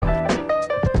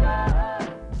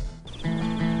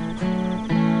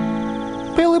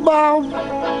Bob?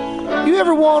 You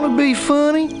ever want to be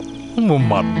funny? Well,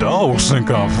 my dogs think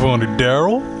I'm funny,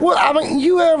 Daryl. Well, I mean,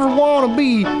 you ever want to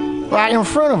be, like, in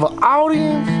front of an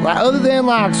audience? Like, other than,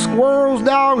 like, squirrels,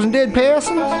 dogs, and dead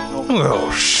peasants?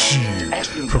 Oh, shoot.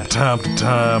 From time to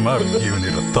time, I've given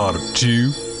it a thought or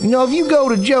two. You know, if you go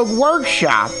to Joke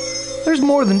Workshop, there's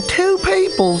more than 2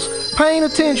 peoples paying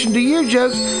attention to your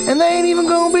jokes, and they ain't even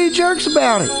gonna be jerks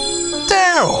about it.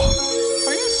 Daryl!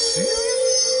 Are you serious?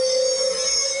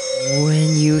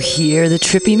 When you hear the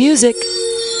trippy music,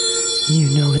 you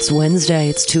know it's Wednesday,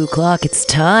 it's 2 o'clock, it's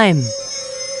time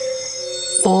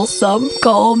for Some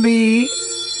Call Me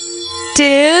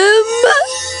Tim.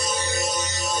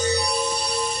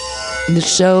 The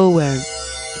show where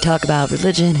we talk about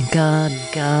religion and God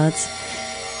and gods,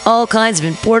 all kinds of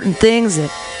important things that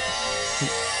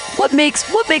what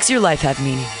makes your life have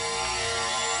meaning.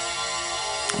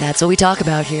 That's what we talk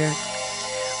about here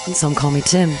on Some Call Me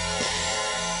Tim.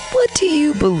 What do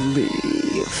you believe?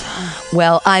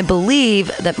 Well, I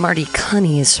believe that Marty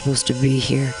Cunny is supposed to be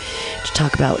here to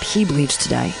talk about what he believes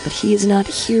today, but he is not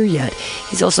here yet.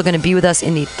 He's also going to be with us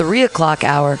in the 3 o'clock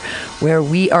hour, where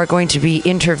we are going to be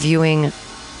interviewing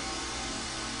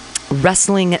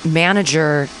wrestling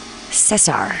manager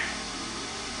Cesar.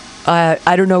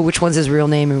 I don't know which one's his real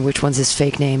name and which one's his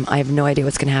fake name. I have no idea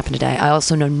what's going to happen today. I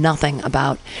also know nothing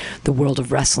about the world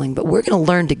of wrestling, but we're going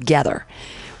to learn together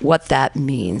what that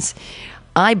means.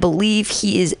 I believe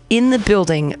he is in the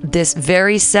building this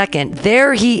very second.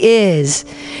 There he is,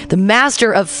 the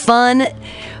master of fun,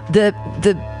 the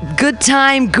good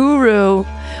time guru,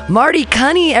 Marty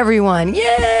Cunny, everyone.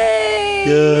 Yay!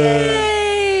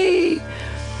 Yay!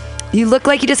 You look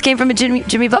like you just came from a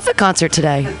Jimmy Buffett concert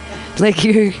today. Like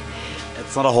you're...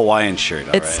 It's not a Hawaiian shirt,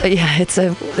 all right? Yeah,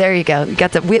 there you go. You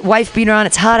got the wife beater on.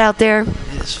 It's hot out there.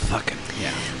 It is fucking,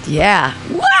 yeah. Yeah.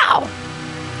 Wow.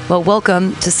 Well,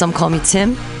 welcome to Some Call Me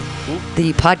Tim,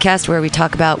 the podcast where we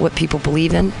talk about what people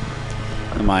believe in.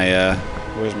 Where's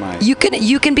my... You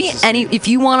can be any... If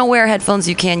you want to wear headphones,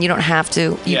 you can. You don't have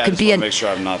to. I just want to make sure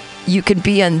I'm not... You could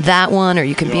be on that one, or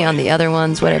you can be on the other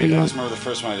ones, whatever you want. I just remember the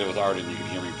first one I did with Arden, you could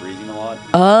hear me breathing a lot.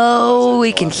 Oh,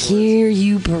 we can hear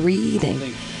you breathing. I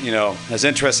think, as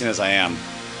interesting as I am.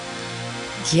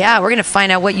 Yeah, we're going to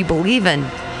find out what you believe in.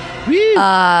 Do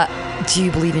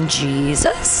you believe in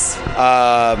Jesus?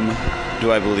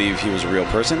 Do I believe he was a real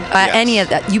person? Yes. Any of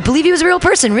that. You believe he was a real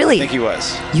person, really? I think he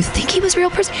was. You think he was a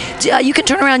real person? You can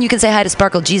turn around, you can say hi to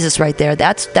Sparkle Jesus right there.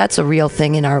 That's a real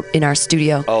thing in our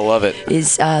studio. Oh, love it.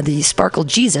 Is the Sparkle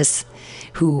Jesus,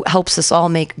 who helps us all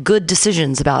make good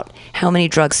decisions about how many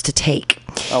drugs to take.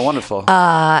 Oh, wonderful.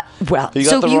 Well, you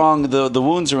got the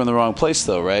wounds are in the wrong place,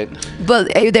 though, right?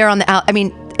 But they're on the out. I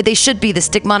mean, they should be. The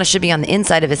stigmata should be on the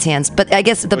inside of his hands, but I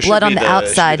guess the blood on the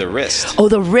outside. Should be the wrist. Oh,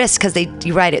 the wrist, because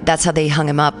you're right. That's how they hung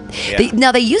him up.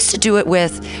 Yeah. They used to do it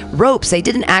with ropes. They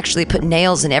didn't actually put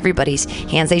nails in everybody's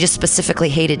hands. They just specifically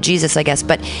hated Jesus, I guess.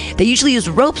 But they usually use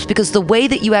ropes because the way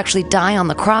that you actually die on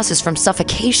the cross is from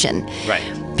suffocation. Right.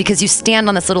 Because you stand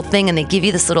on this little thing and they give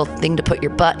you this little thing to put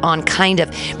your butt on, kind of.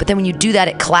 But then when you do that,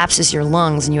 it collapses your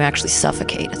lungs and you actually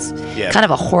suffocate. It's kind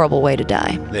of a horrible way to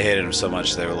die. They hated him so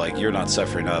much, they were like, you're not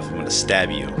suffering enough, I'm going to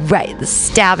stab you. Right.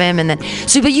 Stab him and then...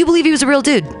 But you believe he was a real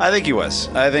dude? I think he was.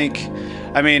 We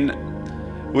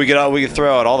could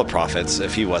throw out all the prophets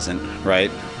if he wasn't,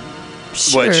 right?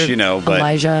 Sure. Which, but...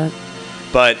 Elijah.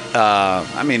 But,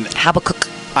 Habakkuk.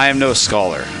 I am no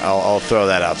scholar. I'll throw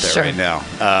that out there right now.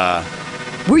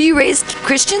 Were you raised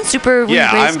Christian?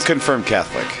 I'm confirmed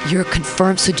Catholic. You're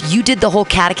confirmed. So you did the whole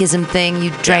catechism thing.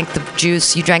 You drank the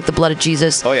juice. You drank the blood of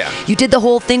Jesus. Oh, yeah. You did the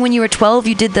whole thing when you were 12.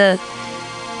 You did the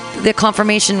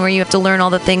confirmation where you have to learn all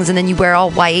the things, and then you wear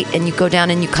all white, and you go down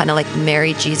and you kind of like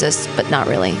marry Jesus, but not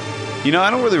really.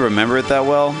 I don't really remember it that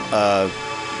well.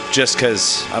 Just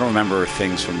because I don't remember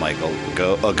things from like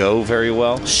ago very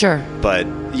well. Sure. But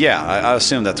yeah, I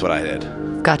assume that's what I did.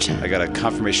 Gotcha. I got a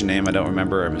confirmation name I don't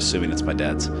remember. I'm assuming it's my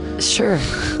dad's. Sure.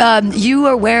 You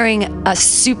are wearing a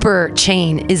super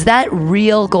chain. Is that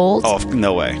real gold? Oh,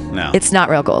 no way. No. It's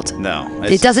not real gold. No.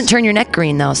 It doesn't turn your neck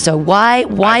green, though. So why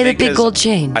the big gold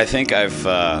chain? I think I've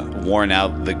worn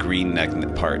out the green neck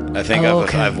part. I think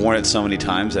I've worn it so many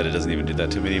times that it doesn't even do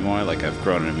that to me anymore. Like I've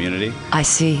grown an immunity. I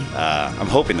see. I'm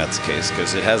hoping that's the case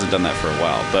because it hasn't done that for a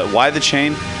while. But why the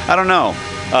chain? I don't know.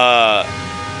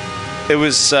 It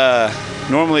was...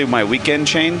 normally my weekend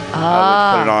chain.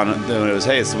 I would put it on when it was,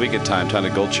 hey, it's the weekend time to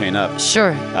gold chain up.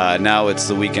 Sure. Now it's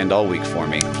the weekend all week for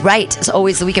me. Right. It's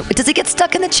always the weekend. Does it get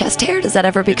stuck in the chest hair? Does that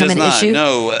ever become an issue?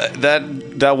 No,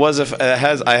 that was I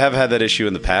have had that issue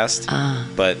in the past.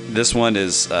 But this one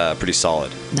is pretty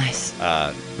solid. Nice.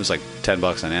 It was like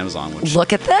 $10 on Amazon. Which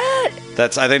look at that.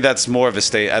 I think that's more of a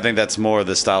state. I think that's more of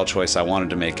the style choice I wanted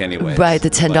to make anyway. Right, the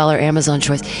 $10 Amazon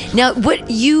choice. Now, what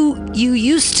you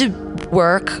used to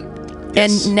work,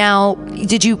 Yes. and now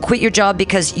did you quit your job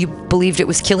because you believed it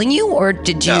was killing you, or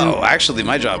did you? No, actually,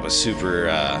 my job was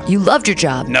super. You loved your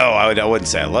job. No, I wouldn't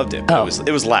say I loved it. But Oh.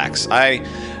 it was lax.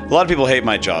 A lot of people hate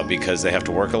my job because they have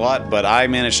to work a lot, but I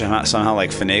managed to somehow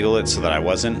like finagle it so that I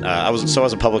wasn't. I was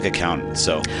a public accountant.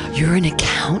 So You're an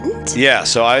accountant? yeah,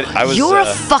 so I was. You're a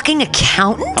fucking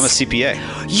accountant? I'm a CPA.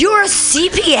 You're a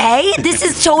CPA? This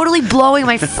is totally blowing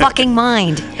my fucking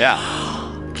mind. Yeah.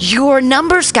 You're a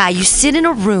numbers guy. You sit in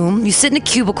a room, you sit in a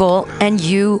cubicle, and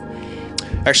you.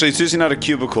 Actually, it's usually not a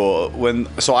cubicle.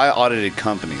 So I audited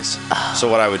companies.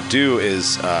 So what I would do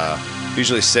is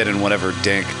usually sit in whatever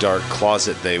dank, dark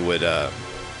closet they would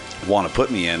want to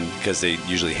put me in because they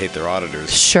usually hate their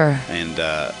auditors. Sure. And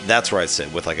that's where I'd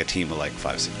sit with like a team of like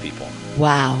 5-6 people.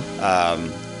 Wow.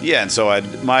 Yeah, and so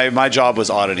my job was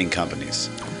auditing companies.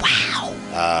 Wow.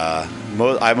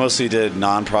 I mostly did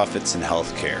nonprofits and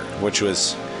healthcare, which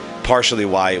was partially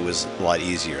why it was a lot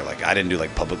easier. Like I didn't do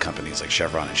like public companies like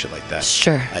Chevron and shit like that.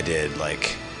 Sure. I did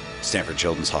like Stanford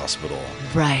Children's Hospital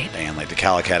Right. and like the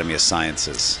Cal Academy of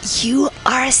Sciences. You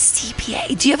are a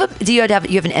CPA. Do you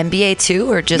have an MBA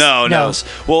too, or just No.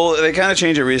 Well, they kind of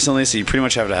changed it recently, so you pretty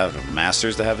much have to have a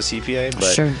master's to have a CPA.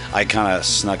 But Sure. I kind of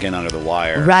snuck in under the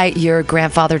wire. Right, you're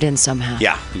grandfathered in somehow.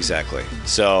 Yeah, exactly.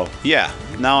 So yeah,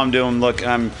 now I'm doing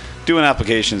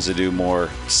applications to do more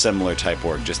similar type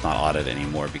work, just not audit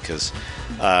anymore because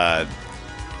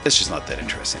it's just not that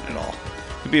interesting at all.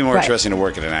 It'd be more Right. interesting to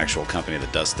work at an actual company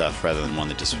that does stuff rather than one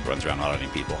that just runs around auditing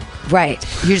people. Right.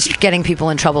 You're just getting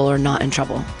people in trouble or not in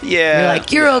trouble. Yeah. You're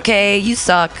like, you're okay, you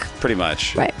suck. Pretty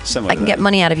much. Right. Similar I can to get that.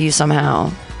 money out of you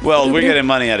somehow. Well, we're getting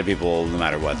money out of people no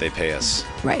matter what. They pay us.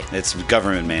 Right. It's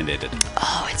government mandated.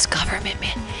 Oh, it's government,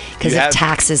 man. Because You of have-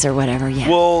 taxes or whatever, yeah.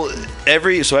 Well,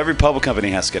 every public company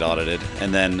has to get audited,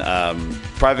 and then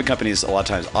private companies a lot of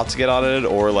times ought to get audited,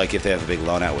 or like if they have a big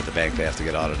loan out with the bank, they have to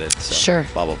get audited. So, Sure.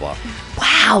 Blah blah blah.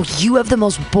 Wow, you have the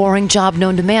most boring job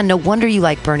known to man. No wonder you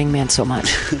like Burning Man so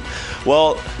much.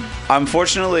 Well,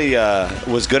 unfortunately,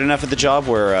 was good enough at the job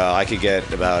where I could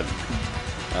get about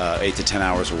 8 to 10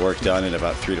 hours of work done in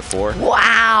about 3 to 4.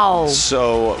 Wow.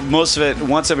 So most of it,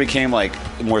 once I became like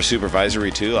more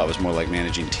supervisory too, I was more like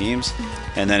managing teams,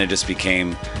 and then it just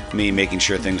became me making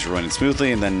sure things were running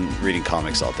smoothly, and then reading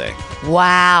comics all day.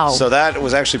 Wow. So that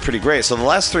was actually pretty great. So the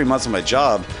last 3 months of my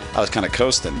job, I was kind of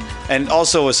coasting, and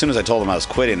also as soon as I told them I was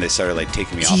quitting, they started like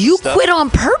taking me off. You stuff. quit on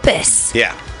purpose.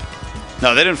 Yeah.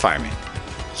 No, they didn't fire me.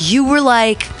 You were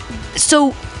like,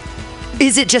 so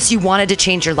is it just you wanted to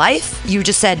change your life? You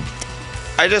just said,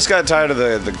 I just got tired of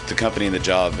the company and the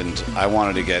job, and I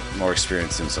wanted to get more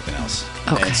experience doing something else.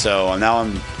 Okay. And so now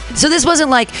I'm. so this wasn't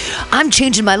like, I'm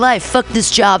changing my life, fuck this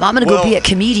job, I'm going to go be a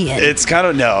comedian. It's kind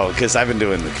of no, because I've been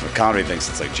doing the comedy thing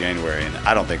since like January, and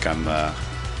I don't think I'm.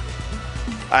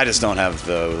 I just don't have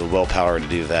the willpower to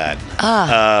do that.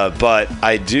 But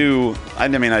I do. I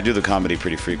mean, I do the comedy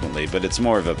pretty frequently, but it's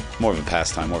more of a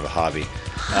pastime, more of a hobby.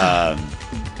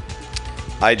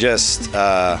 I just.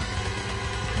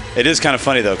 It is kind of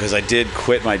funny though, because I did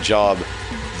quit my job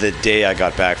the day I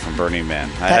got back from Burning Man.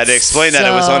 I had to explain that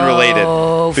it was unrelated.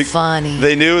 So funny.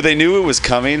 They knew it was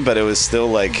coming, but it was still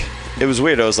like, it was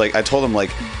weird. I told them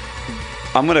like,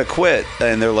 I'm gonna quit,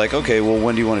 and they're like, okay, well,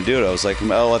 when do you want to do it? I was like,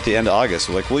 well, at the end of August.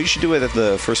 They're like, well, you should do it at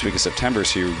the first week of September,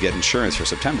 so you get insurance for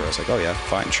September. I was like, oh yeah,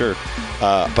 fine, sure,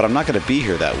 but I'm not gonna be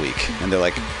here that week. And they're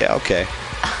like, yeah, okay.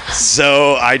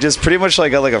 So I just pretty much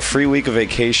like got like a free week of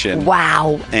vacation.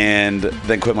 Wow. And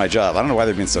then quit my job. I don't know why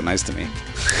they're being so nice to me.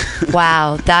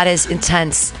 Wow, that is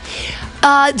intense.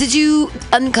 Did you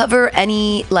uncover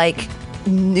any like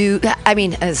new? I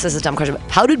mean, this is a dumb question. But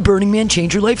how did Burning Man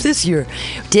change your life this year?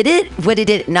 Did it? What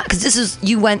did it not? Because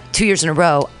you went 2 years in a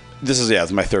row.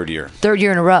 It's my third year. Third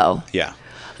year in a row. Yeah.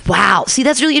 Wow. See,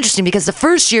 that's really interesting because the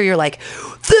first year you're like,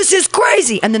 this is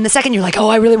crazy. And then the second you're like, oh,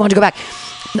 I really want to go back.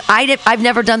 I've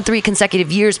never done 3 consecutive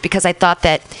years because I thought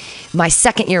that my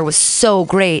second year was so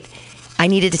great. I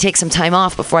needed to take some time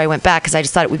off before I went back because I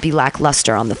just thought it would be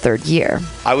lackluster on the third year.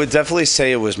 I would definitely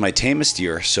say it was my tamest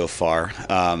year so far.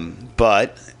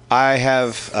 But I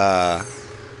have,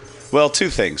 2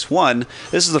 things. One,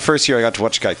 this is the first year I got to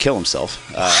watch a guy kill himself.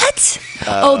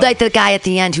 What? Like the guy at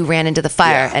the end who ran into the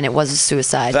fire and it was a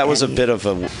suicide. That was a bit of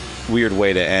a weird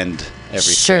way to end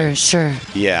everything. Sure.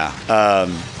 Yeah.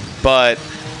 But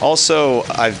also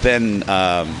I've been,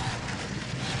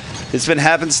 it's been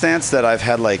happenstance that I've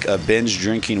had like a binge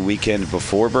drinking weekend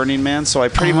before Burning Man. So I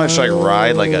pretty much like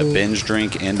ride like a binge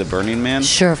drink into Burning Man.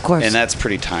 Sure, of course. And that's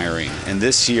pretty tiring. And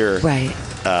this year, Right.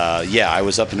 I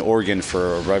was up in Oregon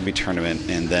for a rugby tournament,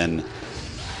 and then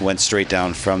went straight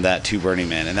down from that to Burning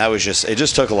Man, and it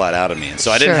just took a lot out of me, and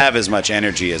so I didn't have as much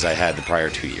energy as I had the prior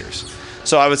 2 years.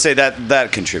 So I would say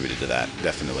that contributed to that,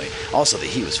 definitely. Also, the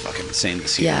heat was fucking insane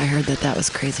this year. Yeah, I heard that was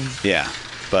crazy. Yeah,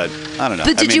 but I don't know.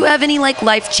 But did you have any like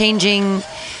life-changing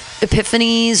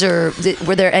epiphanies, or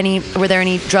were there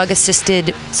any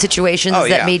drug-assisted situations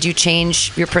that made you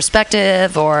change your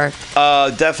perspective, or?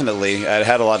 Definitely, it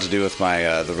had a lot to do with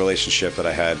my the relationship that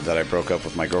I broke up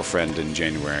with my girlfriend in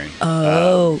January.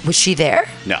 Oh, was she there?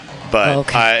 No, but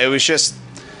it was just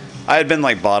I had been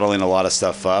like bottling a lot of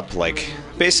stuff up, like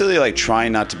basically like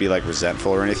trying not to be like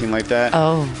resentful or anything like that.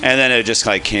 Oh, and then it just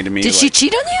like came to me. Did she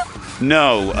cheat on you?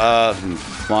 No,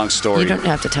 long story. You don't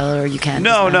have to tell her, or you can.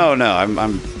 No.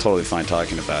 I'm totally fine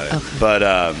talking about it. Okay.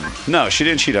 But no, she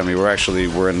didn't cheat on me.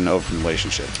 We're in an open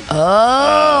relationship.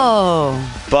 Oh.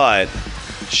 But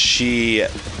she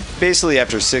basically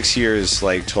after 6 years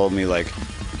like told me like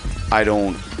I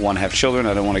don't want to have children.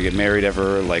 I don't want to get married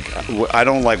ever. Like I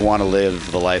don't like want to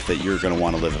live the life that you're going to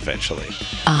want to live eventually.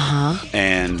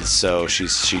 And so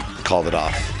she called it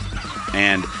off.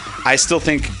 And I still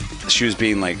think she was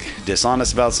being like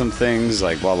dishonest about some things,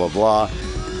 like blah blah blah,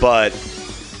 but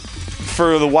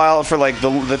for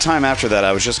the time after that,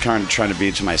 I was just kind of trying to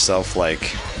be to myself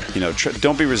like, you know,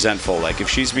 don't be resentful. Like if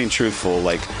she's being truthful,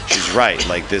 like she's right.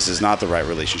 Like this is not the right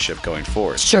relationship going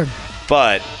forward. Sure.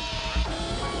 But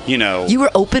you know, you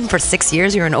were open for 6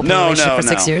 years. You were in an open relationship for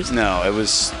 6 years. No, it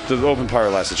was the open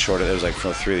part lasted shorter. It was like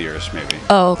for 3 years maybe.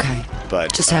 Oh, okay.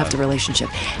 But just half the relationship.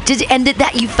 Did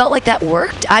that you felt like that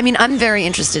worked? I mean, I'm very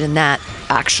interested in that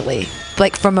actually,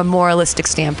 like from a moralistic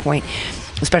standpoint,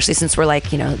 especially since we're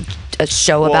like, you know, a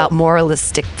show about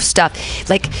moralistic stuff.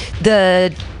 Like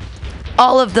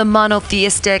all of the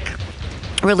monotheistic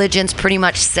religions pretty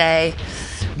much say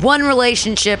one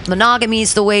relationship, monogamy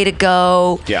is the way to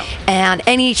go. Yeah. And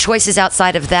any choices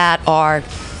outside of that are,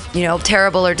 you know,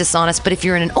 terrible or dishonest. But if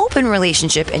you're in an open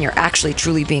relationship and you're actually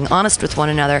truly being honest with one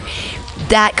another,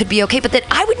 that could be okay. But that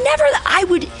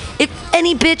if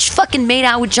any bitch fucking made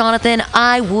out with Jonathan,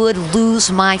 I would lose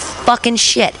my fucking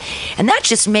shit. And that's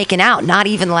just making out, not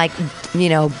even like, you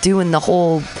know, doing the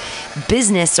whole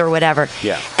business or whatever.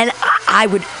 Yeah. And I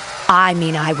would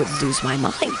lose my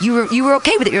mind. You were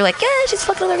okay with it. You're like, yeah, she's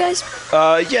fucking other guys.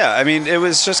 Yeah. I mean, it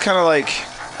was just kind of like,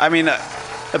 I mean,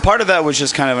 a part of that was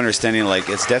just kind of understanding like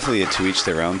it's definitely a to each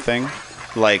their own thing.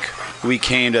 Like we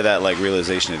came to that like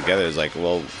realization together. It's like,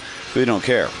 well, we don't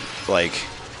care. Like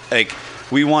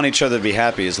we want each other to be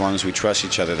happy as long as we trust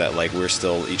each other that like we're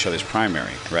still each other's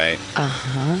primary, right?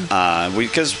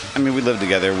 Because I mean we lived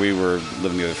together. We were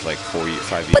living together for like 5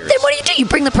 years. But then what do? You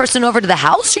bring the person over to the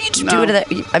house, or you just do it?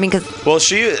 I mean, because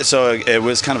it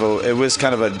was kind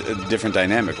of a different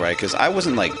dynamic, right? Because I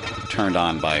wasn't like turned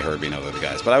on by her being over the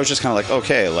guys, but I was just kind of like,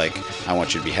 okay, like I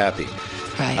want you to be happy,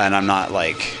 right? And I'm not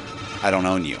like I don't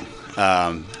own you.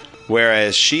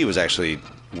 Whereas she was actually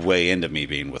way into me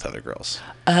being with other girls.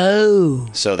 Oh.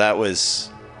 So that was,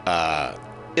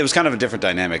 it was kind of a different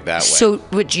dynamic that way. So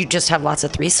would you just have lots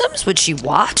of threesomes? Would she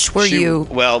watch?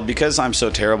 Well, because I'm so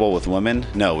terrible with women,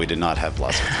 no, we did not have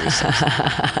lots of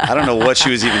threesomes. I don't know what she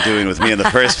was even doing with me in the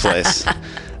first place.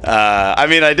 I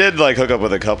mean, I did like hook up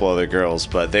with a couple other girls,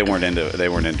 but they weren't into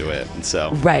it. And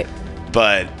so. Right.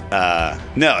 But,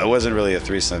 no, it wasn't really a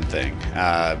threesome thing.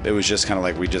 It was just kind of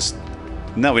like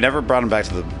no, we never brought them back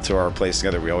to our place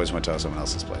together. We always went to someone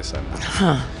else's place.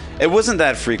 It wasn't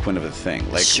that frequent of a thing.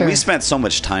 Like we spent so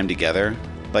much time together,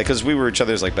 like because we were each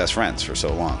other's like best friends for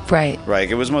so long. Right. Right.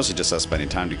 It was mostly just us spending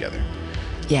time together.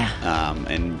 Yeah.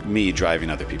 And me driving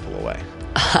other people away.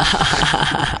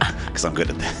 Because I'm good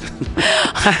at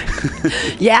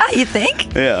that. Yeah, you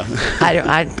think? Yeah.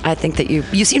 I think that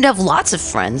you seem to have lots of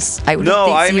friends. I would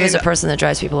see you as a person that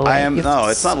drives people away.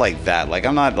 It's not like that. Like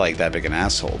I'm not like that big an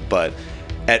asshole, but.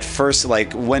 At first,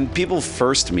 like when people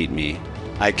first meet me,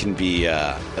 I can be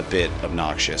a bit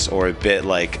obnoxious or a bit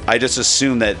like I just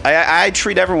assume that I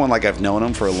treat everyone like I've known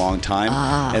them for a long time,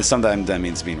 and sometimes that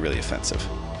means being really offensive.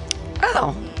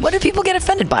 Oh, what do people get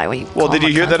offended by when you? Well, did you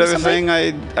hear that other thing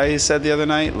I said the other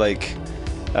night? Like,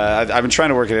 I've been trying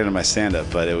to work it into my stand-up,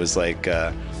 but it was like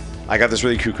I got this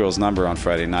really cute girl's number on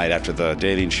Friday night after the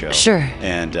dating show. Sure.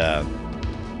 And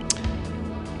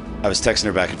I was texting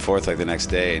her back and forth like the next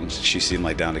day, and she seemed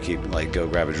like down to go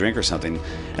grab a drink or something.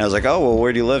 And I was like, "Oh, well,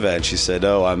 where do you live at?" And she said,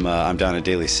 "Oh, I'm down in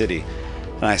Daly City."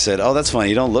 And I said, "Oh, that's funny.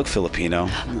 You don't look Filipino."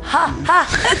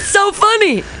 That's so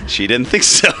funny. She didn't think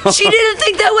so. She didn't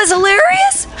think that was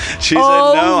hilarious? She said,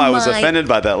 "No, I was offended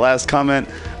by that last comment."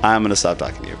 I'm gonna stop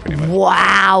talking to you, pretty much.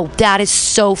 Wow, that is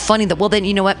so funny. Well, then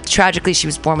you know what? Tragically, she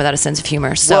was born without a sense of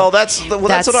humor. So well, that's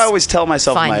what I always tell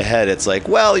myself fine. in my head. It's like,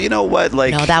 well, you know what?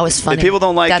 Like, no, that was funny. If people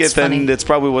don't like that's it, then funny. it's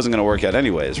probably wasn't gonna work out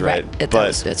anyways, right?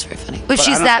 It's very funny. But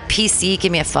she's that PC.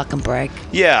 Give me a fucking break.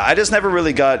 Yeah, I just never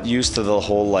really got used to the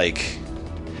whole like.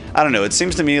 I don't know. It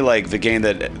seems to me like the game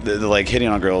that like hitting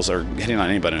on girls or hitting on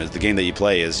anybody is the game that you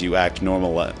play is you act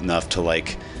normal enough to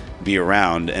like be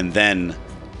around and then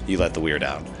you let the weird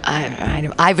out.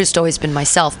 I've just always been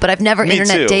myself, but I've never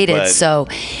internet dated. So,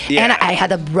 yeah. And I had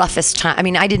the roughest time. I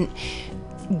mean,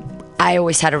 I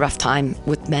always had a rough time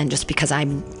with men just because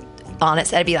I'm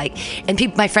honest. I'd be like,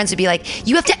 and my friends would be like,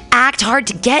 you have to act hard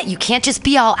to get. You can't just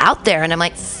be all out there. And I'm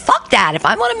like, fuck that. If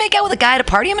I want to make out with a guy at a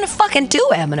party, I'm going to fucking do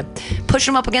it. I'm going to push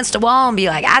him up against a wall and be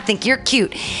like, I think you're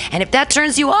cute. And if that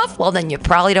turns you off, well, then you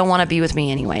probably don't want to be with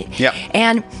me anyway. Yeah.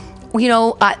 And, you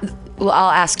know,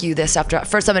 I'll ask you this after.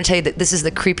 First, I'm going to tell you that this is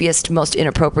the creepiest, most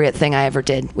inappropriate thing I ever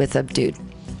did with a dude.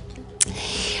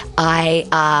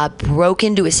 I broke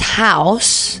into his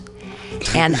house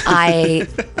and I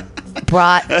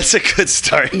brought... That's a good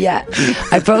start. Yeah.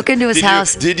 I broke into his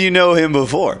house. Did you know him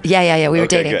before? Yeah. We were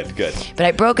dating. Good. But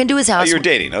I broke into his house. Oh, you were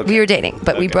dating. Okay. We were dating.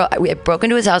 But we broke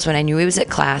into his house when I knew he was at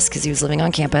class because he was living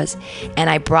on campus. And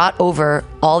I brought over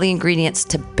all the ingredients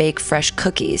to bake fresh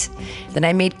cookies. Then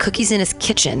I made cookies in his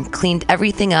kitchen, cleaned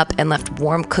everything up, and left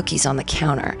warm cookies on the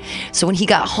counter. So when he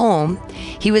got home,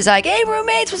 he was like, hey,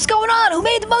 roommates, what's going on? Who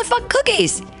made the motherfucking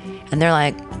cookies? And they're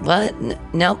like, what?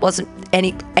 No, it wasn't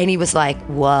any. And he was like,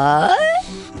 what?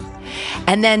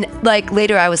 And then, like,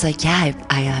 later I was like, yeah,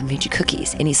 I made you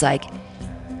cookies. And he's like,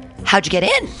 how'd you get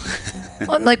in?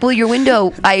 Well, I'm like, well, your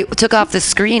window, I took off the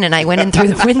screen and I went in through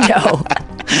the window.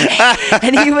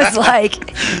 And he was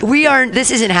like,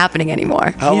 this isn't happening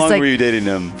anymore. How long were you dating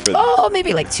him for? Oh,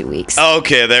 maybe like 2 weeks.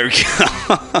 Okay, there we go.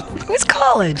 It was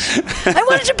college. I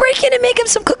wanted to break in and make him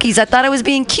some cookies. I thought I was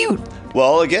being cute.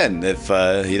 Well, again, if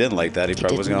he didn't like that, he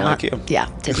probably wasn't going to like you. Yeah,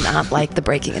 did not like the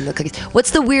breaking in the cookies.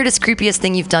 What's the weirdest, creepiest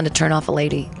thing you've done to turn off a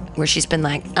lady? Where she's been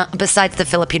like, besides the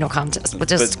Filipino contest.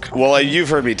 You've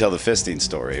heard me tell the fisting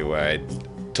story where I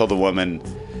told a woman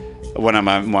when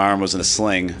my arm was in a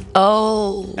sling.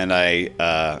 Oh. And a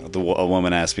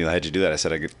woman asked me, how'd you do that? I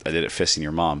said, I did it fisting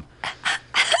your mom.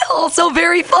 Also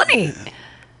very funny.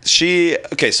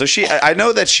 I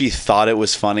know that she thought it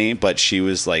was funny, but she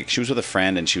was with a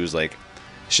friend and she was like,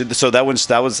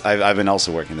 I've been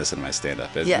also working this in my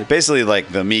stand-up. Basically like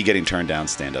the me getting turned down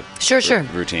stand-up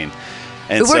routine.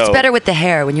 And it works better with the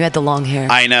hair when you had the long hair.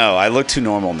 I know. I look too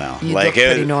normal now. You look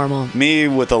pretty normal. Me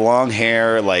with the long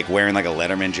hair, like wearing like a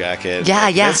Letterman jacket.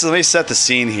 Yeah. Let me set the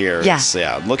scene here.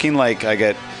 Yeah. Looking like I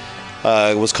get...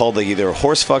 was called like either a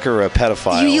horse fucker or a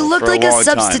pedophile. You looked like a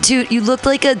substitute. Time. You looked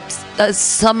like a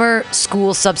summer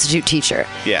school substitute teacher.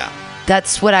 Yeah.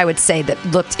 That's what I would say that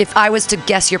looked, if I was to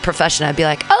guess your profession, I'd be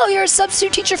like, oh, you're a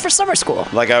substitute teacher for summer school.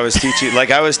 Like I was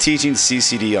teaching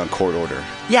CCD on court order.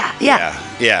 Yeah.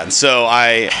 And so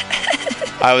I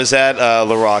was at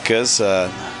La Rocca's,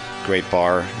 great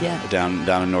bar down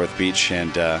in North Beach,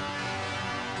 and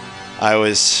I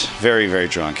was very, very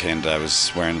drunk, and I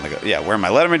was wearing wearing my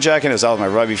Letterman jacket. I was out with my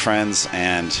rugby friends,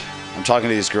 and I'm talking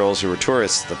to these girls who were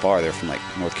tourists at the bar. They're from like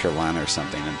North Carolina or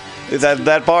something, and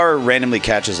that bar randomly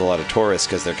catches a lot of tourists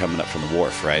because they're coming up from the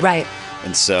wharf, right? Right.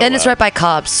 And so, it's right by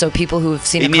Cobb's, so people who have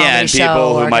seen a comedy show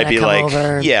people who are might be like,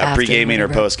 pre-gaming or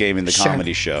whatever. post-gaming the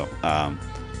comedy show.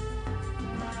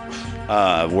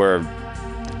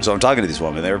 So I'm talking to these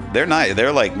women. They're nice.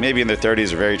 They're like maybe in their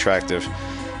 30s, are very attractive,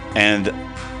 and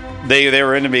they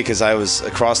were into me because I was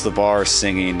across the bar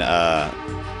singing.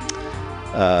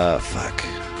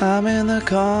 I'm in the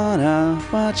corner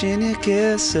watching you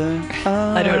kiss her.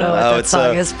 Oh. I don't know what that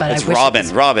song is, but it's I wish Robin. it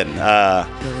was... Robin.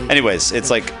 Anyways, it's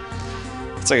like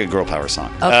a girl power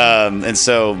song. Okay. And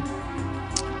so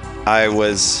I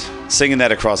was singing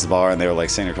that across the bar, and they were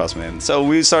like singing across me. And so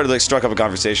we started like struck up a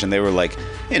conversation. They were like,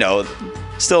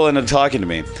 still into talking to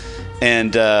me,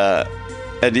 and at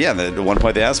one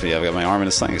point they asked me, I've got my arm in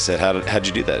a sling. I said, how'd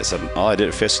you do that? I said, I did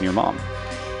it fisting your mom.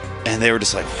 And they were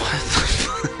just like, what the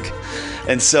fuck?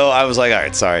 And so I was like, all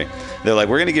right, sorry. They're like,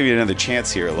 we're going to give you another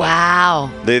chance here. Like, wow.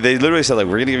 They literally said, like,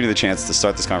 we're going to give you the chance to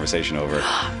start this conversation over.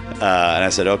 And I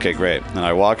said, okay, great. And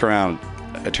I walk around,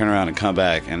 I turn around and come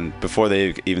back. And before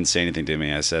they even say anything to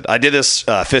me, I said, I did this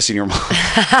fisting your mom.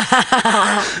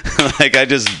 Like, I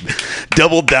just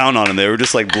doubled down on them. They were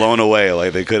just like blown away.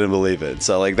 Like, they couldn't believe it.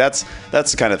 So, like, that's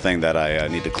the kind of thing that I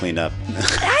need to clean up.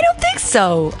 I don't think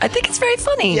so. I think it's very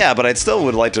funny. Yeah, but I still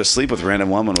would like to sleep with random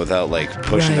women without like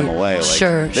pushing them away.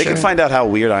 Like, they can find out how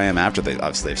weird I am after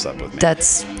they've slept with me.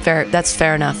 That's fair. That's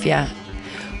fair enough. Yeah.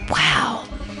 Wow.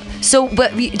 So,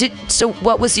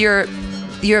 what was your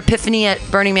epiphany at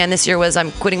Burning Man this year? Was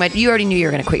I'm quitting my. You already knew you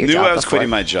were going to quit your job. I was before. quitting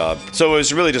my job, so it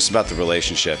was really just about the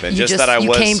relationship and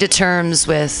You came to terms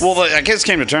with. Well, I guess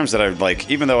came to terms that I like,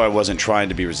 even though I wasn't trying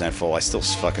to be resentful, I still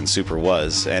fucking super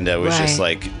was, and it was just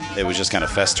like it was just kind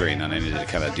of festering, and I needed to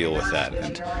kind of deal with that,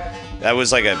 and that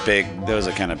was like a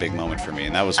kind of big moment for me,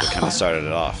 and that was what kind of started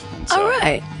it off. And so, all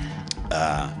right.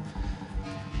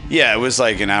 Yeah, it was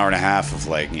like an hour and a half of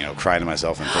like, crying to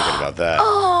myself and thinking about that.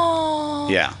 Oh.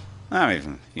 Yeah. I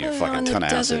mean, fucking ton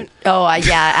of acid. Oh,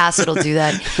 yeah, acid will do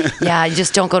that. Yeah, you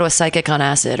just don't go to a psychic on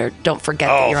acid, or don't forget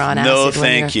that you're on acid. No,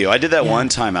 thank you. I did that one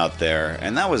time out there,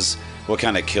 and that was what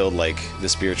kind of killed like the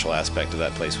spiritual aspect of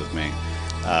that place with me.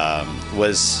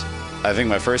 Was I think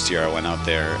my first year I went out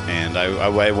there, and I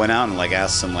went out and like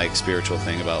asked some like spiritual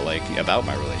thing about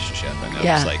my relationship, and it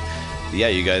was like, yeah,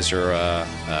 you guys are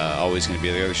always going to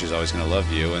be together. She's always going to love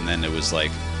you, and then it was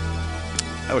like,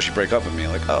 I wish you break up with me.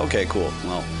 Like, oh, okay, cool.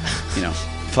 Well,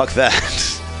 fuck that.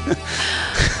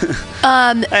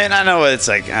 And I know it's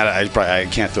like I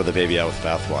can't throw the baby out with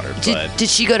bathwater. But did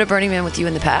she go to Burning Man with you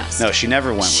in the past? No, she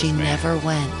never went. She with me. never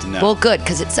went. No. Well, good,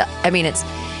 because it's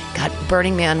God,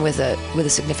 Burning Man with a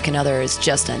significant other is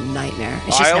just a nightmare.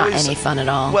 It's just not any fun at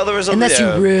all. Well, there was unless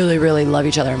you really, really love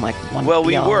each other and like want. Well,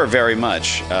 we were very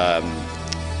much, but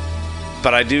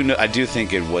I do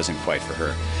think it wasn't quite for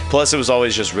her. Plus, it was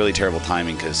always just really terrible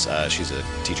timing because she's a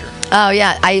teacher. Oh,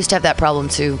 yeah. I used to have that problem,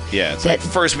 too. Yeah, it's like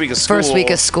first week of school. First week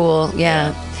of school,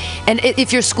 yeah. And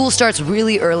if your school starts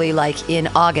really early, like in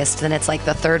August, then it's like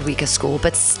the third week of school.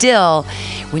 But still,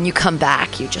 when you come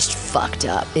back, you're just fucked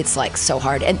up. It's like so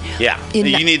hard. And you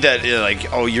need that,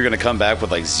 you're going to come back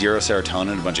with like zero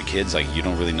serotonin, a bunch of kids like you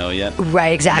don't really know yet.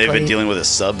 Right, exactly. And they've been dealing with a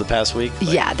sub the past week.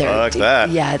 Like, yeah, fuck that.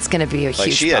 Yeah, it's going to be a huge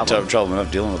problem. She had trouble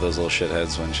enough dealing with those little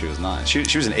shitheads when she was not. She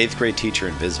was an 8th grade teacher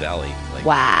in Viz Valley. Like,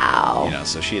 wow.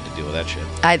 So she had to deal with that shit.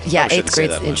 8th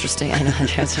grade's interesting. I know.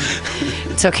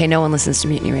 It's okay. No one listens to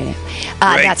Mutiny Radio.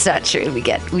 That's not true. We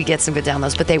get some good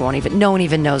downloads, but no one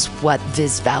even knows what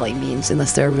Viz Valley means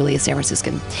unless they're really a San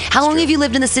Franciscan. How long have you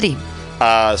lived in the city?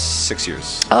 6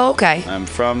 years. Oh, okay. I'm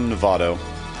from Novato.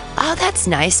 Oh, that's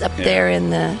nice up there in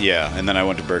the. Yeah, and then I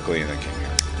went to Berkeley and then came here.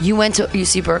 You went to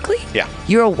UC Berkeley? Yeah.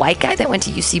 You're a white guy that went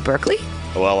to UC Berkeley?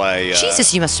 Well,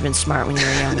 Jesus, you must have been smart when you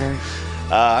were younger.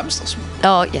 I'm still smart.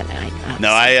 Oh, yeah.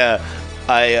 No,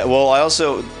 I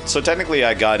also, so technically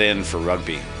I got in for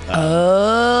rugby.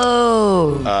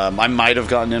 I might have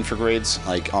gotten in for grades,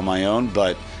 like on my own,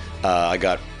 but I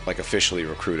got like officially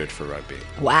recruited for rugby.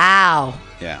 Wow.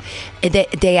 Yeah.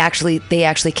 They actually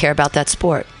care about that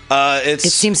sport. It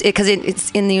seems because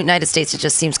it's in the United States. It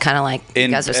just seems kind of like you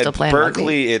guys are still playing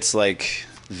Berkeley, rugby. it's like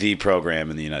the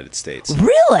program in the United States.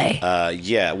 Really?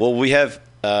 Yeah. Well, we have.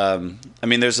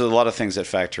 There's a lot of things that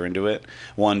factor into it.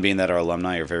 One being that our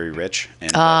alumni are very rich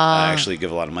and actually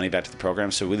give a lot of money back to the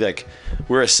program. So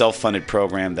we're a self-funded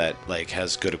program that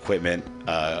has good equipment.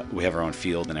 We have our own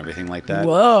field and everything like that.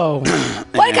 Whoa!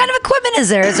 What kind of equipment is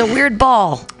there? It's a weird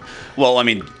ball. Well,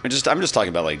 I'm just talking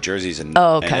about like jerseys and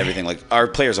everything. Like our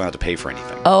players don't have to pay for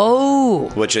anything. Oh.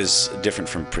 Which is different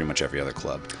from pretty much every other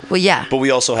club. Well, yeah. But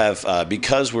we also have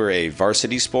because we're a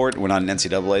varsity sport, we're not an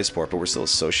NCAA sport, but we're still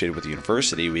associated with the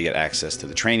university. We get access to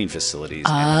the training facilities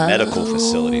and the medical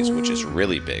facilities, which is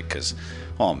really big because,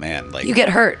 oh man, you get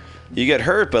hurt. You get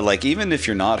hurt, but even if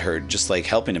you're not hurt, just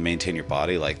helping to maintain your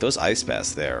body, those ice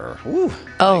baths there are, woo.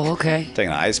 Okay. Taking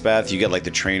an ice bath, you get the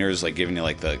trainers giving you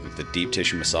the deep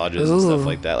tissue massages and stuff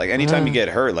like that. Anytime you get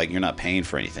hurt, you're not paying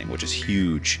for anything, which is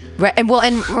huge. Right, and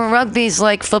rugby's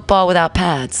like football without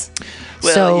pads.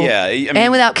 Well, yeah,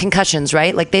 and without concussions,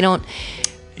 right? They don't.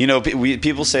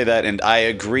 People say that, and I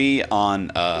agree on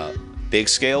a big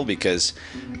scale because,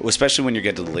 especially when you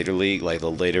get to the later league, the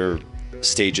later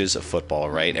stages of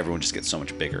football, right? Everyone just gets so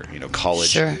much bigger. College,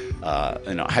 sure.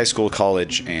 High school,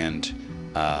 college, and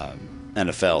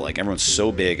NFL. Everyone's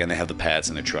so big, and they have the pads,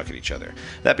 and they truck at each other.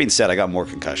 That being said, I got more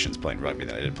concussions playing rugby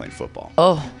than I did playing football.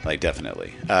 Oh,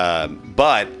 definitely.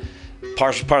 But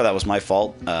part of that was my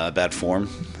fault. Bad form.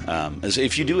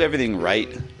 If you do everything right,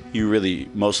 you really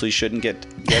mostly shouldn't get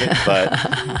it,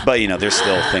 but there's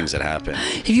still things that happen.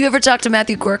 Have you ever talked to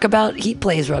Matthew Quirk about? He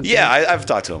plays rugby. Yeah, I've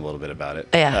talked to him a little bit about it.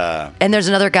 Yeah, and there's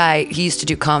another guy. He used to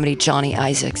do comedy, Johnny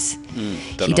Isaacs.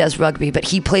 He does rugby, but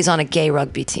he plays on a gay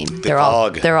rugby team. They're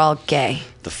all gay.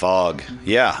 The Fog.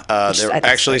 Yeah, they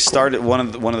actually started.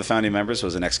 Cool. One of the founding members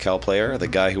was an ex-Cal player, the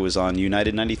guy who was on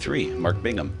United '93, Mark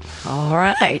Bingham. All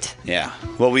right. Yeah.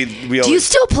 Well, we do you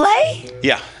still play?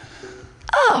 Yeah.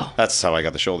 Oh. That's how I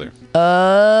got the shoulder.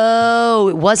 Oh,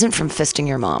 it wasn't from fisting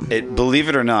your mom. Believe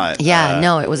it or not. Yeah,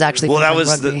 no, it was actually. Well,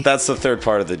 from that's the third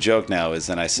part of the joke now. Is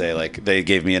then I say like they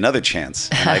gave me another chance,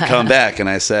 and I come back and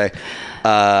I say,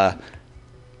 I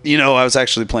was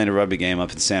actually playing a rugby game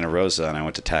up in Santa Rosa, and I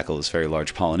went to tackle this very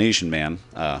large Polynesian man.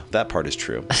 That part is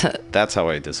true. That's how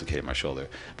I dislocated my shoulder.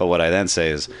 But what I then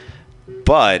say is,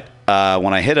 but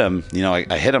when I hit him,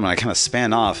 I hit him and I kind of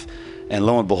span off. And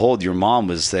lo and behold, your mom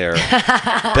was there,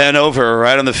 bent over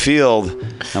right on the field,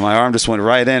 and my arm just went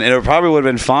right in. And it probably would have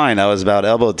been fine. I was about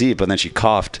elbow deep, and then she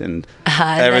coughed, and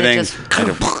everything.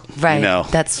 Right.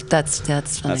 That's funny.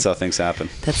 That's how things happen.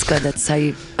 That's good. That's how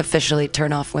you officially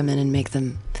turn off women and make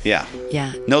them. Yeah.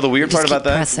 Yeah. No, the weird part about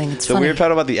that. It's the funny. weird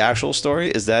part about the actual story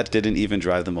is that didn't even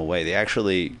drive them away. They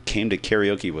actually came to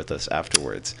karaoke with us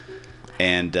afterwards,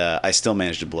 and I still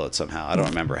managed to blow it somehow. I don't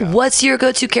remember how. What's your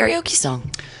go-to karaoke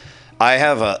song? I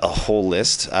have a whole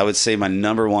list. I would say my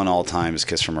number one all time is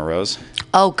 "Kiss from a Rose."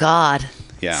 Oh God.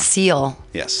 Yeah. Seal.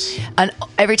 Yes. And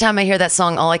every time I hear that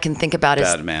song, all I can think about is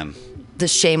Bad Man. The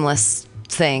Shameless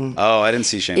thing. Oh, I didn't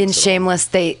see Shameless. In Shameless,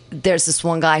 there's this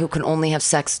one guy who can only have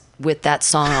sex with that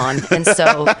song on, and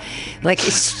so like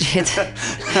so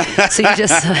you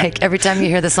just like every time you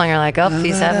hear the song, you're like, oh,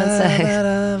 he's having sex.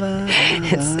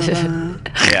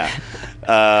 Yeah.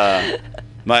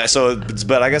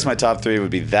 But I guess my top three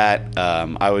would be that.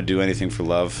 I would do anything for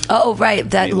love. Oh, right.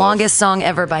 That Meatloaf. Longest song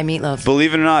ever by Meatloaf.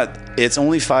 Believe it or not, it's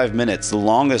only 5 minutes. The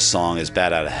longest song is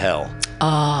Bat Out of Hell. Oh.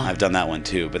 I've done that one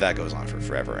too, but that goes on for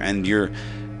forever. And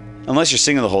unless you're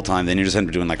singing the whole time, then you're just end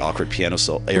up doing like awkward piano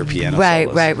solos.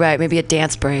 Right. Maybe a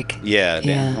dance break. Yeah.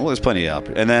 Well, there's plenty of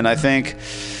opera. And then I think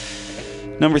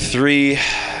number 3,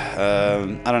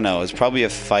 I don't know, it's probably a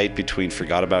fight between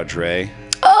Forgot About Dre.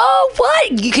 Oh,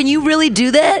 what? Can you really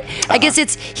do that? I guess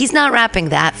he's not rapping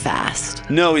that fast.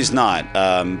 No, he's not.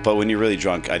 But when you're really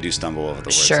drunk, I do stumble over the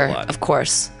words a lot. Sure, of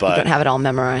course. But you don't have it all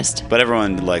memorized. But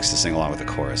everyone likes to sing along with the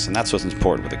chorus, and that's what's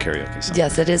important with a karaoke song.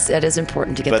 Yes, it is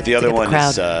important to get But the other one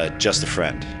crowd. is Just a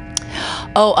Friend.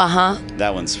 Oh, uh-huh.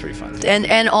 That one's pretty fun.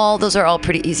 And all those are all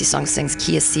pretty easy songs. Sings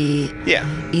Key of C. Yeah.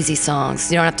 Easy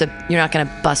songs. You're not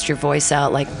gonna bust your voice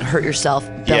out, like hurt yourself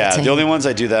belting. Yeah, the only ones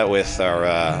I do that with are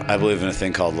I Believe in a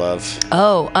Thing Called Love.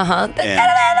 Oh, uh-huh.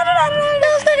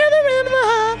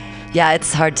 Yeah,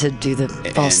 it's hard to do the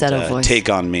falsetto voice. Take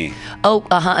on Me. Oh,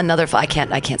 uh-huh. Another I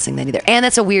can't sing that either. And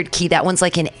that's a weird key. That one's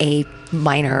like an A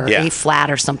minor or A flat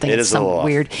or something. It is some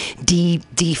weird D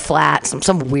flat,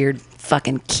 some weird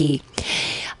fucking key.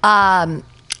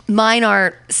 Mine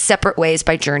are Separate Ways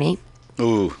by Journey.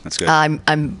 Ooh, that's good.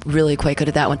 I'm really quite good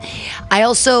at that one. I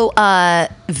also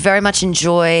very much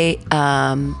enjoy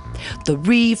the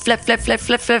Reflex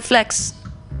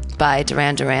by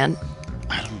Duran Duran.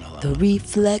 I don't know. The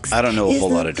Reflex. I don't know a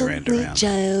whole lot of Duran Duran.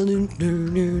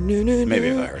 Maybe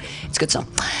if I heard it. It's a good song.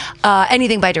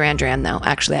 Anything by Duran Duran, though.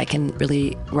 Actually, I can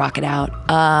really rock it out.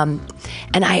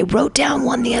 And I wrote down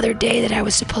one the other day that I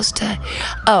was supposed to.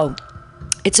 Oh,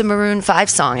 it's a Maroon 5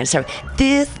 song. And so,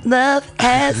 this love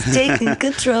has taken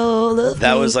control of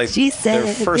that me. was like their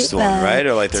first one, right?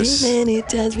 Or like their too many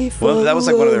times before. Well, that was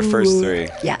like one of their first 3.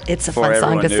 Yeah, it's a Before fun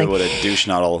song to everyone sing. knew what a douche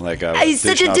nozzle He's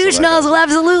such a douche nozzle,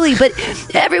 absolutely. But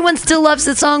everyone still loves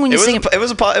the song when you sing it. It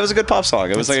was a good pop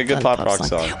song. It was like a good pop rock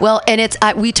song. Well, and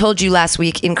we told you last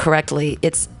week incorrectly.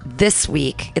 It's this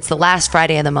week. It's the last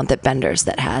Friday of the month at Bender's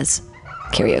that has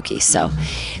karaoke. So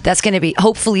that's going to be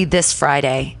hopefully this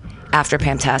Friday after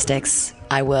Pamtastics.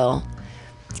 I will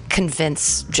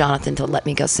convince Jonathan to let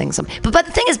me go sing some. But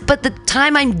the thing is, the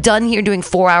time I'm done here doing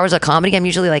 4 hours of comedy, I'm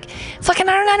usually like, fucking,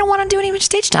 I don't want to do any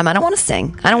stage time. I don't want to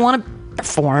sing. I don't want to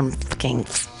perform fucking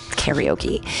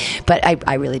karaoke. But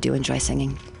I really do enjoy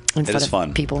singing in front of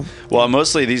fun. people. Well,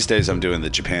 mostly these days I'm doing the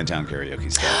Japantown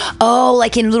karaoke stuff. Oh,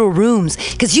 like in little rooms.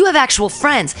 Because you have actual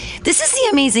friends. This is the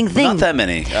amazing thing. Not that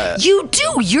many. You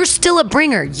do. You're still a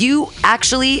bringer. You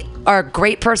actually are a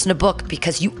great person to book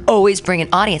because you always bring an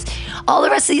audience. All the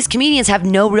rest of these comedians have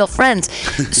no real friends.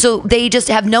 So they just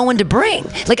have no one to bring.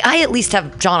 Like I at least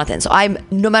have Jonathan. So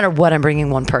no matter what, I'm bringing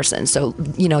one person. So,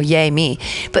 yay me.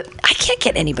 But I can't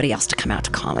get anybody else to come out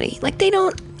to comedy. Like they're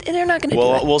not going to do it.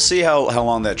 Well, we'll see how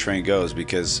long that train goes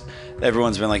because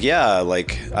everyone's been like, yeah,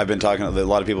 like I've been talking to a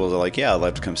lot of people that are like, yeah, I'd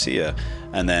love to come see you.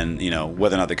 And then,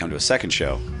 whether or not they come to a second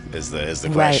show is the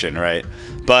question, right?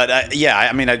 But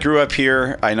I mean, I grew up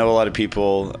here. I know a lot of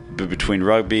people between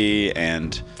rugby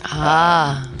and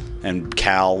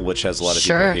Cal, which has a lot of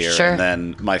people here. Sure. And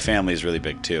then my family is really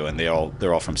big too, and they're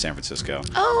all from San Francisco.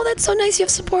 Oh, that's so nice. You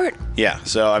have support. Yeah.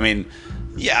 So I mean,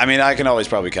 I can always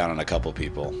probably count on a couple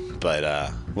people,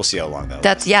 but we'll see how long that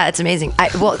lasts. It's amazing.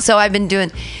 So I've been doing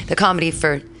the comedy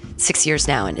for 6 years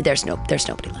now, and there's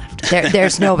nobody left.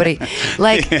 There's nobody.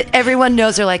 Like everyone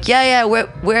knows. They're like, yeah,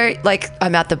 where like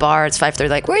I'm at the bar. It's 5:30.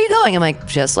 Like, where are you going? I'm like,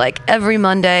 just like every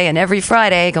Monday and every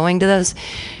Friday, going to those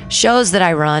shows that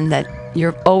I run that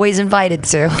you're always invited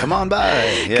to. Come on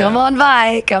by. Yeah. Come on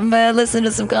by. Come listen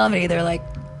to some comedy. They're like,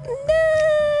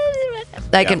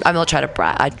 nah. I'm gonna try to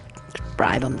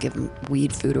bribe them, give them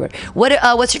weed, food, or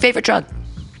what's your favorite drug?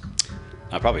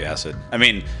 Probably acid. I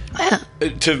mean, I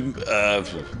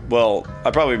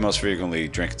probably most frequently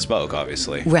drink and smoke,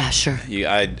 obviously. Yeah, sure.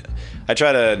 I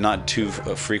try to not too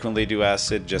frequently do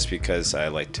acid just because I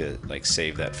like to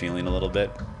save that feeling a little bit.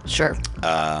 Sure.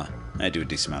 I do a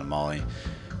decent amount of Molly.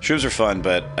 Shrooms are fun,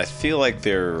 but I feel like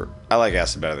I like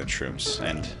acid better than shrooms,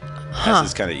 and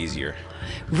acid's kind of easier.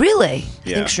 Really?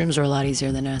 Yeah. I think shrooms are a lot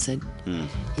easier than acid.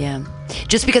 Yeah.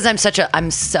 Just because I'm such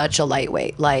a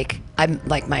lightweight. Like I'm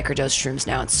like microdose shrooms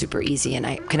now. It's super easy, and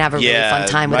I can have a really fun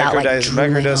time without like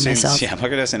drooling on myself. Yeah,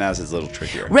 microdosing acid's a little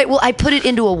trickier. Right. Well, I put it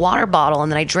into a water bottle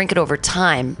and then I drink it over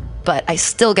time, but I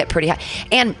still get pretty high.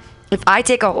 And if I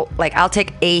take I'll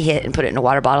take a hit and put it in a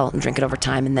water bottle and drink it over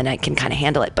time, and then I can kind of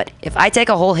handle it. But if I take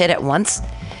a whole hit at once,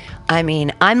 I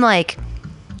mean, I'm like,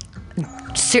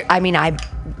 I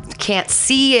can't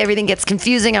see, everything gets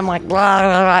confusing. I'm like, blah,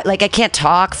 blah, blah. Like I can't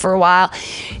talk for a while.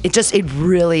 I've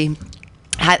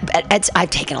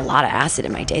taken a lot of acid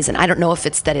in my days, and I don't know if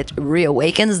it's that it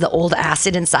reawakens the old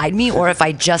acid inside me, or if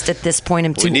I just at this point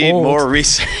am too old. We need more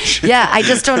research. Yeah, I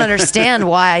just don't understand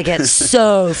why I get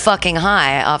so fucking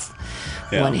high off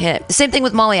one hit. Same thing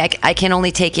with Molly. I can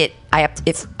only take it.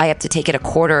 If I have to take it a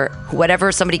quarter,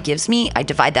 whatever somebody gives me, I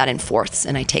divide that in fourths,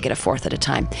 and I take it a fourth at a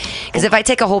time. Because if I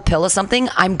take a whole pill of something,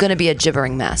 I'm gonna be a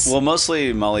gibbering mess. Well,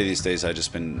 mostly Molly these days, I've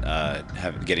just been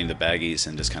getting the baggies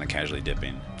and just kind of casually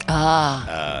dipping.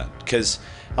 Because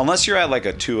unless you're at like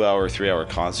a 2-hour, 3-hour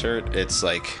concert, it's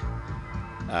like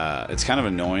it's kind of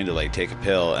annoying to like take a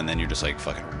pill and then you're just like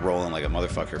fucking rolling like a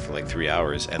motherfucker for like 3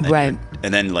 hours, and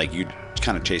then like you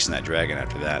kind of chasing that dragon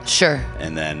after that. Sure.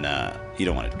 And then you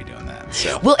don't want it to be doing that.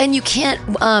 So. Well, and you can't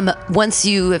once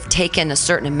you have taken a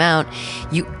certain amount,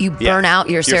 you burn out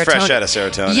your serotonin. You're fresh out of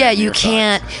serotonin. Yeah, you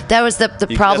can't. Fine. That was the problem.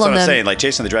 That's what I'm saying. Like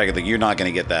chasing the dragon, like you're not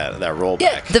going to get that rollback.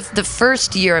 Yeah. The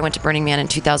first year I went to Burning Man in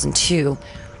 2002,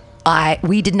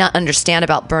 we did not understand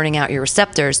about burning out your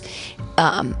receptors.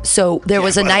 So there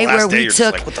was a night where we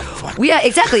took. Like, what the fuck? Yeah,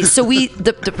 exactly. So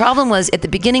the problem was at the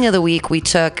beginning of the week we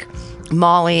took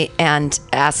Molly and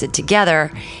acid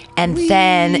together, and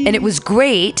it was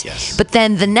great. Yes. But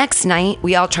then the next night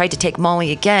we all tried to take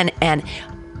Molly again, and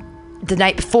the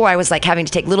night before I was like having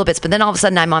to take little bits, but then all of a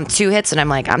sudden I'm on 2 hits, and I'm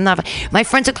like, I'm not. My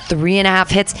friend took 3.5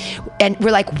 hits, and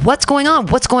we're like, what's going on?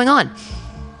 What's going on?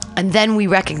 And then we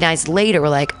recognized later, we're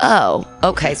like, oh,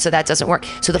 okay, so that doesn't work.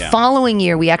 So the following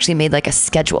year, we actually made like a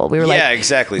schedule. We were like,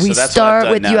 exactly. We so that's start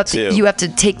what I've done with now you have to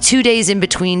take 2 days in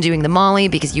between doing the Molly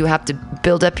because you have to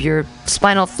build up your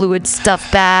spinal fluid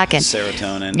stuff back and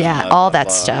serotonin. All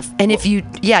that stuff. And if you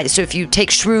take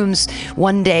shrooms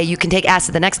one day, you can take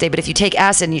acid the next day. But if you take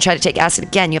acid and you try to take acid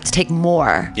again, you have to take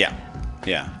more. Yeah.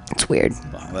 It's weird.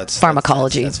 Well, that's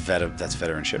pharmacology. That's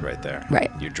veteran shit right there.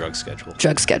 Right. Your drug schedule.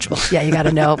 Yeah, you got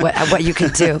to know what you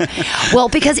can do. Well,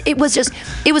 because it was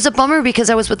a bummer because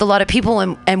I was with a lot of people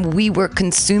and we were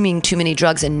consuming too many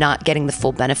drugs and not getting the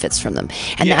full benefits from them.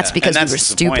 And that's because we were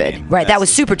stupid. Right. That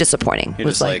was super disappointing. You're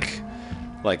just like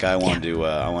I want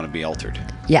to be altered.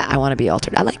 Yeah, I want to be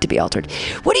altered. I like to be altered.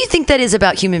 What do you think that is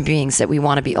about human beings that we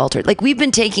want to be altered? Like we've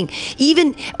been taking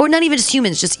or not even just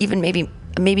humans, just even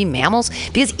maybe mammals,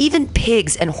 because even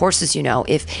pigs and horses,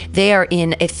 if they are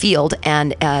in a field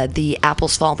and the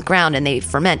apples fall on the ground and they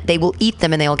ferment, they will eat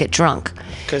them and they'll get drunk.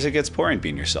 Because it gets boring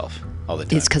being yourself all the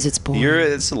time. It's because it's boring.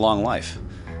 It's a long life.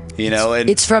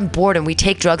 It's from boredom. We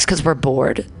take drugs because we're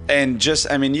bored. And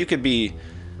you could be,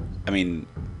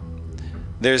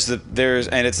 there's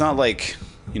and it's not like,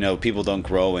 people don't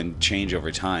grow and change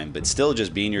over time, but still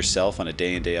just being yourself on a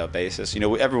day in, day out basis.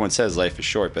 Everyone says life is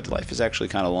short, but life is actually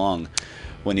kind of long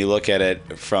when you look at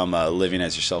it from a living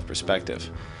as yourself perspective,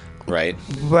 right?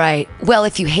 Right. Well,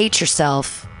 if you hate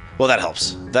yourself. Well, that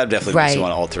helps. That definitely makes you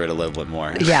want to alter it a little bit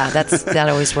more. Yeah, that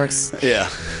always works. Yeah.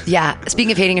 Yeah.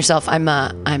 Speaking of hating yourself, I'm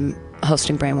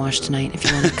hosting Brainwash tonight. If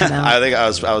you want to come out, I think I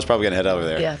was probably gonna head over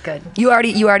there. Yeah, good. You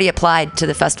already applied to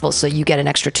the festival, so you get an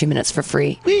extra 2 minutes for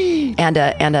free. Whee! And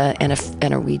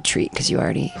a weed treat because you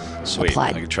already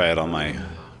applied. I can try it on my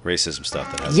racism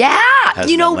stuff that has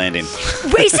landing.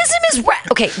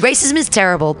 Racism is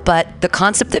terrible, but the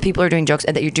concept that people are doing jokes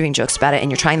and that you're doing jokes about it and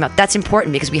you're trying them out, that's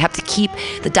important because we have to keep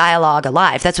the dialogue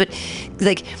alive. That's what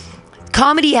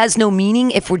comedy has no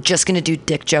meaning if we're just going to do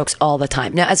dick jokes all the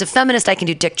time. Now, as a feminist, I can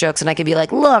do dick jokes and I can be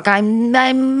like, look,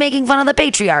 I'm making fun of the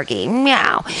patriarchy.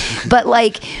 Meow. But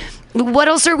like, what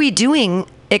else are we doing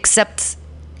except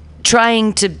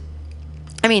trying to,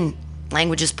 I mean,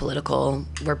 language is political.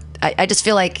 I just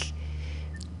feel like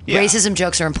racism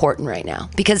jokes are important right now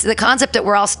because the concept that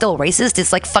we're all still racist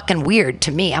is like fucking weird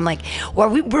to me. I'm like, well,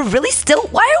 we're really still,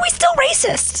 why are we still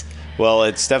racist? Well,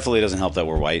 it definitely doesn't help that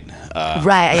we're white.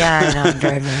 Right, yeah, I know. I'm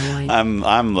very, very white.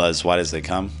 I'm as white as they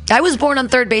come. I was born on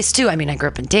third base, too. I mean, I grew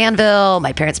up in Danville.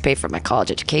 My parents paid for my college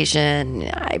education.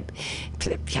 I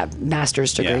have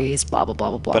master's degrees, blah, blah, blah,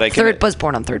 blah, blah. But was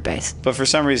born on third base. But for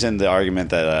some reason, the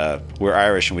argument that we're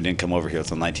Irish and we didn't come over here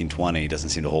until 1920 doesn't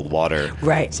seem to hold water.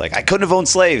 Right. It's like, I couldn't have owned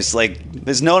slaves. Like,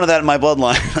 there's none of that in my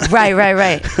bloodline.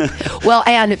 Right. Well,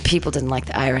 and people didn't like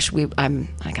the Irish.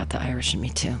 I got the Irish in me,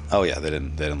 too. Oh, yeah, they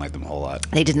didn't like them a whole lot.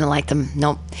 They didn't like them,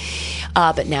 nope.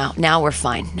 But now we're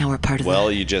fine. Now we're part of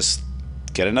Well, you just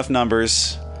get enough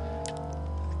numbers,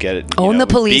 get it. Own the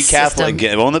police system.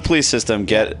 Own the police system.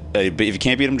 Yep. If you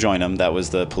can't beat them, join them. That was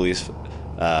the police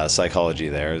psychology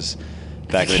there. Is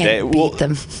back in the day. Beat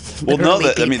them. Well, no,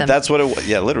 them. that's what it was.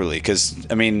 Yeah, literally. Because,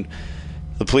 I mean,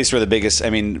 the police were the biggest. I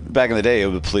mean, back in the day,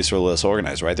 the police were less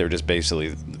organized, right? They were just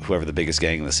basically whoever the biggest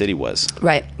gang in the city was.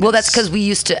 Right. Well, that's because we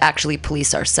used to actually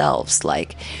police ourselves.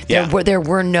 Like, there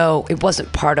were no, it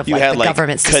wasn't part of like the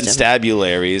government system.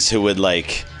 Constabularies who would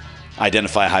like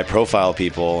identify high-profile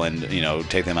people and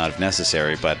take them out if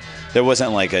necessary, but there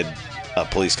wasn't like a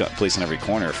police in every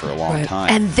corner for a long time.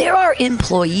 And there are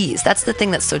employees. That's the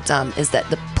thing that's so dumb is that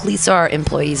the police are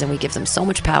employees and we give them so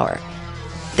much power.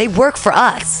 They work for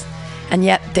us. And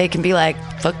yet they can be like,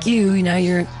 fuck you,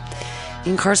 you're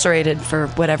incarcerated for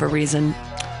whatever reason.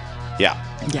 Yeah.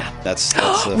 That's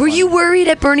Were you worried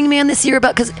at Burning Man this year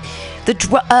about, because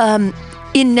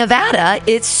in Nevada,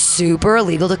 it's super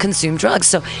illegal to consume drugs.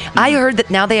 So I heard that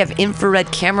now they have infrared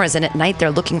cameras and at night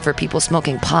they're looking for people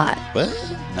smoking pot. What?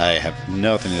 I have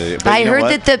nothing to do. I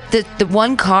heard that the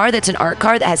one car that's an art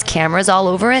car that has cameras all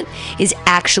over it is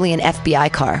actually an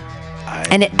FBI car.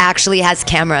 And it actually has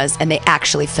cameras, and they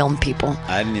actually film people.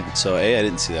 I didn't see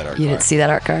that art car. You didn't see that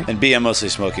art car? And B, I'm mostly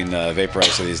smoking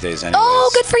vaporizer these days anyways.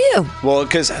 Oh, good for you. Well,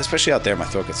 because especially out there, my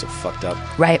throat gets so fucked up.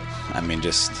 Right. I mean,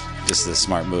 just a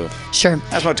smart move. Sure.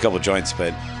 I smoked a couple joints,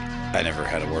 but I never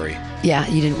had to worry. Yeah,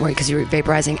 you didn't worry because you were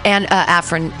vaporizing. And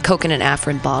coconut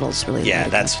Afrin bottles really. Yeah,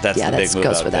 that's the big move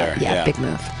out there. Yeah, big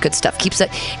move. Good stuff. Keeps it,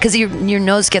 because your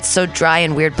nose gets so dry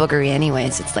and weird boogery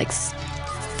anyways. It's like...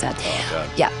 sad. Oh, God.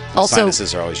 Yeah. My also,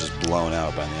 sinuses are always just blown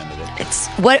out by the end of it. It's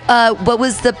what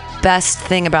was the best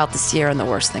thing about this year and the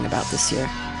worst thing about this year?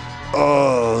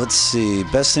 Oh, let's see.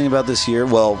 Best thing about this year?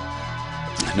 Well,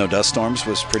 no dust storms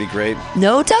was pretty great.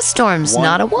 No dust storms,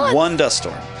 not a one. One dust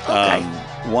storm. Okay.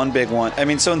 One big one. I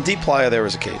mean, so in Deep Playa there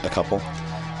was a couple,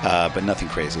 but nothing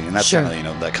crazy, and that's certainly,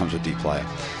 that comes with Deep Playa.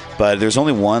 But there's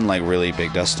only one like really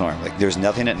big dust storm. Like there's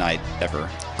nothing at night ever.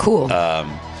 Cool.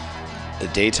 The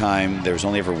daytime, there was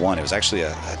only ever one. It was actually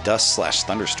a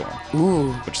dust/thunderstorm.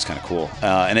 Ooh. Which is kind of cool.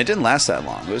 And it didn't last that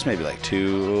long. It was maybe like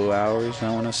 2 hours, I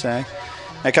want to say.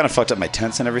 I kind of fucked up my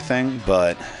tents and everything,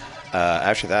 but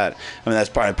after that, I mean, that's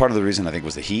part of the reason I think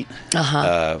was the heat.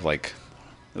 Like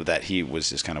that heat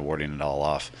was just kind of warding it all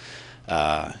off.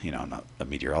 I'm not a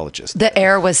meteorologist. The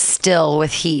air was still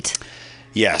with heat.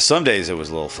 Yeah, some days it was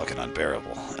a little fucking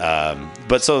unbearable.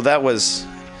 But so that was...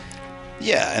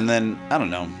 Yeah, and then, I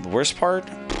don't know, the worst part,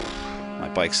 my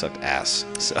bike sucked ass,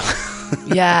 so...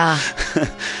 Yeah.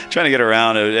 Trying to get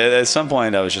around, at some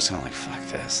point I was just kind of like, fuck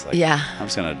this. Like, yeah. I'm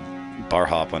just going to bar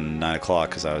hop on 9 o'clock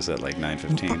because I was at like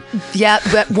 9:15. Yeah,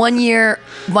 but one year,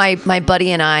 my buddy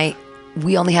and I,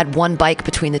 we only had one bike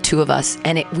between the two of us,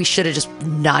 and we should have just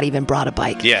not even brought a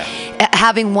bike. Yeah.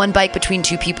 Having one bike between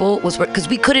two people was because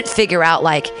we couldn't figure out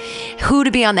like who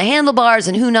to be on the handlebars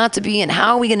and who not to be, and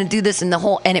how are we going to do this, and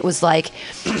it was like,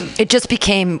 it just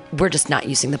became, we're just not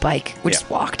using the bike. We just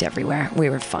walked everywhere. We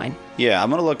were fine. Yeah, I'm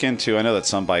going to look into, I know that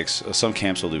some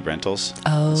camps will do rentals.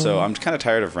 Oh. So I'm kind of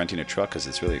tired of renting a truck because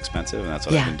it's really expensive, and that's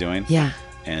what I've been doing. Yeah.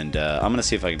 And I'm going to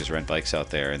see if I can just rent bikes out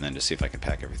there and then just see if I can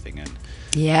pack everything in.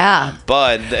 Yeah.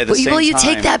 But at the same time... Well, you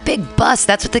take that big bus.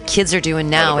 That's what the kids are doing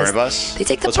now. The bird bus? They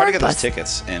take the bird bus. It's hard to get those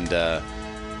tickets. And,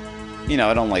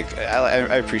 I don't like...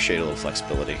 I appreciate a little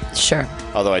flexibility. Sure.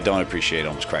 Although I don't appreciate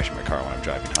almost crashing my car when I'm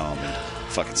driving home and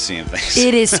fucking seeing things.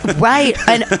 It is right.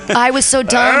 And I was so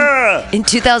dumb. In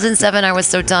 2007, I was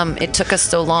so dumb. It took us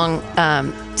so long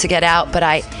to get out. But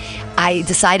I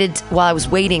decided while I was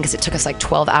waiting, because it took us like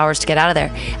 12 hours to get out of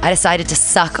there, I decided to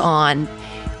suck on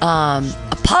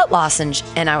a pot lozenge,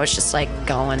 and I was just like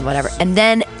going whatever. And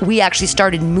then we actually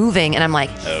started moving, and I'm like,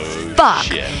 Oh, fuck.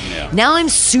 shit. Yeah. Now I'm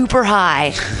super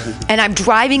high, and I'm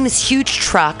driving this huge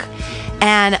truck,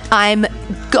 and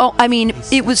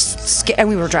it was scary. And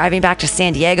we were driving back to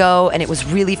San Diego, and it was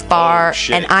really far, Oh,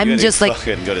 shit. and I'm You just like,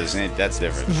 fucking go to San. That's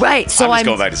different. right. So I'm just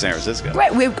going back to San Francisco.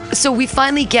 Right. So we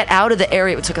finally get out of the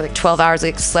area. It took like 12 hours.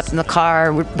 Like slept in the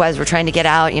car as we're trying to get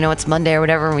out. It's Monday or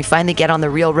whatever. And we finally get on the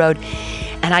real road.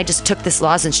 And I just took this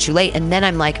lozenge too late. And then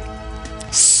I'm like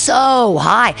so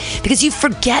high because you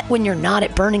forget when you're not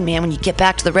at Burning Man, when you get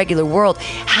back to the regular world,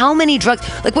 how many drugs,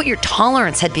 like what your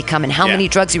tolerance had become and how many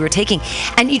drugs you were taking.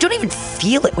 And you don't even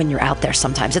feel it when you're out there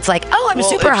sometimes. It's like, oh, I'm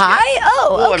super high.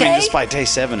 Oh, okay. I mean, just by day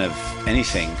 7 of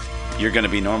anything, you're going to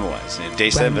be normalized. Day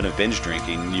 7 of binge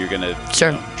drinking, you're going to,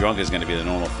 drunk is going to be the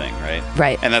normal thing, right?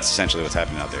 Right. And that's essentially what's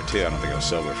happening out there, too. I don't think I was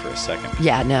sober for a second.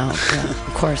 Yeah, no,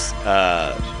 of course.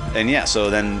 And yeah, so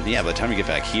then, by the time you get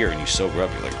back here and you sober up,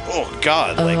 you're like, oh,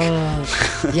 God.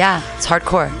 Yeah, it's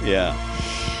hardcore. Yeah.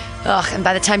 Ugh, and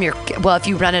by the time if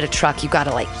you run at a truck, you got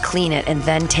to like clean it and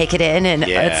then take it in, and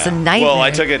it's a nightmare. Well,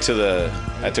 I took it to the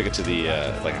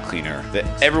like a cleaner.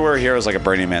 Everywhere here is like a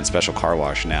Burning Man special car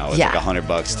wash now. It's like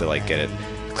 $100 to like get it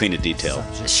clean and detailed.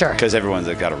 Sure. Because everyone's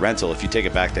like got a rental. If you take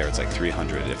it back there, it's like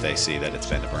 $300 if they see that it's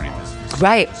been to Burning Man.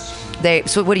 Right.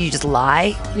 So what do you just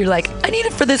lie? You're like, I need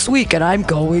it for this week, and I'm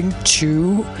going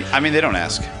to. I mean, they don't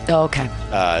ask. Oh, okay.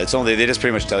 It's only they just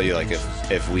pretty much tell you like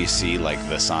if we see like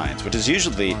the signs, which is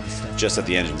usually just that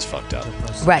the engine's fucked up.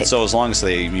 Right. So as long as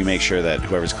you make sure that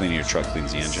whoever's cleaning your truck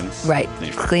cleans the engine. Right.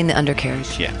 Clean the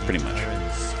undercarriage. Yeah, pretty much.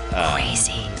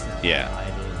 Crazy. Yeah.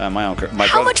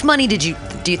 How much money do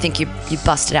you think you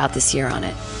busted out this year on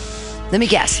it? Let me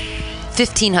guess.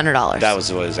 $1,500. That was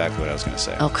exactly what I was going to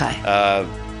say. Okay.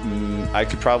 I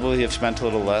could probably have spent a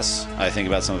little less. I think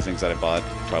about some of the things that I bought.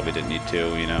 Probably didn't need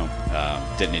to,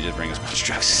 Didn't need to bring as much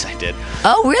drugs as I did.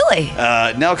 Oh, really?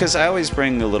 No, because I always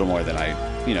bring a little more than I,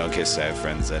 in case I have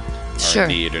friends that are in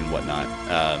need and whatnot.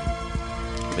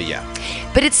 But yeah.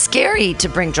 But it's scary to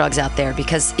bring drugs out there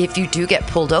because if you do get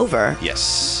pulled over,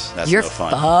 yes, that's you're no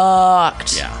fun.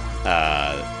 Fucked. Yeah.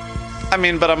 I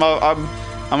mean, but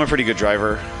I'm a pretty good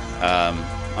driver.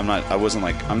 I'm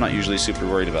not usually super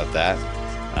worried about that.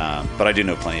 But I do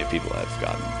know plenty of people that have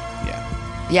gotten,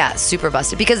 Yeah, super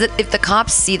busted. Because if the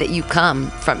cops see that you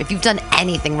if you've done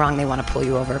anything wrong, they want to pull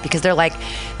you over because they're like,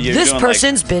 this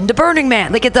person's been to Burning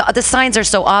Man. Like the signs are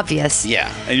so obvious.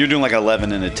 Yeah, and you're doing like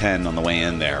 11 and a 10 on the way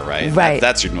in there, right? Right.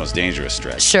 That's your most dangerous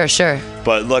stretch. Sure.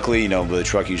 But luckily, the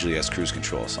truck usually has cruise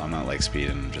control, so I'm not like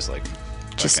speeding. I'm just like,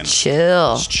 just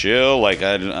chill. Just chill. Like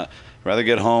I'd rather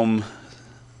get home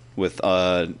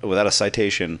without a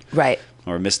citation. Right.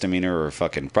 Or misdemeanor or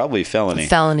fucking probably felony.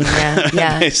 Felony,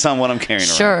 yeah. Based on what I'm carrying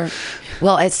around. Sure.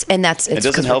 Well, it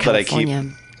doesn't help that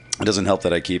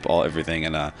I keep everything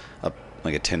in a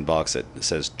tin box that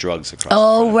says drugs across.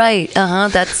 Oh, right.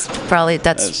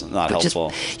 That's not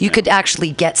helpful. You could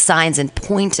actually get signs and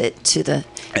point it to the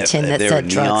tin that said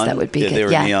drugs. That would be good. If they were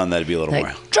neon, that'd be a little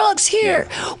more. Drugs here.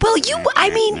 Yeah. Well, you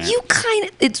kind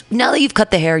of. Now that you've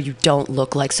cut the hair, you don't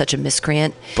look like such a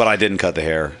miscreant. But I didn't cut the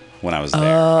hair when I was there.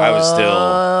 I was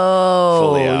still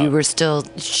fully out. You were still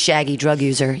shaggy drug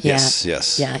user. Yeah.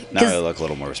 Yes. Yeah. Now I look a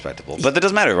little more respectable. But that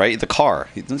doesn't matter, right? The car.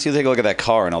 Once you take a look at that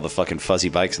car and all the fucking fuzzy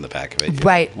bikes in the back of it.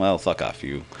 Right. Like, well, fuck off.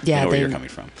 You know where you're coming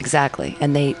from. Exactly.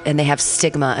 And they have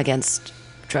stigma against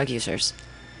drug users.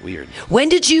 Weird. When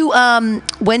did you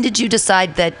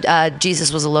decide that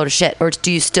Jesus was a load of shit, or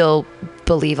do you still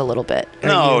believe a little bit?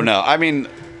 No. I mean,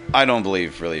 I don't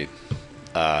believe really.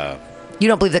 You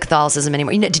don't believe the Catholicism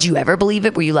anymore. Did you ever believe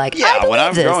it? Were you like, yeah? When I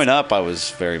was growing up, I was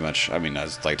very much. I mean, I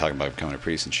was like talking about becoming a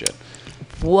priest and shit.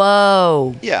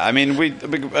 Whoa. Yeah, I mean,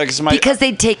 because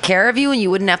they'd take care of you and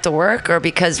you wouldn't have to work, or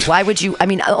because why would you? I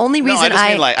mean, the only reason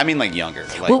I mean like younger.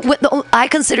 I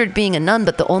considered being a nun,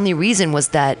 but the only reason was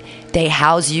that they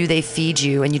house you, they feed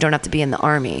you, and you don't have to be in the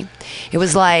army. It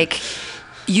was like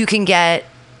you can get,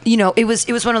 it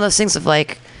was one of those things of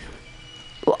like,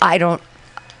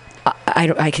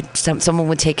 someone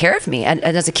would take care of me, and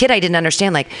as a kid, I didn't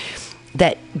understand like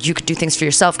that you could do things for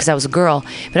yourself because I was a girl.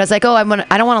 But I was like, I don't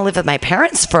want to live with my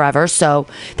parents forever. So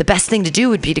the best thing to do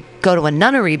would be to go to a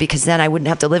nunnery because then I wouldn't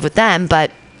have to live with them,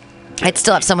 but I'd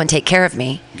still have someone take care of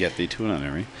me. Get thee to a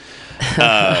nunnery.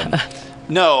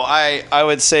 No, I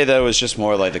would say that it was just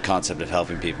more like the concept of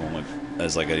helping people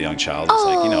as like a young child was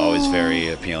like always very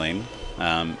appealing.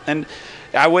 And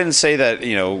I wouldn't say that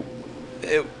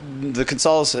the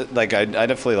Catholicism, like I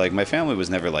definitely like my family was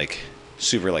never like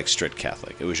super like strict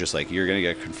Catholic. It was just like you're gonna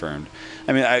get confirmed.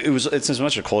 I mean, it's as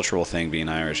much a cultural thing being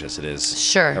Irish as it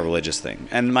is a religious thing.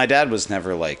 And my dad was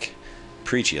never like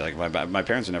preachy. Like my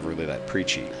parents were never really that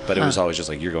preachy, but it was always just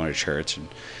like, you're going to church.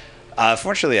 And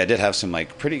fortunately, I did have some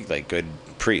like pretty like good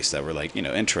priests that were like, you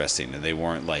know, interesting, and they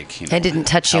weren't like, you know, They didn't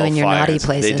touch you in your naughty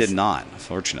places. They did not,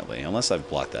 fortunately, unless I've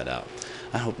blocked that out.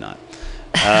 I hope not.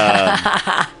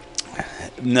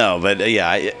 No, but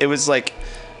yeah, it was like,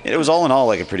 it was all in all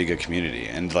like a pretty good community,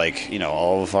 and like, you know,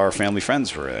 all of our family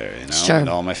friends were there, you know, Sure. and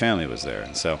all my family was there,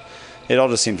 and so it all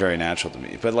just seemed very natural to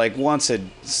me. But like once it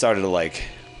started to like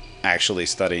actually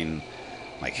studying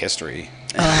like history,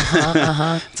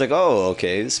 it's like, oh,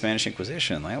 okay, the Spanish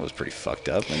Inquisition, like, that was pretty fucked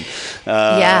up, and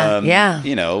yeah,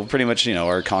 you know, pretty much, you know,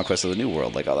 our conquest of the New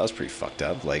World, like, oh, that was pretty fucked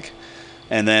up, like,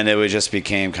 and then it would just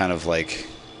became kind of like,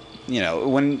 you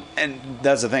know, and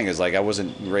that's the thing is like I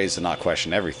wasn't raised to not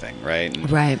question everything, right?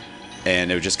 Right.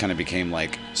 And it just kind of became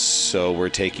like, so we're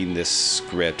taking this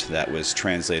script that was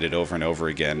translated over and over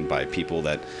again by people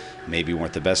that maybe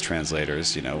weren't the best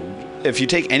translators. You know, if you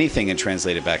take anything and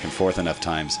translate it back and forth enough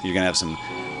times, you're gonna have some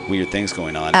weird things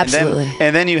going on. Absolutely.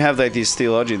 And then you have like these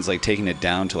theologians like taking it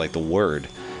down to like the word.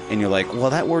 And you're like,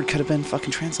 well, that word could have been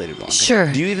fucking translated wrong. Sure.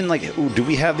 Do you even like? Do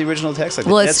we have the original text? Like,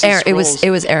 Well, it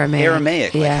was Aramaic.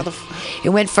 Aramaic. Like, Yeah. how the It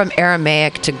went from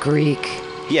Aramaic to Greek.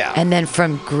 Yeah. And then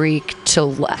from Greek to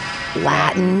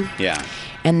Latin. Yeah.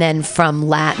 And then from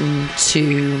Latin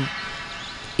to.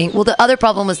 Well, the other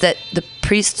problem was that the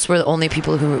priests were the only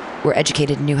people who were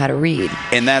educated and knew how to read.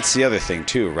 And that's the other thing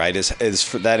too, right? Is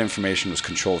for that information was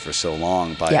controlled for so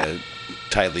long by a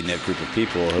tightly knit group of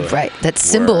people who that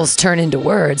symbols turn into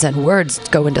words and words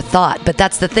go into thought. But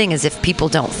that's the thing, is if people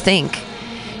don't think,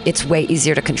 it's way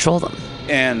easier to control them.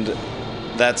 And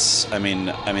that's, I mean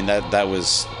that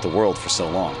was the world for so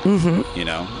long. You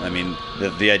know, I mean,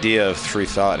 the idea of free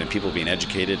thought and people being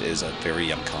educated is a very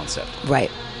young concept.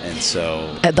 Right. And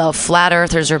so The flat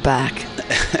earthers are back.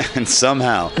 and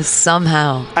somehow.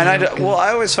 And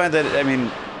I always find that, I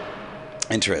mean,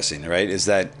 interesting, right? Is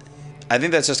that I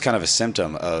think that's just kind of a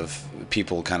symptom of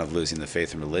people kind of losing the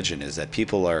faith in religion, is that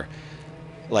people are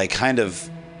like kind of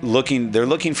they're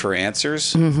looking for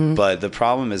answers, but the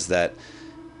problem is that,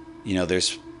 you know,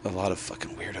 there's a lot of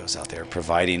fucking weirdos out there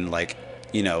providing, like,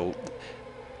 you know,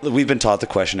 we've been taught to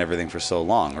question everything for so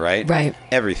long, right? Right.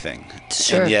 Everything.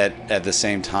 Sure. And yet at the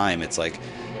same time, it's like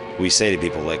we say to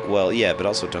people like, well, yeah, but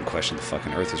also don't question the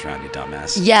fucking earth is round, you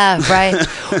dumbass. Yeah,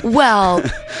 right. Well.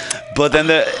 But then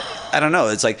I don't know.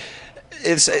 It's like,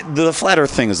 it's the flat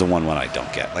earth thing is the one I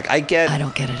don't get. Like I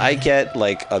don't get it. I get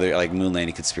like other like moon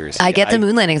landing conspiracy. I get the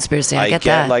moon landing conspiracy. I get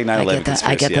that. Like 9/11 conspiracy.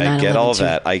 I get the 9/11 I get all too.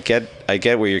 that. I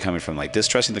get where you're coming from. Like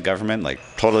distrusting the government. Like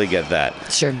totally get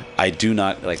that. Sure. I do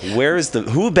not like.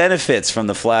 Who benefits from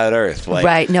the flat earth? Like,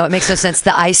 right. No, it makes no sense.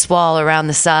 The ice wall around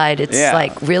the side. It's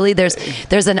like, really,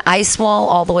 there's an ice wall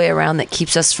all the way around that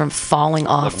keeps us from falling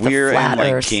off the we're flat in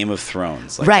like earth. Game of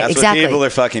Thrones. Like, right. That's Exactly. what people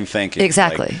are fucking thinking.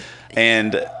 Exactly. Like,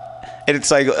 and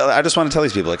it's like, I just want to tell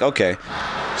these people, like, okay,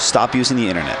 stop using the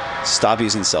internet. Stop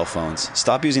using cell phones.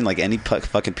 Stop using, like, any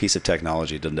fucking piece of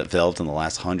technology developed in the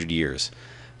last 100 years.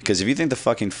 Because if you think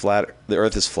the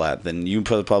earth is flat, then you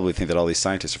probably think that all these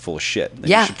scientists are full of shit.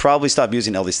 Then you should probably stop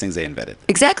using all these things they invented.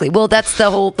 Exactly. Well, that's the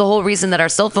whole reason that our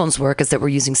cell phones work, is that we're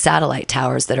using satellite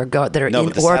towers that are in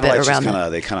orbit around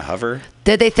them. They kind of hover.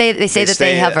 They say that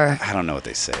they hover. I don't know what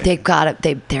they say.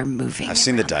 They're moving. I've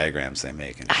seen the diagrams they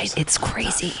make. It's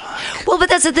crazy. Well, but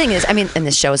that's the thing is, I mean, and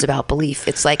this show is about belief.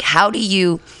 It's like, how do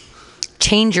you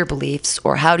change your beliefs,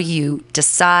 or how do you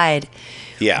decide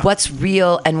what's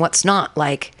real and what's not?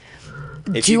 Like,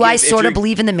 do I sort of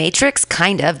believe in the Matrix?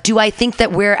 Kind of. Do I think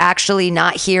that we're actually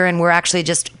not here and we're actually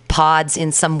just pods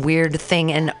in some weird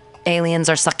thing and aliens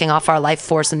are sucking off our life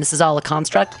force and this is all a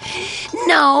construct?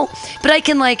 No, but I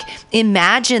can like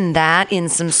imagine that in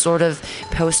some sort of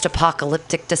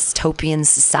post-apocalyptic dystopian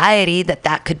society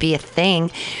that could be a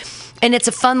thing. And it's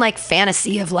a fun, like,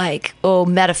 fantasy of, like,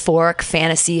 metaphoric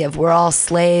fantasy of we're all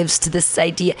slaves to this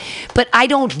idea. But I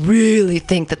don't really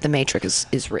think that the Matrix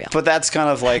is real. But that's kind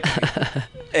of like,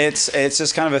 it's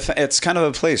just kind of it's kind of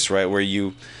a place, right, where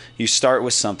you start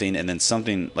with something and then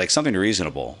something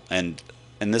reasonable. And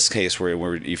in this case,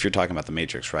 where if you're talking about the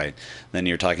Matrix, right, then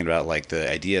you're talking about like the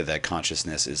idea that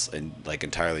consciousness is like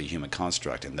entirely a human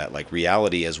construct, and that like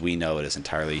reality as we know it is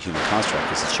entirely a human construct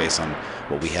because it's based on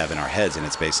what we have in our heads and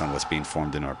it's based on what's being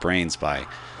formed in our brains by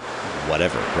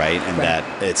whatever, right? And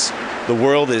that it's the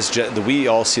world is just we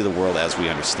all see the world as we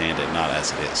understand it, not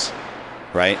as it is,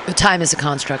 right? The time is a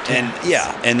construct.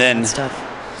 And then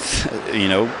stuff. You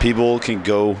know, people can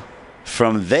go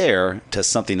from there to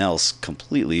something else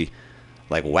completely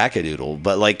like wackadoodle,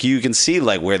 but like you can see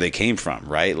like where they came from,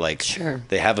 right? Like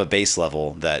they have a base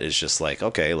level that is just like,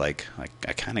 okay, like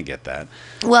I kind of get that.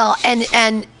 Well,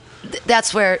 and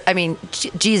that's where, I mean,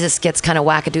 Jesus gets kind of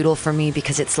wackadoodle for me,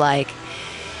 because it's like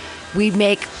we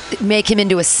make him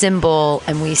into a symbol,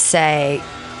 and we say,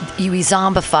 we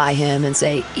zombify him and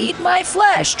say, eat my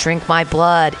flesh, drink my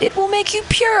blood, it will make you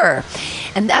pure.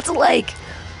 And that's like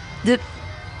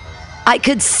I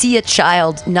could see a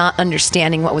child not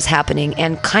understanding what was happening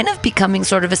and kind of becoming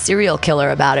sort of a serial killer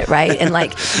about it, right? And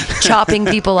like chopping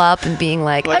people up and being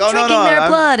like I'm drinking their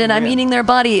blood and I'm eating their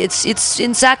body. It's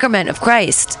in sacrament of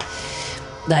Christ.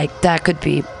 Like that could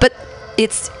be, but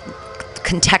it's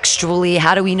contextually,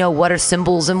 how do we know what are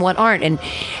symbols and what aren't? And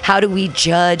how do we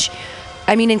judge?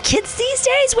 I mean, in kids these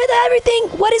days with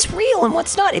everything, what is real and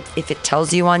what's not? If it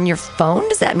tells you on your phone,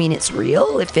 does that mean it's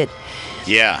real?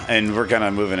 Yeah, and we're kind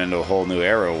of moving into a whole new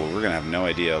era where we're going to have no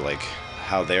idea, like,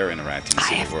 how they're interacting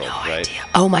in the world, right? Idea.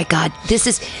 Oh, my God. This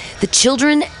is... The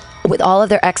children, with all of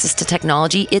their access to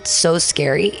technology, it's so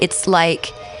scary. It's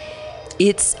like...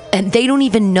 And they don't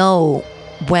even know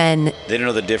when... They don't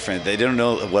know the difference. They don't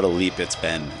know what a leap it's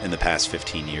been in the past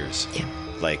 15 years. Yeah.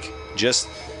 Like, just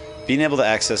being able to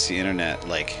access the internet,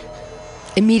 like...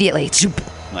 Immediately.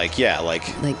 Like, yeah, like...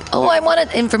 oh, I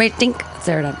wanted information. Think.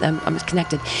 There, I'm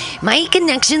connected. My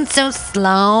connection's so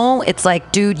slow. It's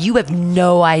like, dude, you have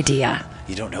no idea.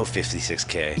 You don't know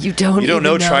 56K. You don't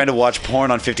know trying to watch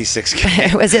porn on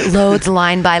 56K. Was it loads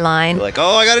line by line? You're like,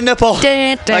 oh, I got a nipple.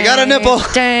 I got a nipple.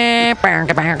 Yeah,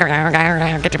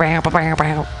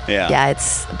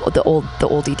 it's the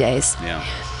oldie days. Yeah.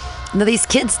 Now, these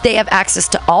kids, they have access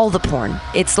to all the porn.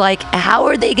 It's like, how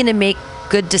are they going to make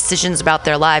good decisions about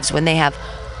their lives when they have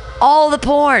all the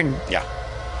porn? Yeah.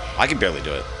 I can barely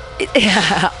do it.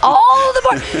 All the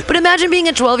porn. But imagine being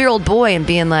a 12-year-old boy and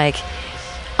being like,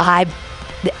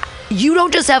 you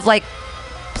don't just have like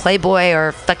Playboy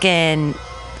or fucking,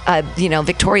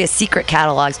 Victoria's Secret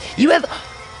catalogs. You have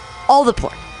all the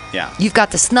porn. Yeah. You've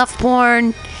got the snuff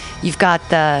porn. You've got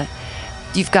the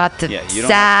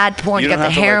sad porn. You've got the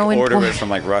heroin porn. You don't have to order it from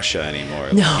like Russia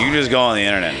anymore. No. You can just go on the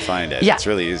internet and find it. Yeah. It's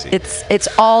really easy. It's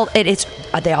all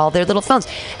their little phones.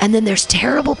 And then there's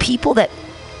terrible people that...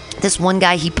 This one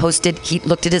guy, he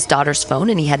looked at his daughter's phone,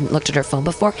 and he hadn't looked at her phone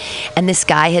before. And this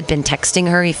guy had been texting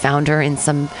her. He found her in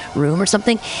some room or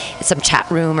something, some chat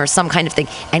room or some kind of thing.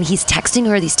 And he's texting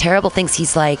her these terrible things.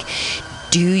 He's like,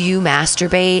 do you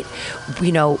masturbate?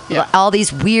 All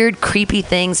these weird, creepy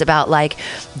things about like,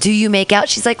 do you make out?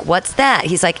 She's like, what's that?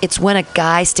 He's like, it's when a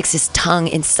guy sticks his tongue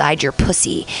inside your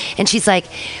pussy. And she's like,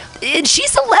 and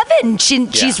she's 11.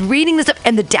 She's reading this up.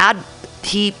 And the dad,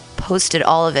 he posted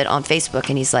all of it on Facebook,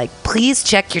 and he's like, please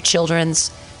check your children's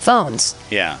phones.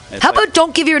 Yeah. How about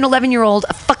don't give your 11-year-old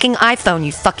a fucking iPhone,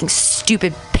 you fucking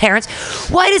stupid parents?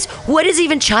 What does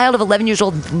even child of 11 years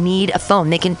old need a phone?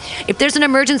 They can, if there's an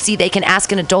emergency, they can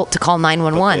ask an adult to call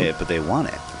 911. But they want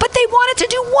it. But they want it to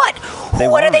do what?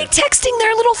 What are they texting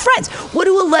their little friends? What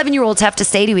do 11-year-olds have to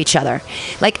say to each other?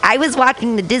 Like, I was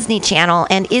watching the Disney Channel,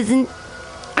 and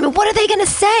what are they going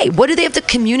to say? What do they have to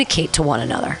communicate to one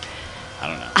another? I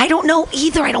don't know. I don't know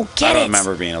either. I don't get it. I don't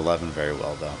remember being 11 very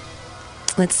well, though.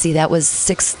 Let's see. That was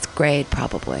 6th grade,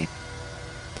 probably.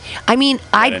 I mean,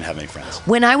 I didn't have any friends.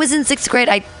 When I was in 6th grade,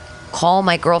 I'd call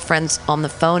my girlfriends on the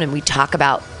phone, and we'd talk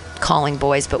about calling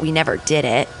boys, but we never did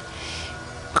it.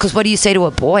 Because what do you say to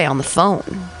a boy on the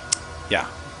phone? Yeah.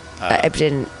 I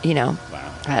didn't,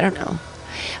 Wow. I don't know.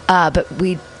 But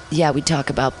we'd talk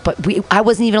about, I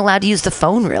wasn't even allowed to use the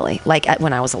phone, really, like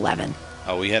when I was 11.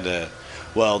 Oh, we had to...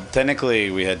 Well, technically,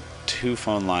 we had 2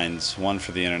 phone lines, one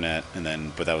for the internet,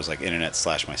 but that was like internet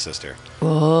 / my sister.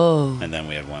 Whoa. And then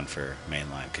we had one for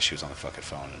mainline because she was on the fucking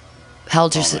phone. How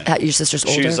old your sister's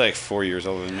older? She was like 4 years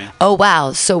older than me. Oh,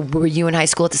 wow. So were you in high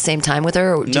school at the same time with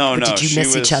her? Or did you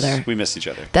miss each other? We missed each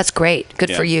other. That's great.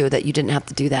 Good for you that you didn't have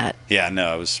to do that. Yeah,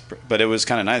 no, but it was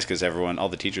kind of nice because all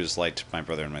the teachers liked my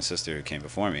brother and my sister who came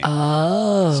before me.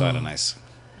 Oh. So I had a nice...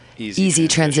 Easy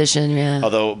transition, yeah.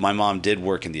 Although my mom did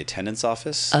work in the attendance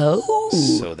office. Oh.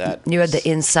 So that... You had the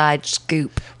inside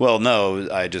scoop. Well, no,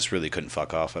 I just really couldn't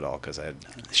fuck off at all because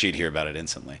she'd hear about it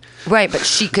instantly. Right, but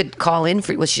she could call in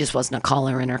for... Well, she just wasn't a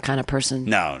caller-in kind of person.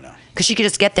 No. Because she could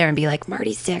just get there and be like,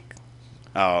 Marty's sick.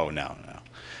 Oh, no.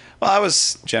 Well, I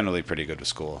was generally pretty good with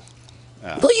school.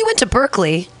 Well, you went to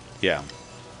Berkeley. Yeah.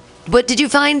 But did you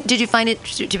find it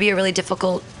to be a really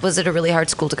difficult? Was it a really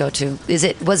hard school to go to?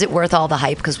 Was it worth all the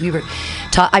hype? Because we were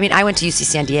taught. I mean, I went to UC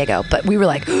San Diego, but we were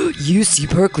like,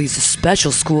 UC Berkeley is a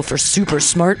special school for super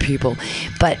smart people.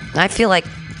 But I feel like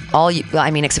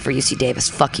except for UC Davis.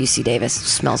 Fuck UC Davis. It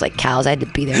smells like cows. I had to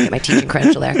be there and get my teaching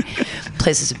credential there.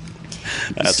 Place is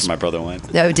That's where my brother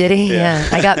went. Oh, did he? Yeah.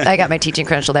 I got my teaching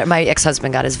credential there. My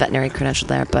ex-husband got his veterinary credential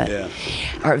there,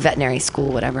 or veterinary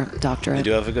school, whatever, doctorate. They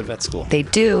do have a good vet school. They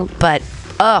do, but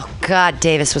oh god,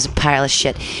 Davis was a pile of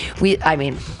shit.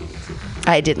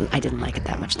 I didn't like it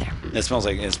that much there. It smells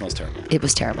terrible. It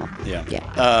was terrible. Yeah.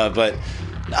 Yeah. But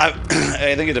I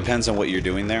think it depends on what you're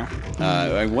doing there.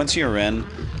 Once you're in,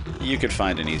 you could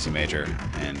find an easy major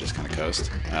and just kind of coast.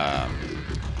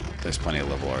 There's plenty of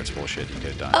liberal arts bullshit you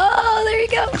could have done. Oh, there you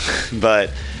go.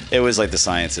 But it was like the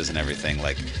sciences and everything.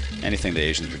 Like anything the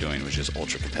Asians were doing was just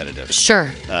ultra competitive.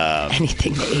 Sure.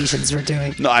 Anything the Asians were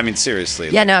doing. No, I mean seriously.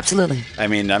 Yeah, no, absolutely. I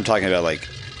mean, I'm talking about like.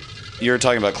 You're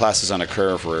talking about classes on a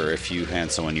curve where if you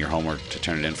hand someone your homework to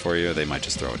turn it in for you, they might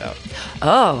just throw it out.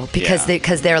 Oh,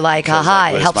 because they're like,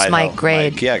 aha, it helps my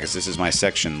grade. Because this is my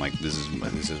section. Like this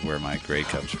is where my grade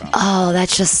comes from. Oh,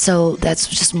 that's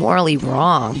just morally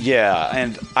wrong. Yeah,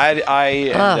 and I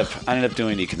ended up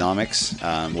doing economics,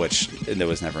 which there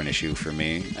was never an issue for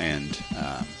me, and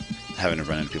having to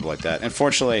run into people like that. And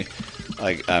fortunately,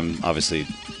 like I'm obviously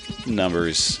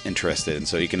numbers interested, and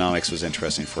so economics was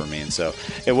interesting for me, and so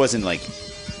it wasn't like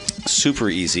super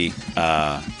easy,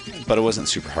 but it wasn't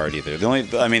super hard either. The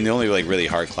only like really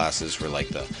hard classes were like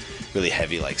the really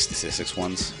heavy like statistics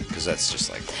ones, because that's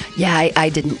just like I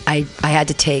had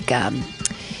to take a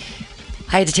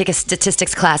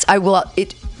statistics class. At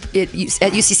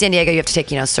UC San Diego you have to take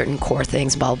certain core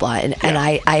things, blah blah blah, and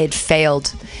I had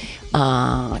failed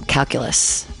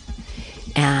calculus,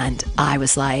 and I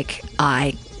was like,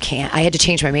 I had to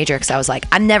change my major because I was like,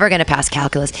 I'm never going to pass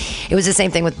calculus. It was the same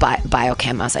thing with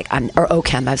biochem. I was like, or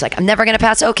OChem. I was like, I'm never going to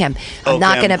pass OChem.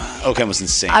 OChem was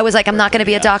insane. I was like, I'm not going to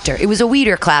be a doctor. It was a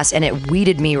weeder class, and it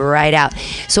weeded me right out.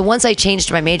 So once I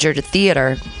changed my major to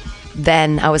theater,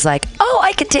 then I was like, oh,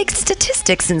 I could take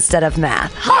statistics instead of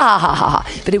math. Ha ha ha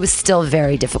ha. But it was still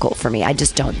very difficult for me. I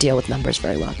just don't deal with numbers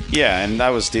very well. Yeah, and I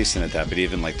was decent at that. But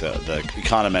even like the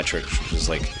econometrics, which was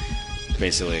like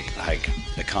basically like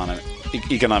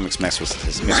economics mess with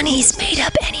statistics. Money's made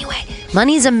up anyway.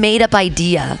 Money's a made up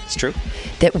idea. It's true.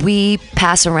 That we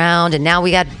pass around, and now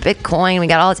we got Bitcoin, we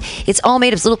got all this. It's all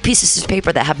made of little pieces of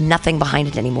paper that have nothing behind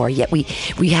it anymore. Yet we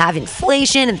have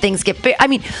inflation and things get big. I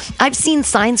mean, I've seen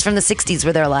signs from the 60s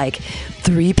where they're like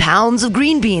 3 pounds of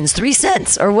green beans, 3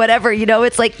 cents or whatever.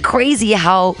 It's like crazy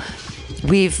how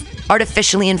we've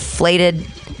artificially inflated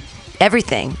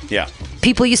everything. Yeah.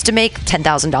 People used to make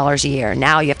 $10,000 a year.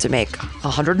 Now you have to make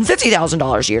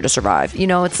 $150,000 a year to survive.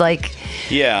 It's like...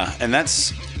 Yeah, and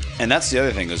that's the other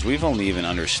thing, is we've only even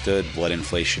understood what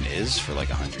inflation is for like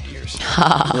 100 years.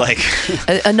 Like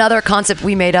another concept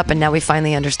we made up, and now we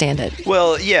finally understand it.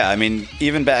 Well, yeah, I mean,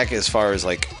 even back as far as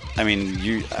like, I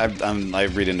mean, I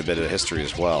read into a bit of history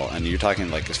as well, and you're talking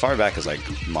like as far back as like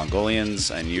Mongolians,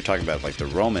 and you're talking about like the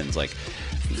Romans, like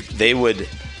they would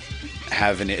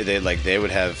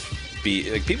have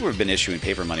people have been issuing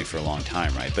paper money for a long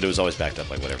time, right? But it was always backed up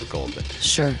like whatever gold. But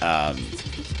sure.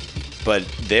 But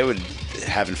they would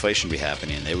have inflation be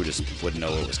happening, and they wouldn't know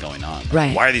what was going on. Like,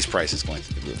 right. Why are these prices going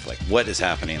through the roof? Like, what is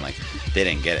happening? Like, they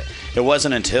didn't get it. It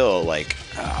wasn't until like,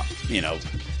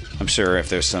 I'm sure if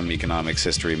there's some economics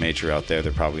history major out there,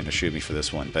 they're probably going to shoot me for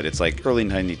this one. But it's like early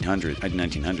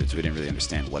 1900s, we didn't really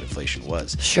understand what inflation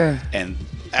was. Sure. And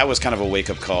that was kind of a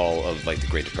wake-up call of like the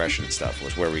Great Depression and stuff,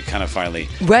 was where we kind of finally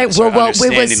started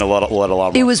understanding a lot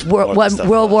more. It was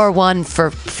World War I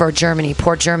for Germany,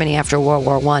 poor Germany after World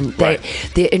War I.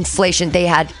 The inflation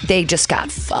they just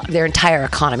got fucked. Their entire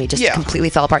economy just completely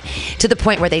fell apart to the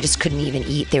point where they just couldn't even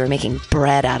eat. They were making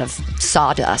bread out of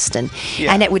sawdust, and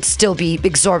it would still be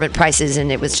exorbitant prices, and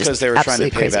it was just because they were trying to pay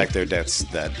crazy. back their debts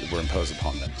that were imposed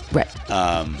upon them. Right.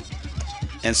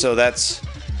 And so that's,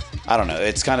 I don't know.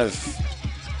 It's kind of.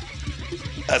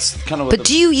 That's kind of. But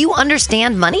do you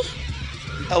understand money?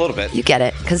 A little bit. You get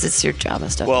it because it's your job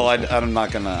and stuff. Well, I'm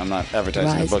not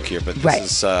advertising the book here, but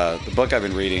this is the book I've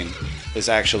been reading. It's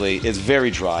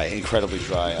very dry, incredibly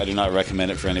dry. I do not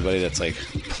recommend it for anybody that's like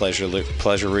pleasure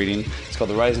reading. It's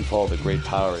called The Rise and Fall of the Great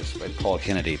Powers by Paul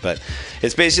Kennedy. But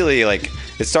it's basically like,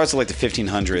 it starts at like the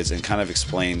 1500s and kind of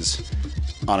explains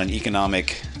on an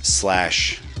economic /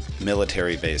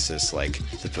 military basis, like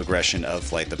the progression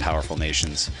of like the powerful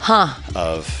nations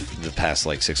of the past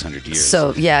like 600 years.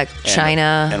 So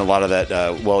China and a lot of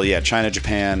that. China,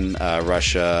 Japan,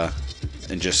 Russia,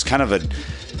 and just kind of a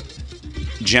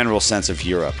general sense of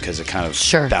Europe, because it kind of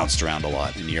bounced around a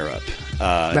lot in Europe.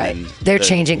 Right, they're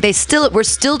changing. We're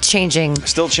still changing.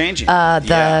 Still changing.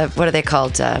 What are they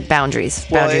called? Boundaries,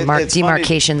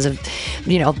 demarcations of,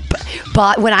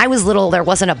 But when I was little, there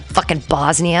wasn't a fucking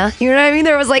Bosnia. You know what I mean?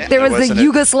 There was the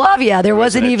Yugoslavia. There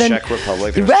wasn't even Czech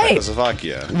Republic. There was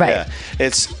Czechoslovakia. Right. Yeah.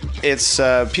 it's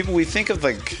people. We think of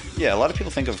like, a lot of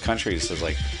people think of countries as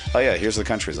like, oh yeah, here's the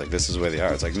countries, like this is where they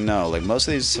are. It's like, no, like most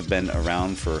of these have been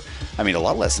around for, I mean, a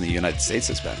lot less than the United States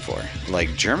has been for.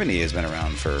 Like Germany has been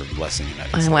around for less than the United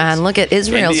States. And look at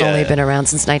Israel's only been around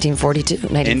since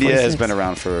 1942. India has been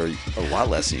around for a lot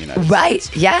less than the United States.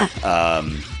 Right, yeah.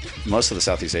 Most of the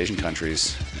Southeast Asian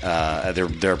countries,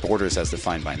 their borders as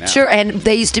defined by now. Sure, and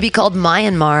they used to be called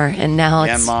Myanmar, and now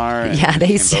it's Myanmar, and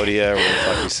Cambodia. Or what the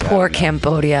fuck you said, poor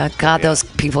Cambodia. God, those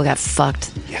people got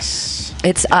fucked. Yes.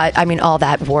 It's, I mean, all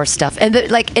that war stuff, and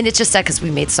and it's just sad because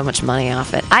we made so much money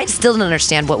off it. I still don't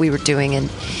understand what we were doing in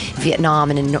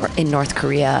Vietnam and in North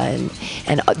Korea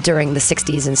and during the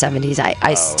 60s and 70s.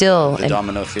 I still the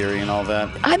domino theory and all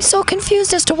that. I'm so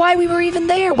confused as to why we were even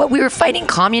there. What, we were fighting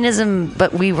communism,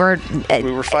 but we were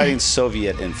fighting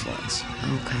Soviet influence.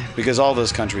 Okay. Because all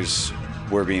those countries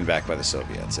were being backed by the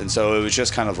Soviets, and so it was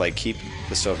just kind of like keep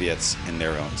the Soviets in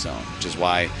their own zone, which is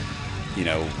why.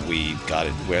 We got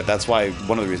it. That's why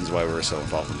one of the reasons why we were so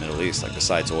involved in the Middle East, like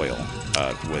besides oil,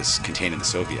 was contained in the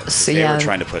Soviets. So, they were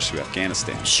trying to push through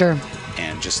Afghanistan. Sure.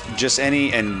 And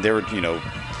and there were,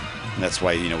 that's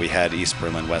why we had East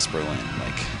Berlin, West Berlin.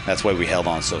 Like that's why we held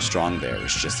on so strong there. It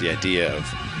was just the idea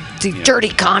of the dirty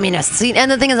communists. See,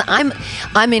 and the thing is, I'm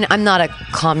not a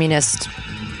communist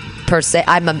per se.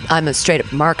 I'm a straight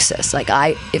up Marxist. Like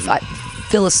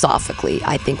philosophically,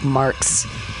 I think Marx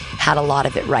had a lot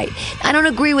of it right. I don't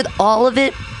agree with all of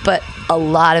it, but a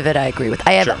lot of it I agree with.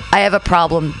 I have a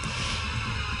problem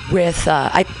with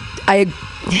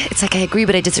it's like I agree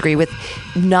but I disagree with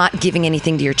not giving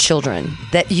anything to your children.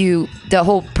 The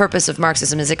whole purpose of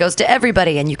Marxism is it goes to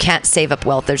everybody and you can't save up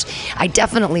wealth. I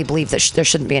definitely believe that there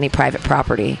shouldn't be any private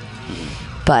property.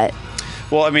 But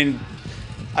well, I mean,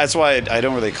 that's why I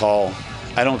don't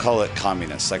call it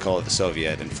communists. I call it the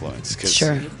Soviet influence because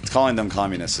calling them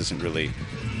communists isn't really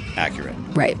accurate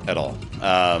at all,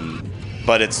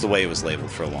 but it's the way it was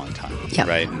labeled for a long time,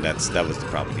 right? And that was the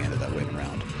propaganda that went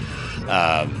around.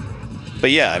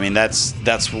 But yeah, I mean that's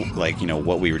like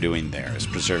what we were doing there is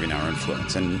preserving our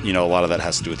influence, and a lot of that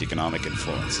has to do with economic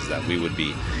influence. Is that we would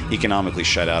be economically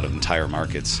shut out of entire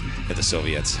markets if the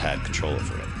Soviets had control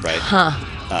over it, right?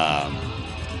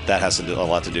 That has a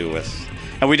lot to do with.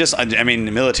 And we just, I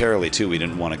mean, militarily too, we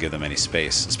didn't want to give them any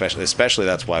space, especially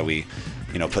that's why we,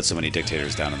 put so many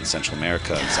dictators down in Central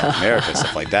America and South America and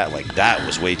stuff like that. Like that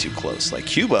was way too close. Like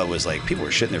Cuba was like people were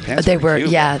shitting their pants. They were,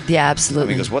 Cuba. yeah,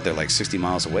 absolutely. Because they're like 60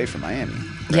 miles away from Miami.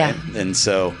 Right? Yeah. And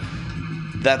so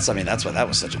that's why that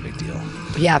was such a big deal.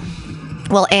 Yeah.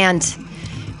 Well, and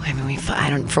I mean,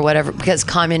 because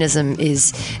communism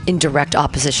is in direct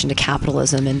opposition to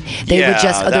capitalism, and they would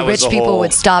the rich people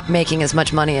would stop making as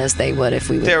much money as they would if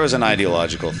we would. There was an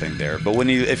ideological thing there, but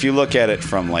if you look at it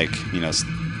from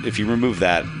if you remove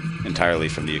that entirely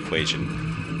from the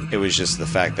equation, it was just the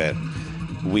fact that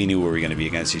we knew we were going to be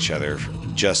against each other,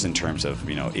 just in terms of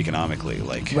economically,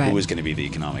 like who was going to be the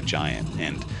economic giant,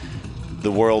 and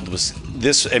the world was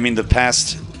this. I mean,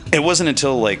 it wasn't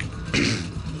until like.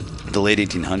 The late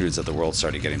 1800s that the world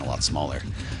started getting a lot smaller.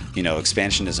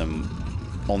 Expansionism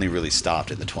only really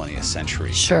stopped in the 20th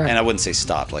century. Sure. And I wouldn't say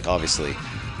stopped. Like obviously,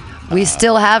 we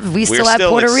still have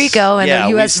Puerto Rico and the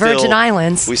U.S. Virgin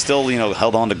Islands. We still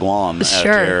held on to Guam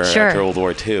after World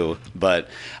War II. But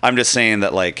I'm just saying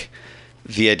that like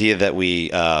the idea that we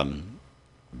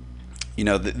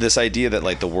this idea that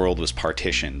like the world was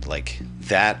partitioned, like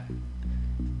that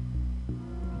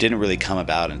didn't really come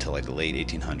about until like the late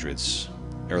 1800s.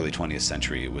 Early 20th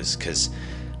century. It was because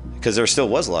there still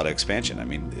was a lot of expansion. I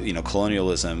mean,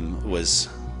 colonialism was,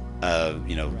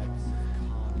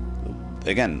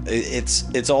 again,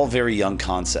 it's all very young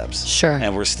concepts. Sure.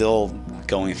 And we're still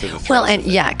going through the throes. Well,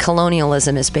 and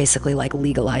colonialism is basically like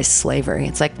legalized slavery.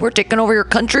 It's like we're taking over your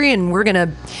country and we're gonna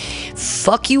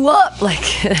fuck you up.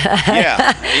 Like.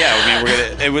 yeah. I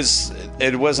mean,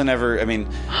 it wasn't ever. I mean,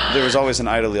 there was always an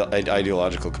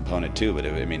ideological component too. But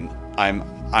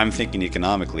I'm thinking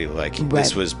economically, like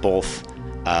this was both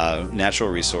natural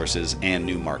resources and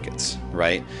new markets,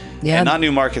 right? Yeah. And not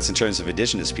new markets in terms of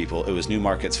indigenous people. It was new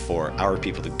markets for our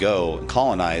people to go and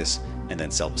colonize and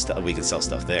then sell stuff. We could sell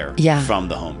stuff there from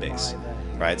the home base,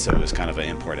 right? So it was kind of an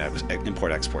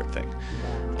import-export thing.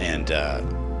 And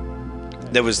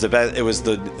that was the best. It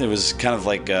was kind of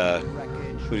like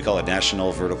what do you call it?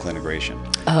 National vertical integration.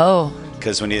 Oh.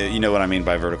 Because when you know what I mean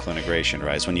by vertical integration,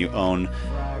 right? It's when you own.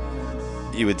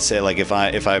 You would say, like, if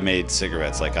I made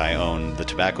cigarettes, like I own the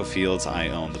tobacco fields, I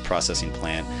own the processing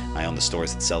plant, I own the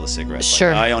stores that sell the cigarettes.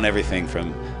 Sure. Like, I own everything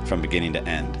from beginning to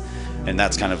end, and that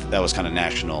was kind of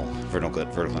national vertical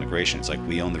integration. It's like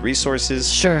we own the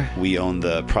resources, sure. We own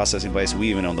the processing place, we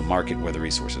even own the market where the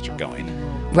resources are going,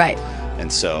 Right.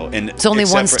 And so, it's only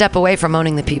one step away from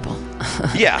owning the people.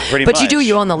 Yeah, pretty much. But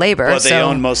you own the labor. Well, they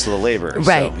own most of the labor.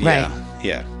 Right, so, right.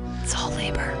 Yeah. It's all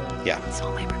labor. Yeah. It's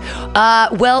all labor.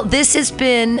 Well, this has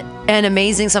been an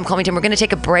amazing SomeCallMeTim. We're going to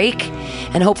take a break,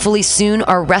 and hopefully soon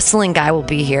our wrestling guy will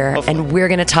be here, and we're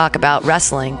going to talk about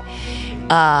wrestling.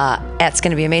 It's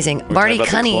going to be amazing. Marty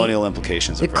Cunny. The colonial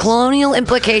implications of wrestling. Colonial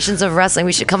implications of wrestling.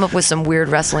 We should come up with some weird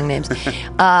wrestling names.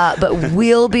 But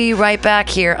we'll be right back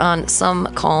here on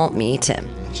SomeCallMeTim.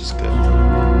 Which is good.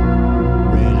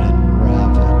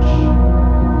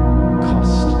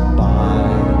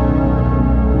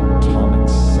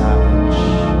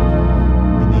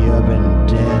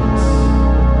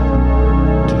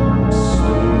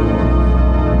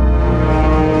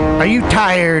 Are you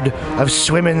tired of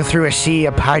swimming through a sea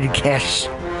of podcasts?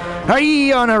 Are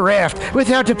ye on a raft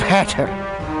without a paddle?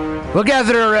 Well,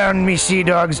 gather around me, sea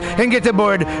dogs, and get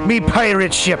aboard me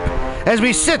pirate ship as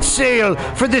we set sail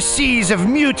for the seas of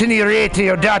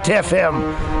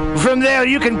MutinyRadio.fm. From there,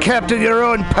 you can captain your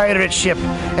own pirate ship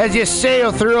as you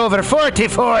sail through over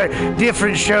 44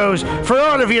 different shows for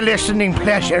all of your listening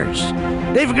pleasures.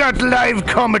 They've got live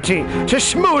comedy to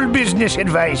small business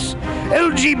advice,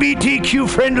 LGBTQ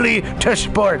friendly to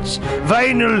sports,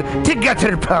 vinyl to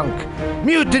gutter punk.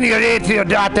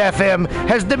 MutinyRadio.fm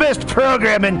has the best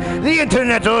programming the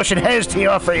internet ocean has to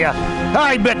offer you.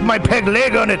 I bet my peg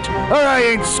leg on it, or I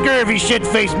ain't scurvy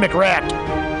shit-faced McRat.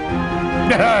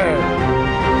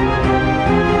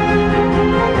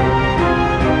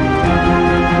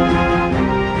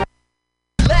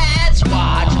 Let's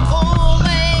watch a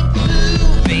full-length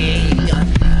movie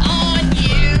on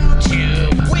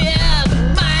YouTube with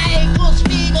Michael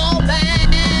Spiegelman.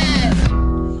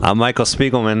 I'm Michael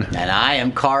Spiegelman. And I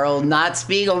am Carl Not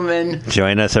Spiegelman.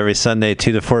 Join us every Sunday,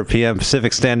 2 to 4 p.m.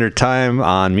 Pacific Standard Time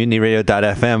on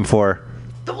MutinyRadio.fm for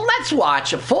Let's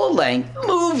watch a full-length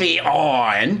movie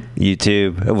on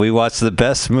YouTube. We watch the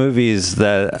best movies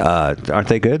that aren't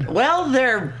they good? Well,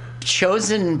 they're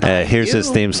chosen by Here's you.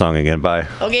 his theme song again. Bye.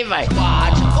 Okay, bye.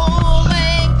 Watch a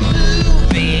full-length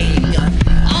movie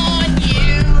on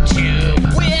YouTube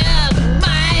with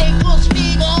Michael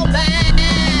Spiegelman.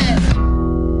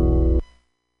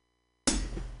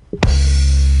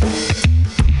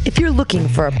 If you're looking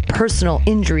for a personal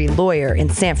injury lawyer in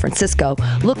San Francisco,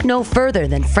 look no further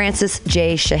than Francis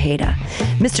J. Shaheda.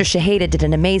 Mr. Shaheda did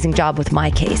an amazing job with my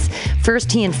case.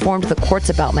 First, he informed the courts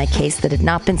about my case that had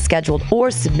not been scheduled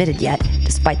or submitted yet,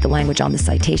 despite the language on the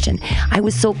citation. I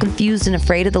was so confused and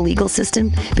afraid of the legal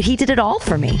system, but he did it all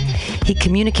for me. He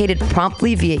communicated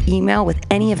promptly via email with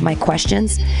any of my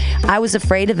questions. I was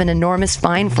afraid of an enormous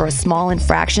fine for a small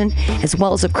infraction, as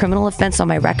well as a criminal offense on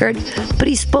my record, but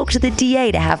he spoke to the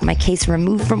DA to have my case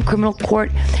removed from criminal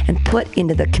court and put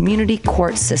into the community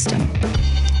court system.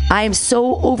 I am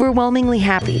so overwhelmingly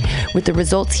happy with the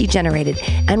results he generated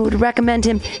and would recommend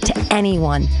him to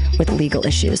anyone with legal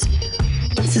issues.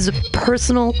 This is a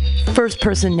personal,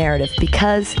 first-person narrative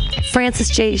because Francis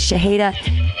J. Shaheda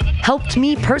helped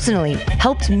me personally,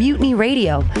 helped Mutiny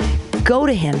Radio. Go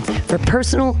to him for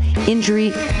personal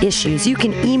injury issues. You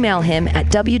can email him at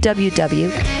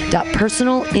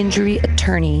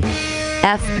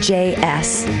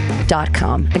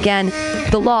www.personalinjuryattorneyfjs.com. Again,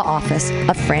 the law office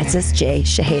of Francis J.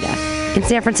 Shaheda in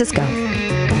San Francisco.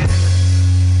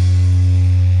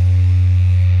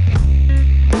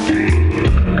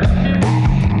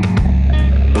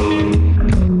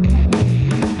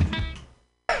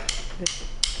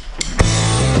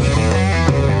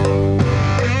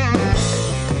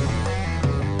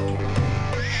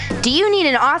 Do you need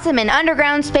an awesome and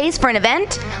underground space for an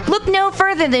event? Look no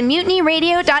further than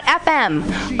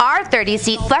MutinyRadio.fm. Our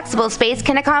 30-seat flexible space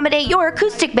can accommodate your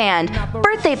acoustic band,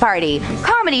 birthday party,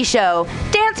 comedy show,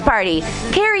 dance party,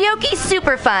 karaoke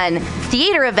super fun,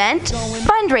 theater event,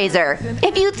 fundraiser.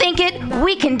 If you think it,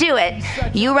 we can do it.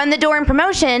 You run the door and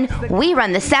promotion, we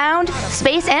run the sound,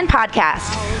 space, and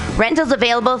podcast. Rentals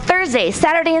available Thursday,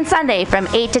 Saturday, and Sunday from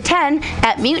 8 to 10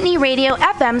 at Mutiny Radio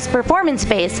FM's performance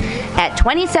space at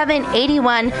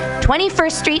 2781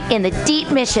 21st Street in the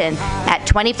Deep Mission at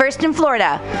 21st in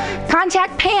Florida.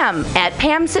 Contact Pam at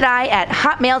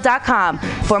pamsadai@hotmail.com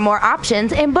for more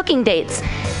options and booking dates.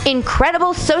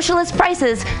 Incredible socialist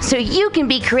prices so you can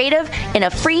be creative in a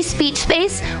free speech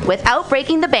space without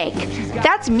breaking the bank.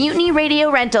 That's Mutiny Radio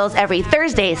Rentals every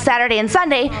Thursday, Saturday, and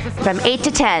Sunday from 8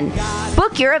 to 10.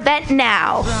 Book your event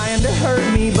now. Trying to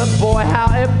hurt me, but boy,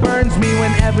 how it burns me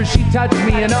whenever she touches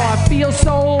me. And oh, I feel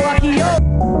so lucky.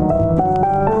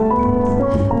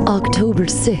 October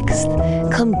 6th,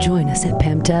 come join us at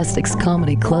Pamtastic's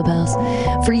Comedy Clubhouse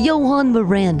for Johan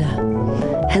Miranda,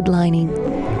 headlining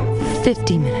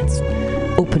 50 minutes,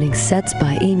 Opening sets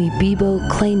by Amy Bebo,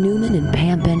 Clay Newman, and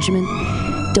Pam Benjamin.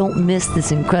 Don't miss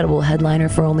this incredible headliner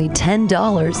for only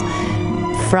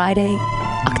 $10. Friday,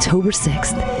 October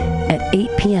 6th at 8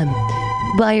 p.m.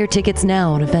 Buy your tickets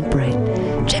now on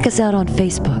Eventbrite. Check us out on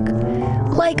Facebook.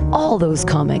 Like all those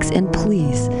comics, and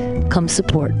please come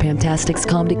support Pamtastic's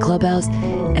Comedy Clubhouse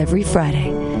every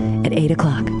Friday at 8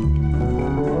 o'clock.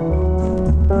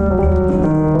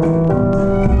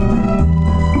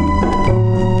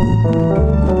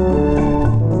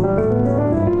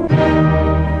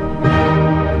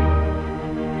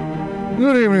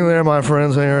 Good evening there, my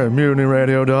friends here at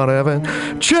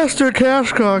MutinyRadio.fm. Chester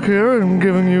Cashcock here, and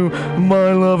giving you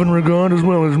my love and regard as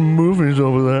well as movies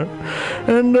over there.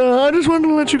 And I just wanted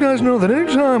to let you guys know that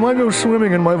anytime I go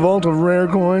swimming in my vault of rare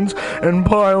coins and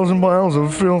piles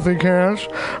of filthy cash,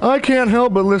 I can't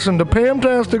help but listen to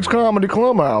Pamtastic's Comedy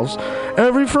Clubhouse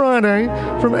every Friday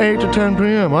from 8 to 10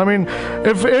 p.m. I mean,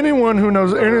 if anyone who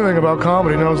knows anything about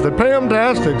comedy knows that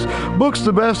Pamtastic's books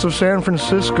the best of San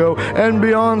Francisco and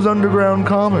beyond's underground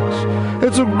comics.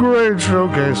 It's a great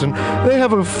showcase, and they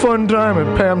have a fun time at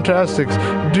Pamtastic's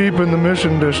deep in the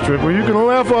Mission District, where you can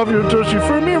laugh off your tushy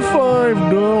for a mere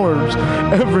 $5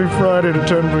 every Friday to 10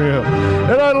 p.m.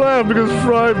 And I laugh because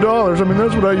 $5, I mean,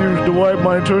 that's what I use to wipe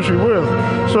my tushy with.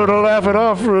 So to laugh it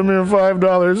off for a mere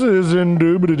 $5 is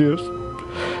indubitious.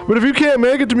 But if you can't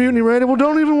make it to Mutiny Radio, well,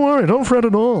 don't even worry. Don't fret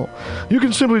at all. You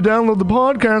can simply download the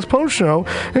podcast post-show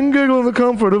and giggle in the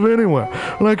comfort of anywhere,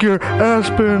 like your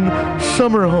Aspen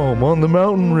summer home on the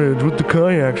mountain ridge with the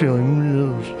kayak feeling.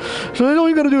 So all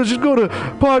you got to do is just go to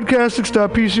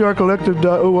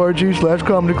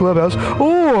podcastics.pcrcollective.org/comedy clubhouse,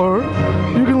 or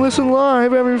you can listen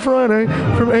live every Friday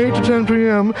from 8 to 10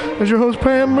 p.m. as your host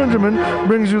Pam Benjamin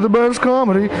brings you the best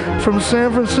comedy from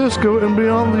San Francisco and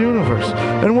beyond the universe.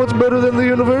 And what's better than the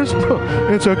universe?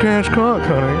 It's a cash cock,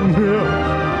 honey.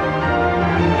 Yeah.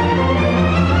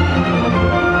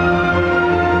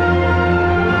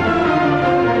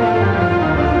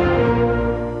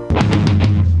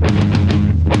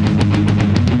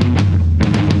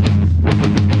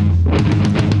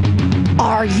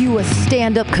 Are you a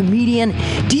stand-up comedian?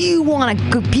 Do you want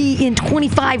to be in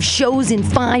 25 shows in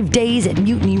 5 days at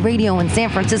Mutiny Radio in San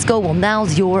Francisco? Well,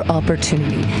 now's your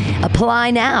opportunity.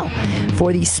 Apply now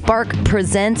for the Spark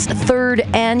Presents 3rd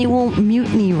Annual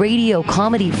Mutiny Radio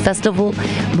Comedy Festival,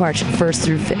 March 1st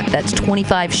through 5th. That's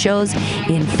 25 shows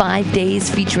in 5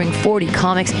 days featuring 40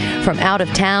 comics from out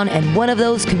of town, and one of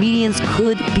those comedians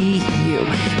could be you.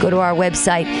 Go to our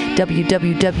website,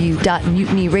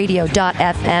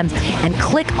 www.mutinyradio.fm, and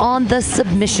click on the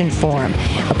submission form.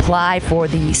 Apply for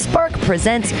the Spark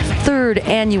Presents 3rd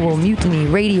Annual Mutiny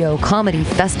Radio Comedy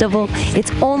Festival.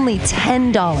 It's only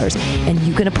 $10, and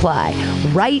you can apply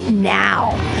right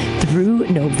now through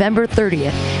November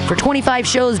 30th for 25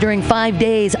 shows during 5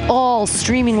 days, all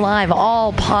streaming live,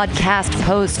 all podcast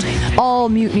posts, all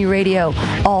Mutiny Radio,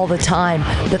 all the time.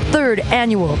 The 3rd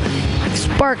Annual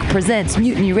Spark Presents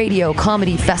Mutiny Radio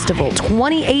Comedy Festival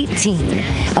 2018.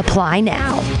 Apply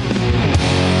now.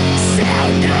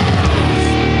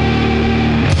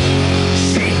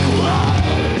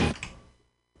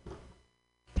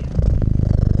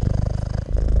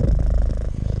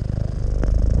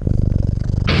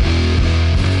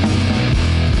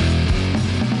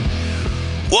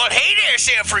 Well, hey there,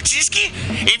 San Francisco.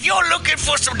 If you're looking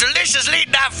for some delicious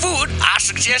late-night food, I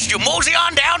suggest you mosey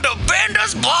on down to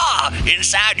Bender's Bar.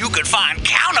 Inside, you can find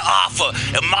counter offer,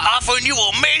 offering you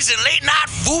amazing late-night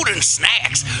food and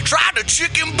snacks. Try the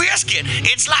chicken biscuit.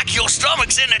 It's like your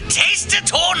stomach's in a tasty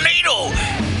tornado.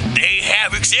 They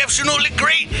have exceptionally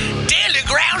great daily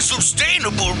ground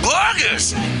sustainable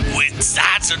burgers with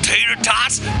sides of tater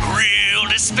tots,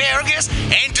 grilled asparagus,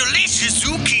 and delicious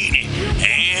zucchini,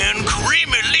 and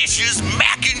creamy-licious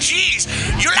mac and cheese.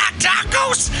 You like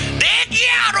tacos? They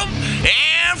got them.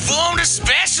 And from the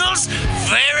specials,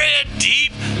 very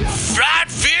deep fried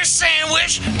fish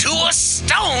sandwich to a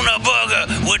stoner burger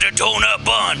with a donut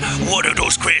bun. What are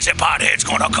those crazy potheads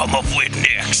gonna come up with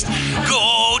next?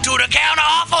 Go to the counter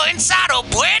offer inside of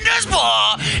Bender's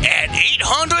Bar at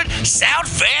 800 South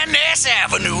Van Ness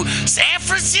Avenue, San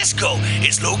Francisco.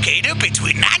 It's located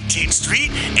between 19th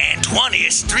Street and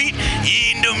 20th Street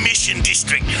in the Mission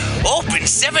District. Open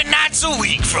 7 nights a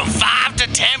week from 5 to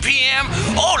 10 p.m.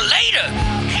 or later.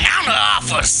 Counter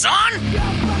offer, son.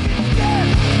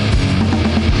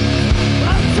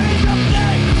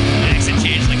 Accent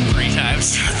changed like 3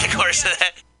 times throughout the course of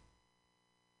that.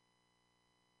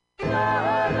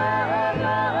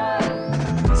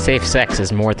 Safe sex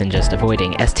is more than just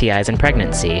avoiding STIs and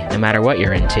pregnancy. No matter what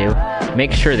you're into,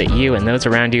 make sure that you and those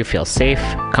around you feel safe,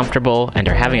 comfortable, and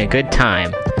are having a good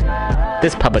time.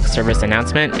 This public service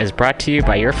announcement is brought to you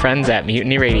by your friends at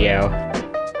Mutiny Radio.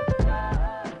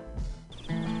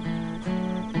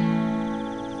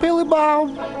 Billy Bob,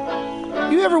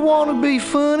 you ever want to be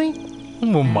funny?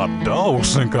 Well, my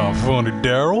dogs think I'm funny,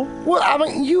 Daryl. Well, I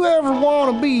mean, you ever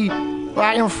want to be,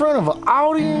 like, in front of an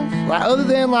audience? Like, other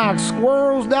than, like,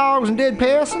 squirrels, dogs, and dead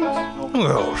peasants?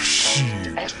 Oh,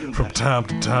 shoot. From time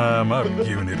to time, I've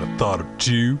given it a thought or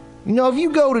two. You know, if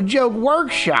you go to Joke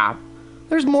Workshop,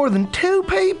 there's more than 2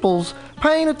 peoples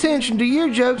paying attention to your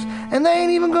jokes, and they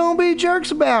ain't even gonna be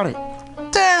jerks about it.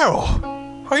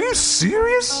 Daryl, are you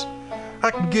serious?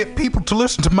 I can get people to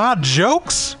listen to my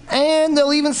jokes? And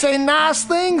they'll even say nice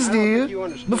things,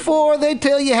 dude, before they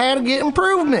tell you how to get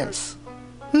improvements.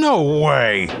 No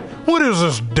way. What is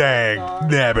this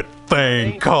dag-nabbit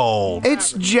thing called?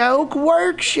 It's Joke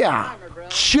Workshop.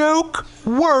 Joke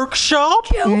Workshop?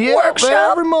 Joke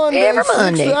Workshop. Every Monday, 6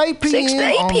 to 8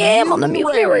 p.m. on the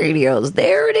Mutiny Radios.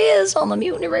 There it is on the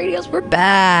Mutiny Radios. We're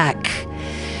back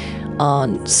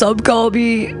on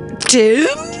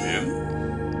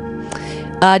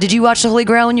SomeCallMeTim. Did you watch The Holy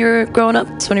Grail when you were growing up?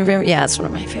 It's one of your favorite. Yeah, it's one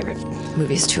of my favorite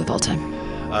movies too of all time.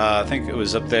 I think it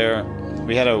was up there.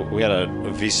 We had a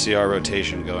VCR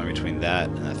rotation going between that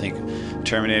and I think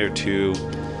Terminator 2,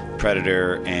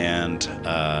 Predator, and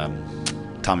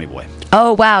Tommy Boy.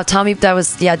 Oh wow, Tommy! That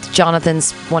was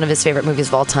Jonathan's one of his favorite movies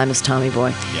of all time is Tommy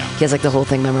Boy. Yeah, he has like the whole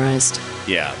thing memorized.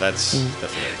 Yeah, that's it.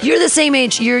 You're the same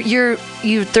age. You're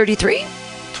 33.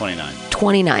 29.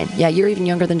 29. Yeah, you're even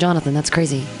younger than Jonathan. That's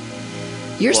crazy.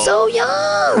 You're so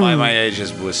young. My age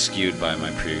was skewed by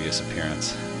my previous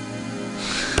appearance.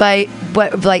 By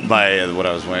what? Like by what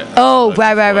I was wearing. Oh,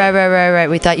 right.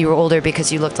 We thought you were older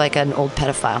because you looked like an old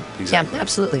pedophile. Exactly. Yeah,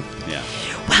 absolutely. Yeah.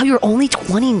 Wow, you're only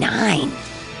 29.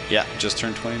 Yeah, just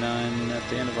turned 29 at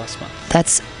the end of last month.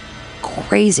 That's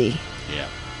crazy. Yeah.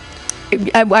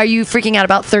 Are you freaking out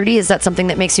about 30? Is that something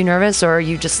that makes you nervous, or are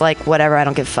you just like, whatever, I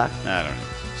don't give a fuck? I don't know.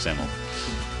 Same old.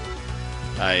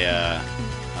 I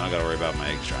don't gotta worry about my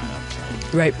eggs drying up. So.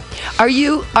 Right.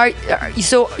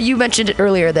 So you mentioned it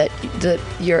earlier that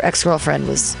your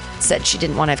ex-girlfriend said she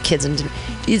didn't want to have kids, and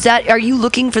are you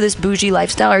looking for this bougie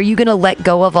lifestyle? Are you gonna let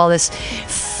go of all this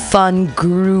fun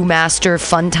guru master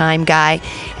fun time guy,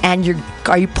 and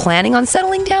are you planning on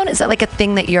settling down? Is that like a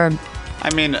thing that you're? I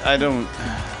mean,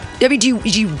 do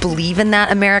you believe in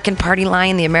that American party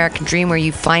line, the American dream, where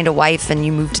you find a wife and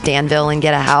you move to Danville and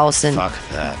get a house and fuck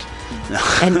that. No.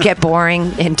 And get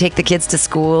boring and take the kids to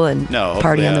school and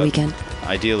party on the weekend?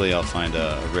 Ideally, I'll find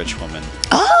a rich woman.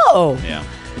 Oh. Yeah,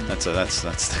 that's right. That's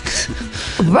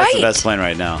the best plan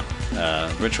right now.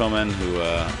 Rich woman who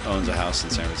owns a house in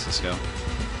San Francisco,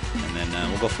 and then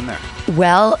we'll go from there.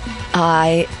 Well,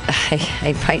 I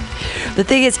might. The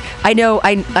thing is, I know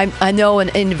an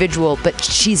individual, but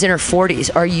she's in her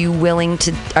 40s. Are you willing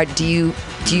to? Do you?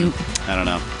 I don't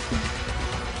know.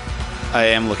 I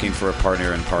am looking for a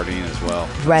partner in partying as well.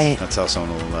 Right. That's how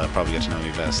someone will probably get to know me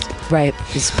best. Right.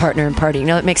 This partner in partying.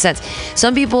 No, that makes sense.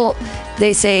 Some people,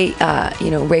 they say,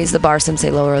 raise the bar. Some say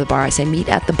lower the bar. I say meet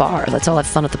at the bar. Let's all have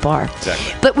fun at the bar.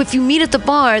 Exactly. But if you meet at the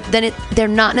bar, then they're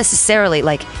not necessarily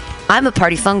like, I'm a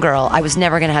party fun girl. I was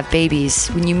never going to have babies.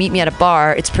 When you meet me at a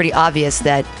bar, it's pretty obvious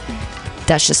that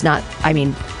that's just not, I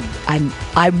mean, I'm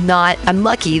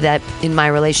lucky that in my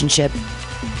relationship,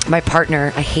 my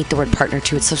partner, I hate the word partner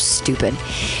too, it's so stupid.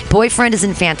 Boyfriend is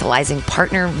infantilizing.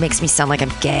 Partner makes me sound like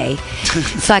I'm gay.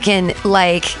 Fucking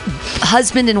like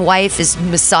husband and wife is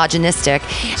misogynistic.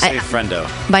 Say friendo.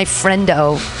 My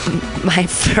friendo.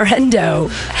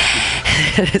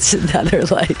 It's another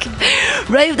like,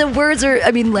 right? The words are,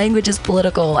 language is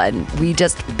political and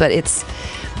but it's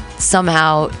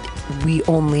somehow we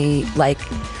only like,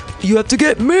 you have to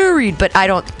get married, but I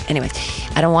don't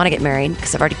want to get married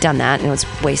because I've already done that and it was a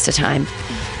waste of time.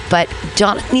 But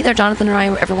neither Jonathan or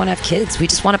I ever want to have kids. We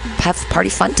just want to have party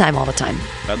fun time all the time.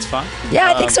 That's fine. Yeah,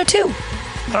 I think so too.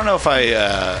 I don't know if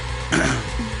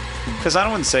because I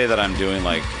wouldn't say that I'm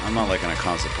not like in a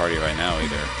constant party right now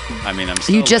either. I mean, I'm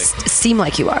still You just seem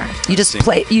like you are. You just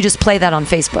play that on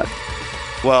Facebook.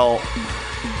 Well,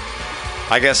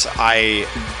 I guess I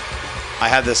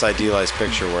had this idealized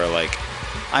picture where like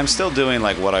I'm still doing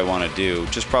like what I want to do,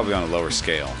 just probably on a lower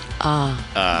scale. But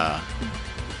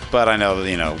I know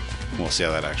that, we'll see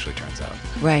how that actually turns out.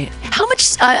 Right. How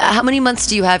many months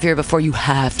do you have here before you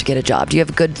have to get a job? Do you have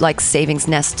a good like savings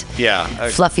nest? Yeah.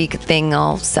 Fluffy thing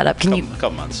all set up? A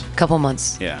couple months. Couple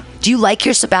months. Yeah. Do you like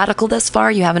your sabbatical thus far?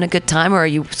 Are you having a good time, or are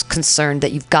you concerned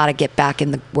that you've got to get back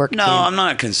in the work? No, game? I'm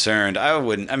not concerned. I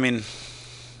wouldn't. I mean,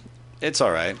 it's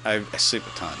all right. I sleep a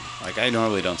ton. Like I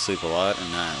normally don't sleep a lot,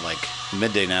 and like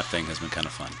midday nap thing has been kind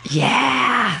of fun.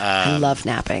 Yeah. I love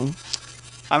napping.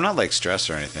 I'm not like stressed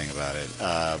or anything about it.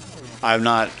 I'm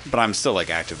not, but I'm still like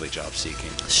actively job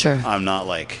seeking. Sure. I'm not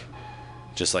like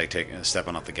just like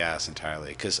stepping off the gas entirely.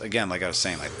 Because again, like I was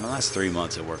saying, like the last 3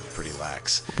 months I worked pretty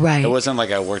lax. Right. It wasn't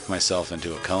like I worked myself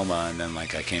into a coma and then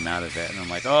like I came out of it and I'm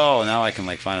like, oh, now I can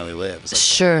like finally live. It's like,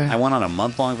 sure. I went on a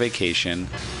month-long vacation.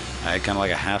 I had kind of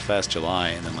like a half-ass July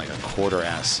and then like a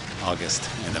quarter-ass August,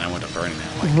 and then I went to Burning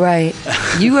Man. Like, right.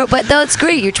 You were, but that's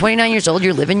great. You're 29 years old.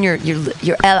 You're living your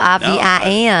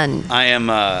LIVIN. I am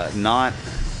not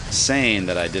saying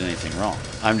that I did anything wrong.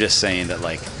 I'm just saying that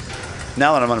like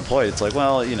now that I'm unemployed, it's like,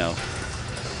 well, you know,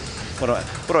 what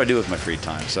do I do with my free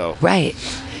time? So right.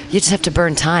 You just have to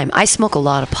burn time. I smoke a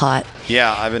lot of pot.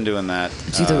 Yeah, I've been doing that.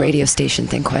 Do the radio station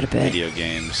thing quite a bit. Video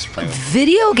games.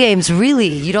 Video games, really?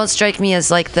 You don't strike me as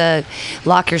like the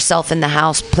lock yourself in the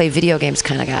house, play video games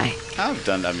kind of guy. I've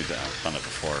done it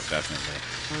before, definitely.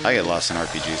 I get lost in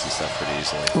RPGs and stuff pretty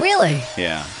easily. Really?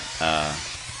 Yeah.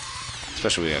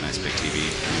 Especially we got a nice big TV.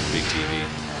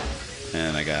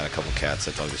 And I got a couple cats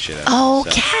that dog the shit out of me. Oh,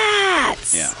 so.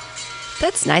 Cats! Yeah.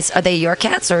 That's nice. Are they your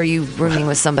cats, or are you rooming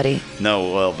with somebody?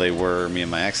 No, well, they were me and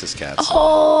my ex's cats.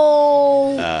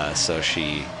 Oh! So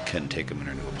she couldn't take them in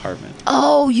her new apartment.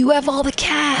 Oh, you have all the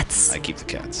cats. I keep the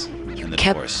cats. You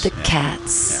kept the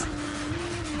cats. Yeah. Wow.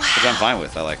 Which I'm fine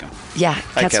with. I like them. Yeah,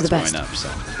 I cats had are the cats best. growing up,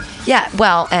 so. Yeah,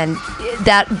 well, and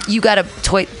that you gotta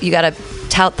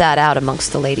tout that out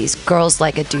amongst the ladies. Girls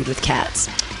like a dude with cats.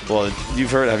 Well,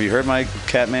 have you heard my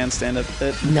Catman stand-up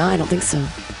bit? No, I don't think so.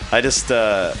 I just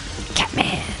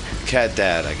Catman. Cat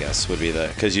dad, I guess, would be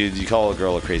because you call a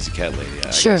girl a crazy cat lady.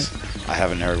 Sure. I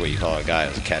haven't heard what you call a guy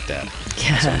as a cat dad.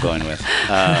 That's what I'm going with.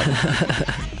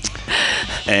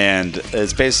 And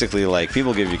it's basically like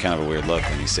people give you kind of a weird look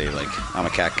when you say like I'm a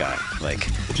cat guy, like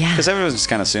yeah, because everyone just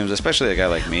kind of assumes, especially a guy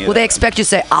like me. Well, they expect you to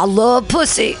say I love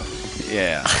pussy.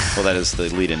 Yeah. Well, that is the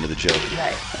lead into the joke.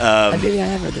 Right. Maybe I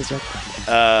have heard this joke.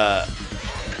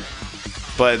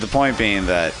 But the point being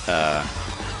that.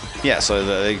 Yeah, so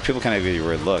people kind of give you a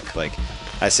weird look. Like,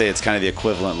 I say it's kind of the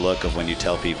equivalent look of when you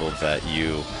tell people that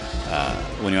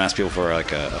when you ask people for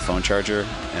like a phone charger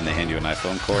and they hand you an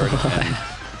iPhone cord and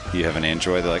you have an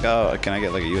Android, they're like, oh, can I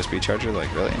get like a USB charger?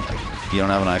 Like, really? Like, you don't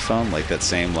have an iPhone? Like that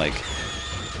same like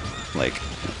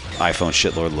iPhone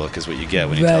shitlord look is what you get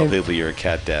when you tell people you're a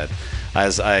cat dad.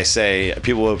 As I say,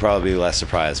 people would probably be less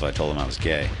surprised if I told them I was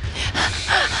gay.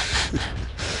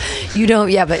 You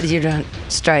don't, yeah, but you don't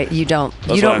strike. You don't.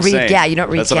 That's you don't read. Saying. Yeah, you don't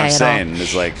read. That's what gay I'm saying. At all.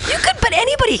 It's like you could, but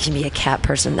anybody can be a cat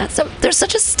person. There's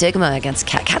such a stigma against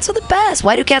cats. Cats are the best.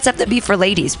 Why do cats have to be for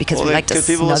ladies? Because we like to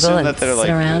snuggle and sit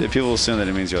around. People assume that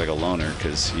it means you're like a loner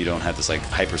because you don't have this like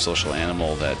hypersocial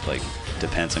animal that like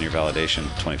depends on your validation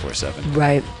 24/7.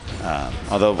 Right.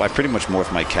 Although I pretty much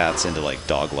morphed my cats into like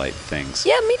dog-like things.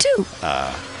 Yeah, me too.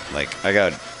 Like I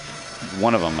got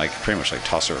one of them. Like pretty much like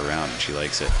toss her around and she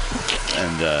likes it,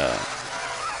 and.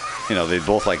 You know, they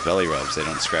both like belly rubs. They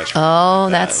don't scratch me. Oh,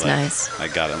 that's nice. I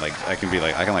got it. Like I can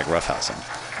roughhouse them.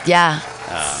 Yeah,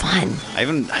 fun.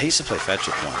 I used to play fetch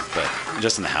with one, but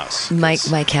just in the house. My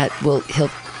cat he'll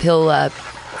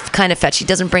kind of fetch. He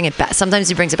doesn't bring it back. Sometimes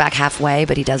he brings it back halfway,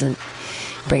 but he doesn't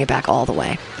bring it back all the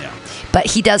way. Yeah. But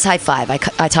he does high five. I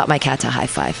taught my cat to high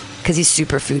five because he's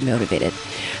super food motivated.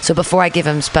 So before I give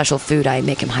him special food, I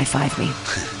make him high five me,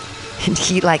 and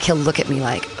he'll look at me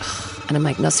like, ugh. And I'm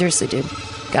like, no, seriously, dude.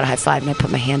 Got a high five, and I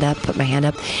put my hand up,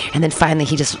 and then finally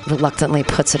he just reluctantly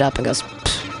puts it up and goes,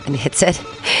 and hits it.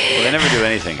 Well, they never do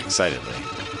anything excitedly.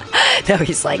 No,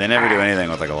 he's like. They never do anything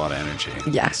with like a lot of energy.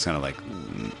 Yeah. It's kind of like.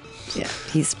 Yeah,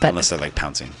 unless they're like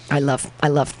pouncing. I love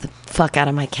the fuck out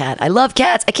of my cat. I love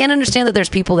cats. I can't understand that there's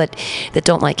people that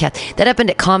don't like cats. That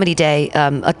happened at Comedy Day.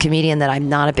 A comedian that I'm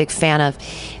not a big fan of.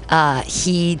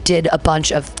 He did a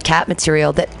bunch of cat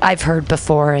material that I've heard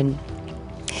before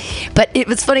But it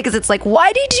was funny because it's like,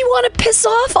 why did you want to piss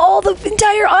off all the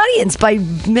entire audience by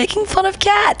making fun of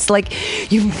cats? Like,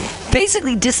 you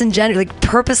basically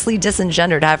purposely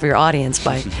disengendered half of your audience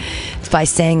by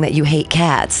saying that you hate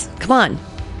cats. Come on.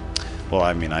 Well,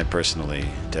 I mean, I personally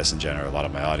disengender a lot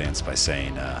of my audience by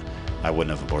saying I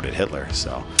wouldn't have aborted Hitler.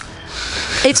 So.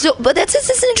 But that's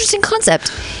an interesting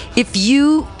concept. If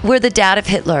you were the dad of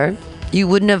Hitler. You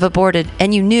wouldn't have aborted,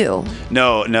 and you knew.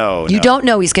 No. You don't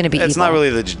know he's going to be evil. It's not really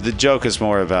the joke is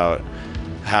more about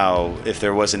how if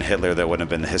there wasn't Hitler, there wouldn't have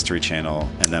been the History Channel,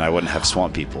 and then I wouldn't have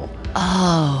Swamp People.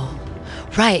 Oh,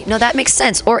 right. No, that makes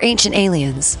sense. Or Ancient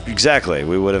Aliens. Exactly.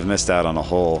 We would have missed out on a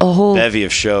whole bevy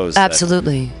of shows.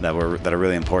 Absolutely. That are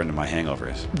really important to my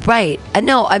hangovers. Right.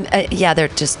 No, they're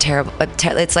just terrible.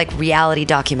 It's like reality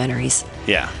documentaries.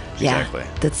 Yeah. Exactly.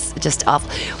 Yeah, that's just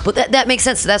awful. But that makes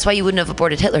sense. So that's why you wouldn't have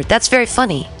aborted Hitler. That's very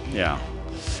funny. Yeah.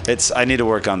 I need to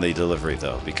work on the delivery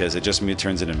though, because it just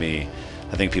turns into me.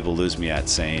 I think people lose me at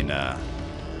saying I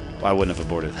wouldn't have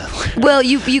aborted Hitler. Well,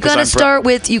 you got to start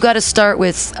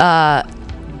with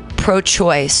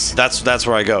pro-choice. That's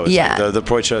where I go. It's yeah. Like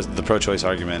the pro-choice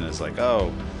argument is like,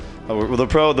 well,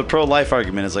 the pro-life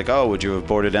argument is like, would you have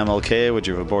aborted MLK? Would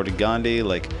you have aborted Gandhi?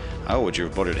 Like, would you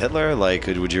have aborted Hitler? Like,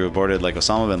 would you have aborted like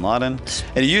Osama bin Laden?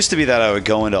 And it used to be that I would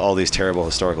go into all these terrible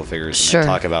historical figures and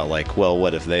talk about like, well,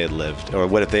 what if they had lived, or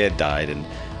what if they had died, and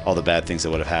all the bad things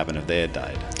that would have happened if they had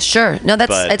died. Sure. No,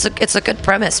 it's a good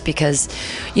premise because,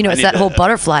 it's that whole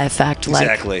butterfly effect.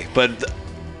 Exactly. But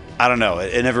I don't know.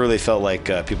 It never really felt like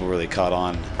people really caught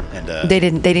on, and they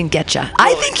didn't get you. Well,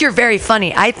 I think you're very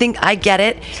funny. I think I get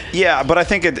it. Yeah, but I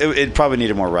think it probably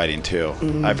needed more writing too.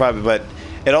 But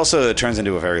it also turns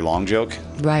into a very long joke,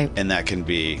 right? And that can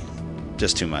be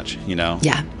just too much.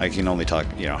 Yeah. I can only talk.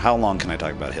 How long can I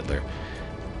talk about Hitler?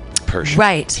 Per show.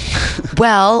 Right.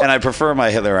 Well. And I prefer my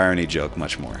Hitler irony joke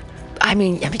much more. I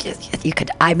mean, you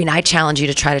could. I mean, I challenge you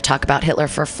to try to talk about Hitler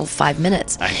for a full 5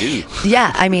 minutes. I do.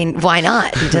 Yeah, I mean, why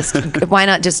not? Why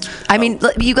not just? I mean,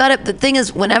 you got to. The thing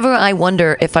is, whenever I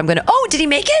wonder if I'm gonna. Oh, did he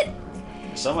make it?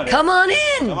 Someone. Come on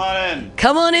in. Come on in.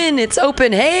 Come on in. It's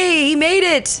open. Hey, he made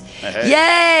it.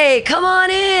 Hey. Yay! Come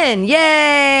on in.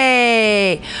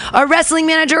 Yay! Our wrestling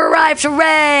manager arrived.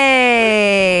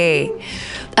 Hooray!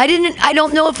 I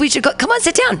don't know if we should go. Come on,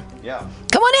 sit down. Yeah.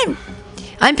 Come on in.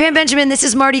 I'm Pam Benjamin. This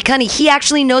is Marty Cunny. He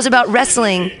actually knows about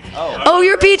wrestling. Oh,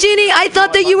 you're PG&E. I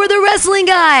thought that you were the wrestling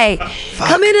guy.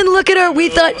 Come in and look at her. We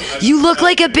thought you look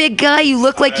like a big guy. You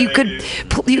look like you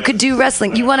could do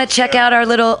wrestling. You want to check out our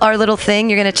little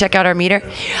thing? You're going to check out our meter.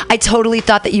 I totally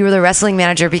thought that you were the wrestling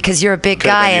manager because you're a big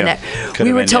guy, and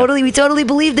we totally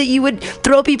believed that you would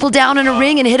throw people down in a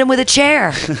ring and hit them with a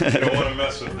chair. You don't want to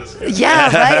mess with this guy.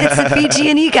 Yeah, right. It's the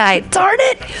PG&E guy. Darn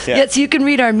it. Yeah. Yes, you can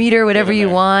read our meter, whatever you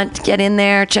want. Get in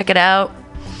there. Check it out.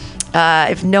 I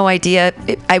have no idea.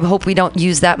 I hope we don't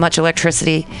use that much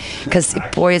electricity because,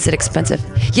 boy, is it expensive.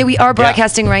 Yeah, we are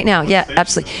broadcasting right now. Yeah,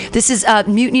 absolutely. This is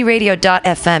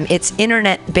MutinyRadio.fm. It's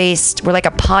internet-based. We're like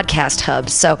a podcast hub.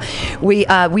 So we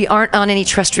aren't on any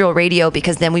terrestrial radio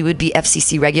because then we would be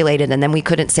FCC regulated and then we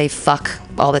couldn't say fuck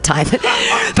all the time.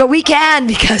 But we can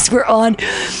because we're on.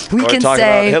 We can talking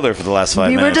say about Hitler for the last 5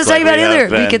 minutes. We were just talking about Hitler.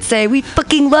 We could say we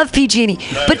fucking love PG&E.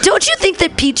 But don't you think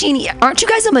that PG&E, aren't you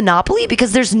guys a monopoly?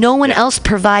 Because there's no one else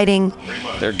providing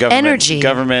energy.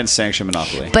 Government-sanctioned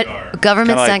monopoly. But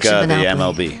government-sanctioned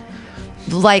monopoly. The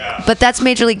MLB. But that's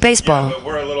Major League Baseball. Yeah, but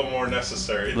we're a little more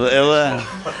necessary.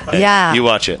 Yeah. You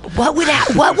watch it. What would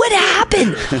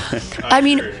happen? I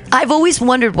mean, I've always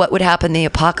wondered what would happen in the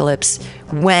apocalypse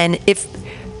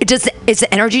is the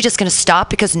energy just going to stop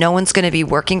because no one's going to be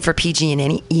working for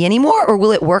PG&E anymore, or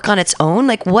will it work on its own?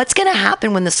 Like, what's going to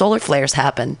happen when the solar flares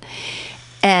happen?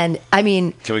 And I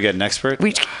mean, can we get an expert?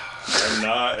 I'm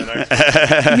not an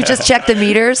expert. You just check the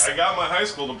meters. I got my high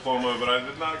school diploma, but I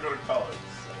did not go to college.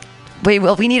 Wait,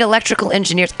 well, we need electrical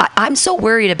engineers. I'm so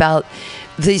worried about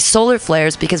the solar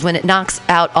flares because when it knocks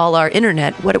out all our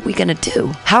internet, what are we going to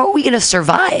do? How are we going to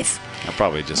survive? I'll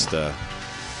probably just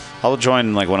I'll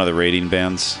join like one of the raiding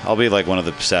bands. I'll be like one of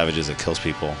the savages that kills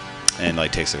people and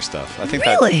like takes their stuff. I think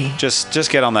really? That just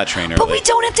get on that train early. But we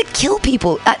don't have to kill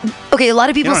people. Okay, a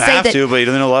lot of people you don't say have that. To, but you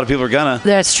know a lot of people are gonna.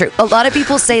 That's true. A lot of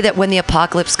people say that when the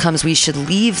apocalypse comes, we should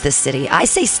leave the city. I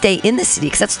say stay in the city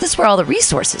because that's where all the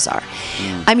resources are.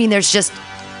 I mean, there's just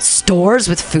stores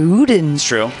with food and it's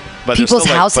true. But people's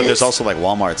houses. But there's also like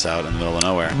Walmarts out in the middle of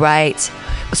nowhere. Right.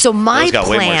 So my Those got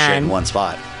plan. way more shit in one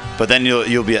spot. But then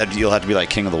you'll have to be like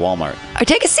king of the Walmart.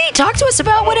 Take a seat. Talk to us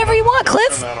about whatever you want,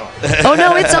 Cliff. Oh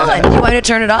no, it's on. You want me to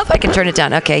turn it off? I can turn it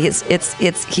down. Okay, he's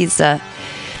up.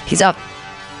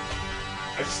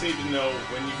 I just need to know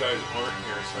when you guys aren't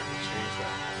here so I can change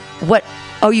that. What?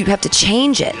 Oh, you have to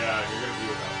change it. Yeah, you're gonna be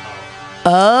without power.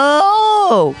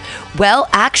 Oh, well,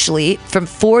 actually, from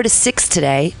 4 to 6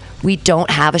 today, we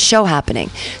don't have a show happening.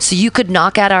 So you could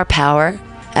knock out our power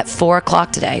at 4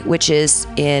 o'clock today, which is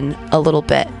in a little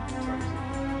bit.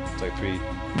 It's like 3.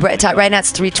 Right now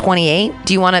it's 3:28.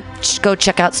 Do you want to go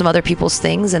check out some other people's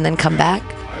things and then come back?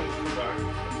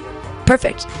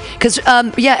 Perfect. Because,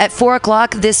 at 4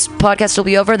 o'clock, this podcast will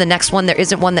be over. The next one, there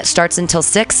isn't one that starts until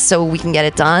 6, so we can get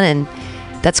it done. And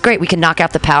that's great. We can knock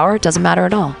out the power. It doesn't matter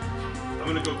at all. I'm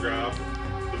going to go grab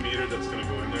the meter that's going to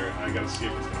go in there. And I got to see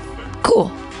if it's going to fit.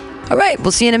 Cool. All right.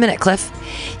 We'll see you in a minute, Cliff.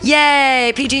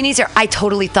 Yay. PG&E's here. I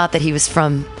totally thought that he was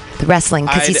from the wrestling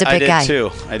because he's a big guy.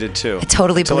 I did too. I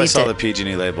totally believed it. Until I saw the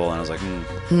PG&E label and I was like,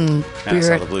 And I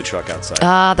saw the blue truck outside.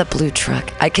 Ah, the blue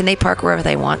truck. Can they park wherever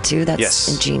they want to? That's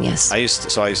ingenious. I used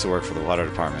to work for the water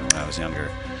department when I was younger,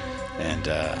 and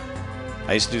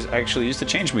I actually used to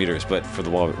change meters, but for the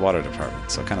water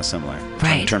department, so kind of similar.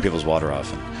 Right. Turn people's water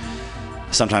off, and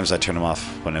sometimes I turn them off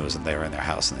when they were in their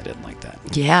house and they didn't like that.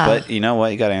 Yeah. But you know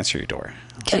what? You got to answer your door.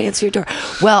 Gotta answer your door.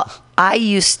 Well, I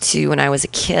used to, when I was a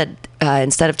kid,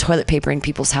 instead of toilet papering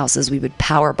people's houses, we would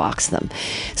power box them.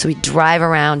 So we'd drive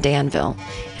around Danville,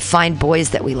 find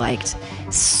boys that we liked,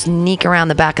 sneak around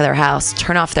the back of their house,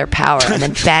 turn off their power, and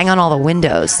then bang on all the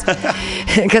windows.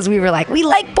 Because we were like, we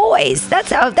like boys.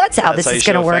 That's how this is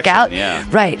going to work out. Yeah.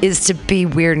 Right, is to be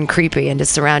weird and creepy and to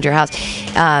surround your house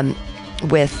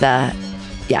with,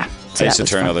 yeah. So I used to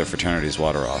turn fun. other fraternities'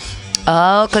 water off.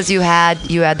 Oh, because you had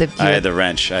the. I had the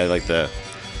wrench. I had like the,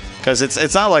 because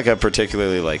it's not like a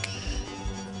particularly like,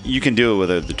 you can do it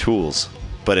with the tools,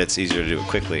 but it's easier to do it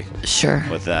quickly. Sure.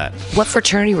 With that. What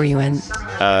fraternity were you in?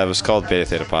 It was called Beta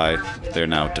Theta Pi. They're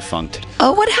now defunct.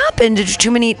 Oh, what happened? Did you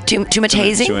too much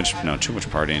hazing? Too much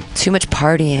partying. Too much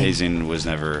partying. Hazing was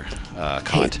never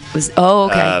caught.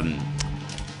 Okay.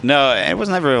 No, it was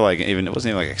never it wasn't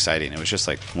even like exciting. It was just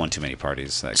like one too many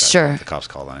parties that got the cops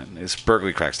called on it.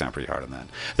 Berkeley cracks down pretty hard on that.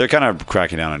 They're kind of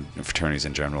cracking down on fraternities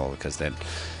in general because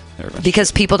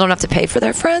because people don't have to pay for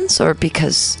their friends, or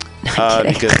because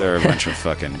because they're a bunch of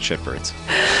fucking shitbirds.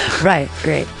 Right,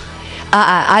 great.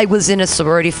 I was in a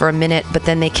sorority for a minute, but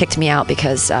then they kicked me out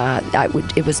because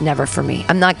it was never for me.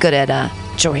 I'm not good at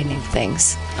joining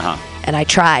things, and I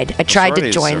tried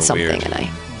to join something, weird. and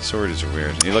sororities are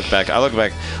weird. I look back,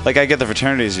 like I get the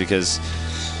fraternities because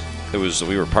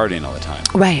we were partying all the time.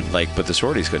 Right. But the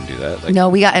sororities couldn't do that. No,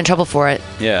 we got in trouble for it.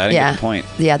 Yeah, I didn't get the point.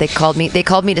 Yeah, they called me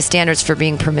to standards for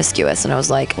being promiscuous, and I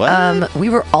was like, what? We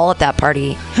were all at that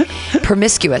party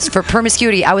promiscuous. For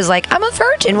promiscuity, I was like, I'm a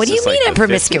virgin. What do you mean I'm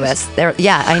promiscuous?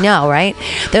 Yeah, I know, right?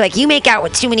 They're like, you make out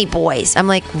with too many boys. I'm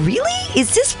like, really?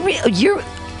 Is this real?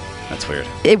 That's weird.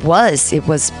 It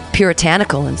was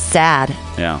puritanical and sad.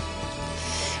 Yeah.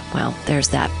 Well, there's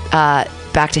that.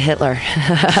 Back to Hitler.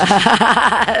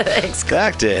 Thanks,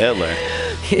 back to Hitler.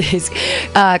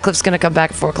 Cliff's going to come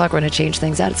back at 4 o'clock. We're going to change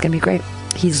things out. It's going to be great.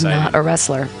 He's not a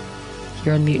wrestler.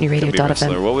 You're on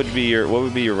MutinyRadio.fm. What would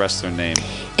be your wrestler name?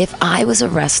 If I was a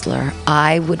wrestler,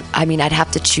 I'd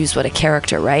have to choose what a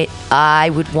character, right? I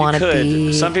would want to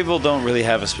be... Some people don't really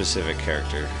have a specific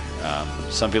character.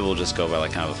 Some people just go by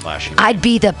kind of a flashy. I'd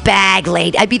be the bag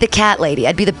lady. I'd be the cat lady.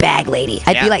 I'd be the bag lady.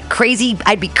 I'd be like crazy.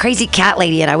 I'd be crazy cat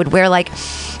lady, and I would wear like a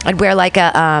like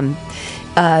a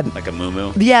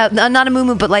muumuu. Yeah, not a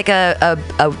muumuu, but like a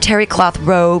terry cloth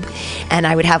robe, and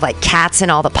I would have like cats in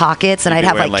all the pockets, and I'd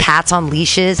have like cats on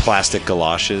leashes, plastic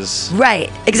galoshes.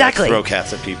 Right, exactly. Throw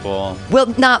cats at people. Well,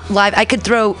 not live. I could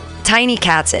throw tiny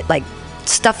cats at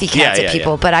stuffy cats at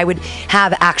people, but I would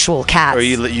have actual cats. Or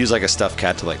you use like a stuffed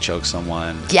cat to choke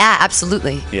someone. Yeah,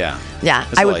 absolutely. Yeah. Yeah,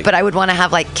 I would, but I would want to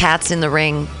have cats in the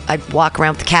ring. I'd walk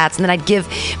around with the cats, and then I'd give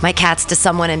my cats to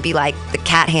someone and be like the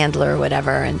cat handler or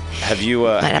whatever. And have you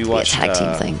watched a tag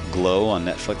team thing. Glow on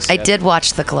Netflix? I did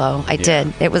watch The Glow. I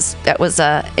did. It was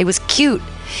cute.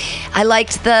 I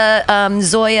liked the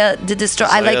Zoya the Destroyer.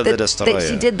 I liked that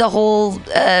she did the whole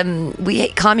we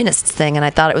hate communists thing, and I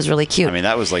thought it was really cute. I mean,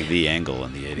 that was the angle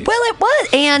in the 80s. Well, it was,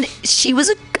 and she was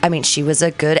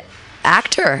a good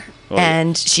actor,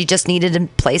 and she just needed a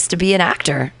place to be an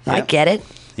actor. Yeah. I get it.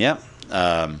 Yeah.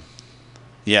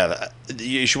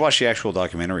 You should watch the actual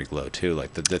documentary Glow too,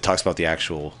 that talks about the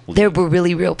actual leak. There were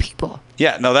really real people.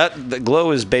 Yeah, no, the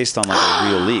Glow is based on a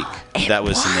real leak that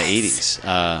was in the 80s.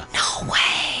 No way.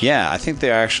 Yeah, I think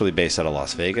they're actually based out of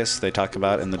Las Vegas. They talk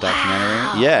about in the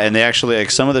documentary. Yeah, and they actually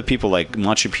some of the people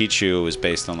Machu Picchu was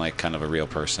based on kind of a real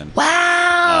person.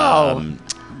 Wow.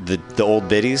 The old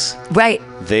biddies. Right.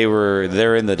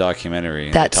 They're in the documentary.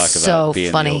 That's they talk about so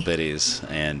being funny. The old biddies,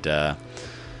 and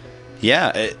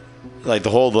the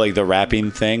whole the rapping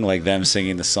thing, them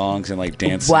singing the songs and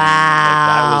dancing. Wow.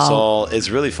 That was all. It's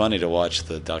really funny to watch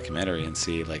the documentary and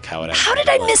see how it. How did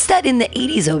I miss that in the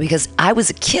 80s though? Because I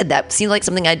was a kid. That seemed like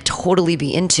something I'd totally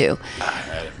be into.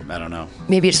 I don't know.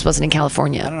 Maybe it just wasn't in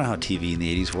California. I don't know how TV in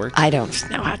the 80s worked. I don't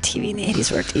know how TV in the 80s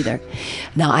worked either.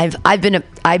 No, I've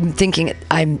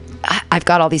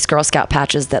got all these Girl Scout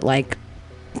patches that let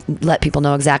people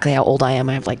know exactly how old I am.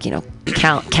 I have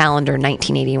calendar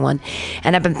 1981,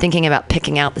 and I've been thinking about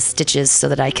picking out the stitches so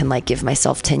that I can give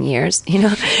myself 10 years,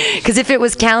 because if it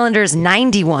was calendar's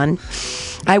 91,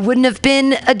 I wouldn't have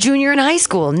been a junior in high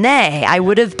school. Nay, I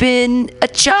would have been a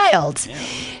child,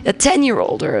 a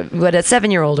 10-year-old or a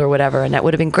 7-year-old or whatever, and that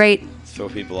would have been great. Throw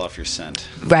people off your scent.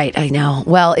 Right, I know.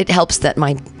 Well, it helps that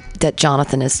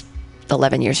Jonathan is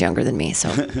 11 years younger than me, so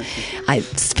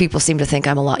people seem to think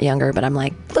I'm a lot younger, but I'm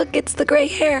like, look, it's the gray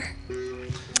hair.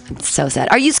 It's so sad.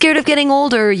 Are you scared of getting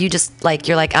old, or are you just like,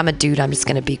 you're like, I'm a dude, I'm just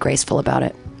going to be graceful about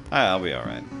it? I'll be all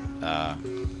right.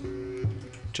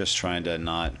 Just trying to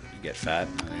not get fat.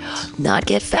 Not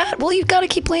get fat? Well, you've got to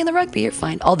keep playing the rugby. You're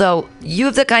fine. Although you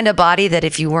have the kind of body that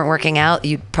if you weren't working out,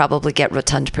 you'd probably get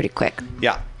rotund pretty quick.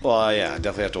 Yeah. Well, yeah. I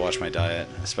definitely have to watch my diet,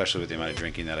 especially with the amount of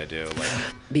drinking that I do. Like,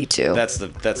 me too. That's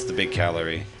the big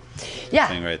calorie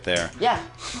thing right there. Yeah.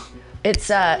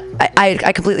 It's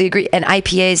I completely agree. And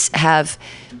IPAs have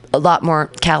a lot more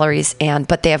calories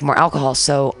but they have more alcohol,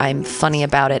 so I'm funny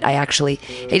about it. I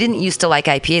didn't used to like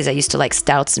IPAs. I used to like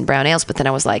stouts and brown ales, but then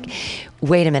I was like,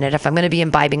 wait a minute, if I'm going to be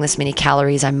imbibing this many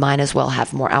calories, I might as well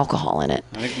have more alcohol in it.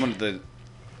 I think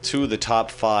two of the top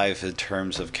 5 in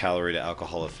terms of calorie to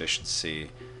alcohol efficiency,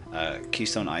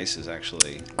 Keystone Ice is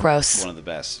actually gross. One of the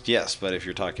best. Yes, but if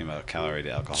you're talking about calorie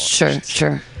to alcohol efficiency.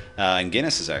 Sure. And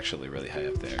Guinness is actually really high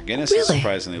up there. Guinness is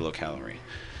surprisingly low calorie.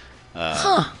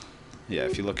 Yeah,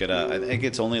 if you look at I think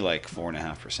it's only like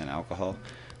 4.5% alcohol,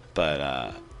 but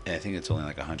I think it's only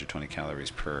like 120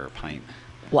 calories per pint.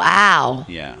 Wow.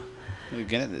 Yeah.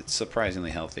 Again, it's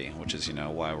surprisingly healthy, which is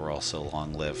why we're all so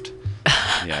long-lived.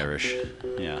 The Irish.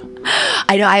 Yeah.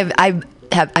 I know.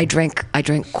 I drink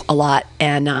a lot,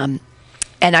 and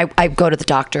I go to the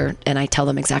doctor and I tell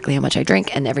them exactly how much I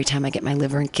drink, and every time I get my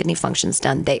liver and kidney functions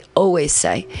done, they always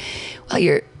say, well,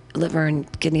 your liver and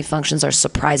kidney functions are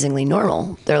surprisingly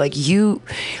normal. They're like,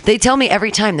 they tell me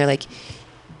every time, they're like,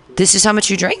 this is how much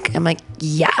you drink? I'm like,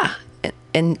 yeah.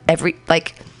 And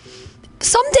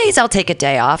some days I'll take a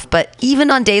day off, but even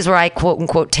on days where I quote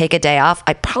unquote take a day off,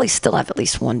 I probably still have at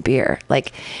least one beer. I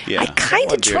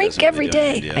kind of drink every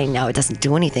day. I know, it doesn't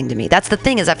do anything to me. That's the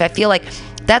thing, is I feel like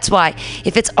that's why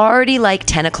if it's already like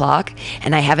 10 o'clock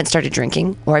and I haven't started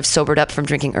drinking, or I've sobered up from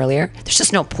drinking earlier, there's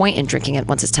just no point in drinking it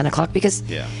once it's 10 o'clock because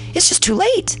it's just too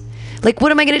late. Like,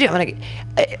 what am I going to do?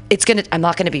 I'm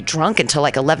not going to be drunk until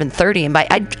like 11:30, and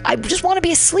I just want to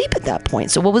be asleep at that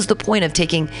point. So what was the point of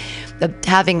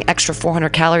having extra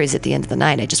 400 calories at the end of the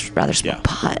night? I just rather smoke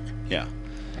pot. Yeah.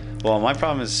 Well, my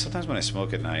problem is sometimes when I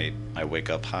smoke at night, I wake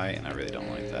up high, and I really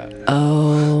don't like that.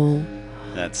 Oh.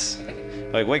 That's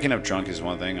like waking up drunk is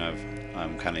one thing.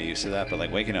 I'm kind of used to that, but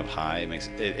like waking up high,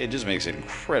 it just makes it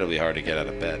incredibly hard to get out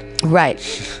of bed. Right.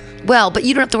 Well, but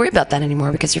you don't have to worry about that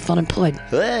anymore because you're unemployed.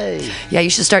 Hey. Yeah,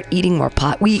 you should start eating more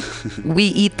pot. Last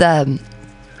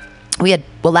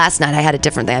night I had a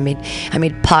different thing. I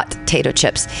made potato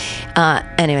chips.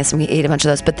 Anyways, we ate a bunch of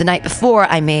those. But the night before,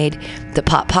 I made the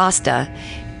pot pasta,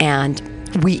 and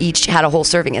we each had a whole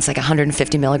serving. It's like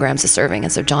 150 milligrams a serving.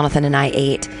 And so Jonathan and I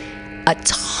ate a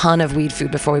ton of weed food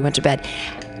before we went to bed.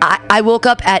 I woke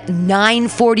up at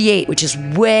 9:48, which is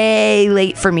way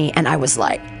late for me, and I was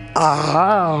like,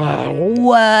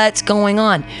 what's going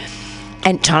on?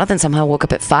 And Jonathan somehow woke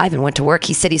up at 5 and went to work.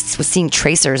 He said he was seeing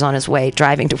tracers on his way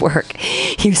driving to work.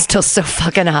 He was still so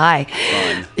fucking high.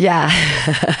 Fun. Yeah.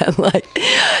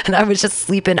 And I was just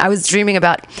sleeping. I was dreaming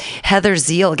about Heather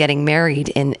Zeal getting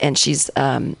married, and she's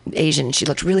Asian, and she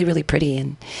looked really, really pretty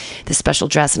in this special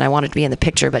dress, and I wanted to be in the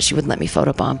picture, but she wouldn't let me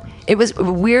photobomb. It was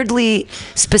a weirdly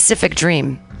specific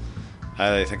dream.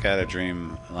 I think I had a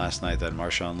dream last night that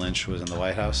Marshawn Lynch was in the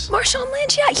White House. Marshawn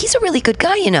Lynch, yeah, he's a really good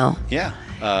guy, Yeah.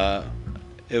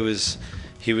 He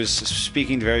was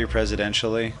speaking very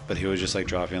presidentially, but he was just like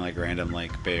dropping like random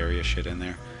like Bay Area shit in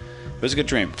there. It was a good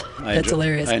dream. That's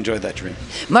hilarious. I enjoyed that dream.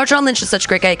 Marshawn Lynch is such a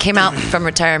great guy. He came out from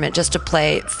retirement just to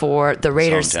play for the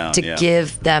Raiders to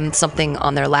give them something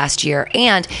on their last year.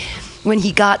 And when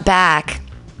he got back,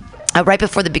 right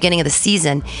before the beginning of the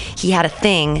season, he had a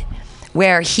thing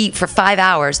where for 5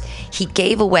 hours, he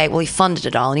gave away, he funded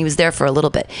it all, and he was there for a little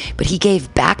bit, but he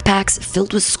gave backpacks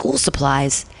filled with school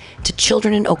supplies to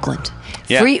children in Oakland.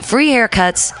 Yeah. Free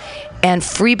haircuts and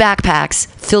free backpacks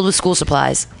filled with school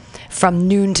supplies from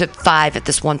noon to 5 at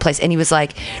this one place. And he was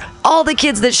like, all the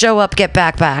kids that show up get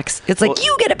backpacks. It's like,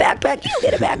 you get a backpack, you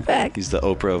get a backpack. He's the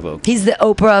Oprah of Oakland. He's the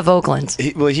Oprah of Oakland.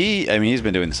 He's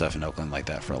been doing stuff in Oakland like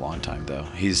that for a long time, though.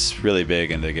 He's really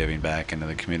big into giving back into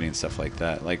the community and stuff like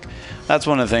that. Like, that's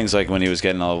one of the things, like, when he was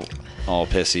getting all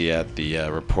pissy at the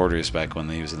reporters back when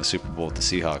he was in the Super Bowl with the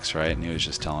Seahawks, right? And he was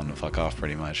just telling them to fuck off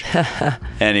pretty much.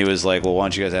 And he was like, well, why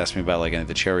don't you guys ask me about, like, any of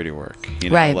the charity work?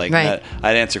 Right.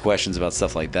 I'd answer questions about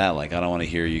stuff like that. Like, I don't want to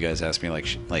hear you guys ask me,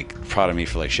 like proud of me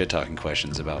for, like, shit-talking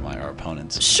questions about our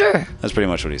opponents. Sure. That's pretty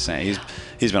much what he's saying.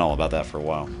 He's been all about that for a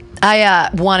while. I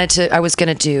was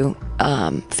going to do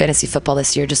fantasy football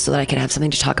this year just so that I could have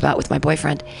something to talk about with my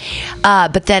boyfriend.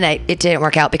 But then it didn't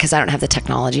work out because I don't have the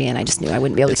technology, and I just knew I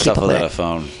wouldn't be able to keep up with it. It's tough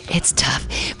without a phone. It's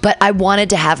tough. But I wanted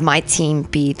to have my team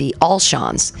be the All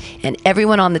Seans, and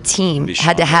everyone on the team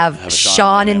had to have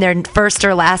Sean in their first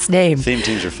or last name. Theme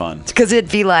teams are fun. Because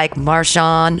it'd be like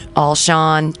Marshawn,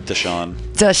 Alshon, Deshaun.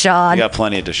 You got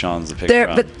plenty of Deshaun's to pick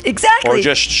from. But exactly. Or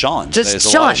just Sean. Just There's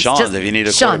Sean. a lot of Sean's if you need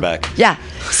a quarterback. Yeah.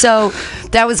 So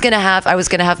I was gonna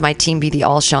have my team be the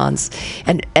All Seans,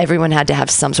 and everyone had to have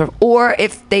some sort of. Or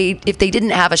if they didn't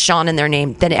have a Sean in their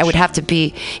name, then it would have to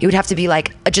be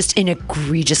like just an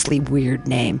egregiously weird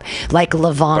name, like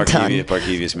Levanton.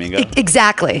 Barkevius Mingo.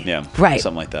 Exactly. Yeah. Right.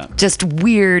 Something like that. Just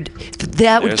weird.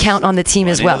 That would count on the team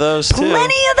as well. Plenty of those too.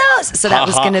 Plenty of those. So that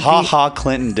was gonna be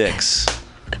Clinton Dix.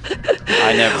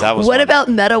 That was. What fun. about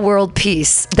Meta World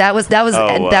Peace? That was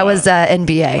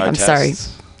NBA. I'm sorry.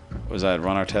 Was that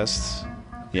Ron Artest?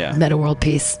 Yeah. Meta World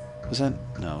Peace. Was that?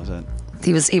 No, was that?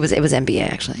 It was NBA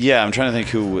actually. Yeah, I'm trying to think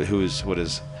what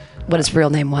his real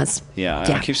name was. Yeah,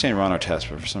 I keep saying Ron Artest,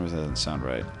 but for some reason that doesn't sound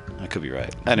right. I could be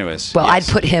right. Anyways. Well, yes.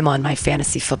 I'd put him on my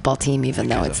fantasy football team, even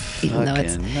though it's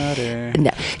nutter.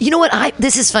 No. You know what?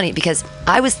 This is funny because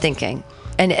I was thinking,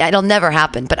 and it'll never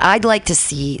happen, but I'd like to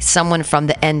see someone from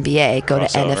the NBA go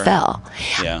Crossover. to NFL.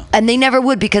 Yeah. And they never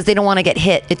would because they don't want to get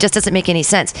hit. It just doesn't make any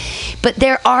sense. But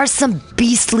there are some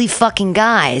beastly fucking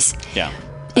guys. Yeah.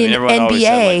 In everyone NBA, always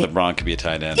said, like, LeBron could be a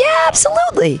tight end. Yeah,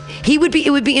 absolutely. It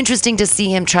would be interesting to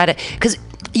see him try to, because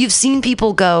you've seen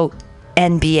people go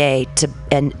NBA to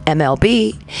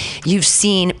MLB. You've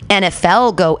seen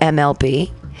NFL go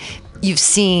MLB. You've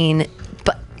seen,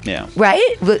 yeah,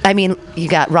 right? I mean, you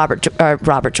got Robert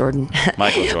Jordan,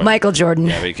 Michael Jordan.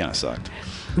 Yeah, but he kind of sucked.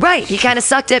 Right, he kind of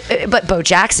sucked at, but Bo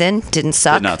Jackson didn't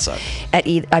suck. Did not suck at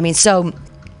either. I mean, so.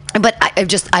 But I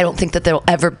don't think that there'll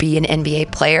ever be an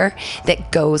NBA player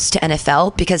that goes to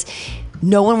NFL because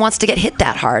no one wants to get hit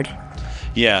that hard.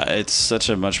 Yeah, it's such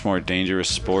a much more dangerous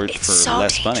sport for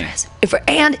less money.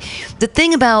 And the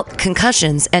thing about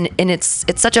concussions, and it's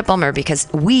such a bummer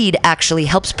because weed actually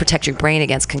helps protect your brain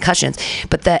against concussions,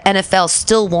 but the NFL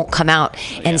still won't come out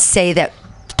and say that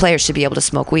players should be able to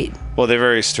smoke weed. Well, they're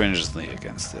very stringently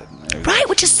against it. Right,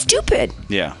 which is stupid.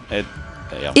 Yeah,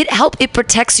 It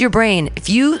protects your brain. If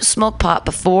you smoke pot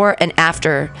before an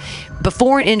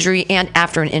injury and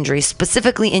after an injury,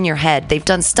 specifically in your head, they've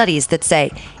done studies that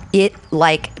say it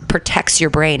protects your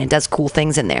brain and does cool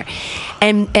things in there,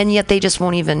 and yet they just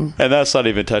won't even. And that's not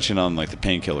even touching on the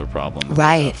painkiller problem.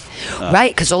 Right,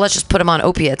 right. Because let's just put them on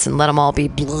opiates and let them all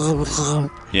be.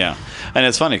 Yeah, and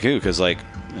it's funny too because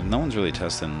no one's really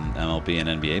testing MLB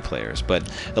and NBA players, but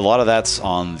a lot of that's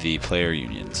on the player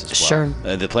unions as well.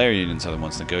 Sure. The player unions are the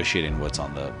ones negotiating what's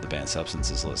on the banned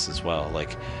substances list as well,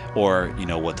 or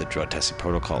what the drug testing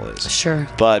protocol is. Sure.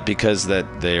 But because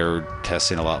that they're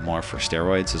testing a lot more for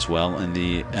steroids as well in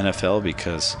the NFL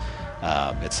because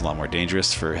it's a lot more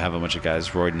dangerous for have a bunch of guys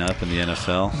roiding up in the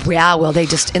NFL. Yeah, well, they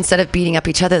just, instead of beating up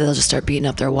each other, they'll just start beating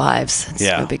up their wives. It's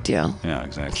no big deal. Yeah,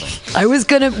 exactly. I was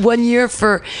one year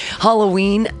for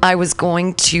Halloween, I was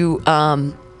going to,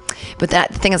 but the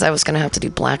thing is, I was going to have to do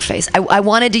blackface. I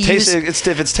wanted to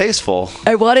if it's tasteful.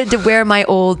 I wanted to wear my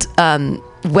old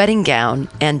wedding gown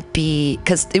and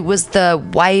because it was the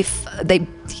wife,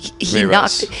 he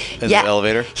knocked in the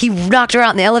elevator. He knocked her out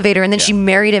in the elevator, and then she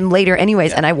married him later,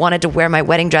 anyways. Yeah. And I wanted to wear my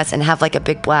wedding dress and have a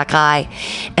big black eye,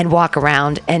 and walk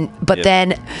around.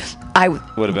 Then I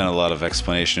would have been a lot of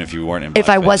explanation if you weren't in blackface. If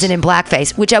I wasn't in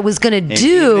blackface, which I was gonna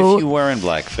do. Even if you were in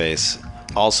blackface,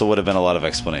 also would have been a lot of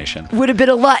explanation. Would have been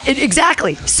a lot,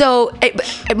 exactly. So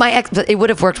it would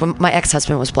have worked when my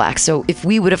ex-husband was black. So if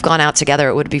we would have gone out together,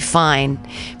 it would be fine.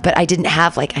 But I didn't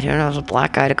have I don't know, a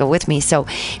black guy to go with me. So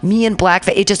me and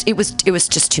blackface, it was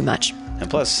just too much. And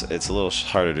plus, it's a little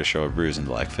harder to show a bruise in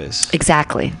blackface.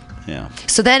 Exactly. Yeah.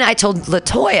 So then I told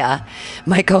Latoya,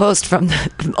 my co-host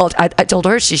I told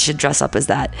her she should dress up as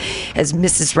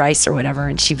Mrs. Rice or whatever,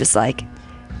 and she was like,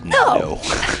 No,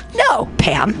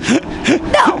 Pam,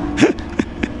 no.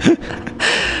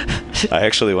 I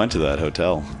actually went to that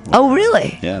hotel. Oh,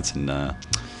 really? Yeah, it's in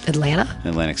Atlanta?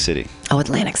 Atlantic City. Oh,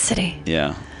 Atlantic City.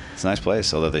 Yeah. It's a nice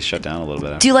place, although they shut down a little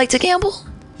bit after. Do you like to gamble?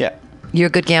 Yeah. You're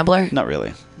a good gambler? Not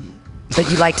really. But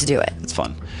you like to do it? It's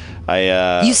fun.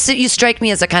 You strike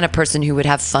me as the kind of person who would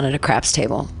have fun at a craps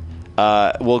table.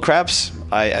 Well, craps,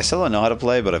 I still don't know how to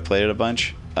play, but I've played it a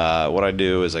bunch. What I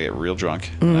do is I get real drunk,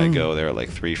 and I go there at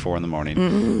 3, 4 in the morning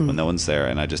when no one's there,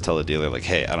 and I just tell the dealer,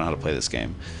 hey, I don't know how to play this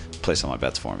game. Place all my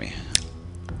bets for me.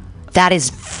 That is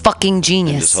fucking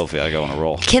genius. And just hopefully I go on a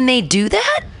roll. Can they do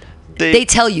that? They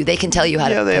tell you. They can tell you how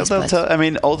to place bets. I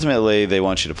mean, ultimately, they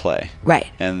want you to play. Right.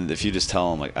 And if you just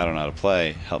tell them, like, I don't know how to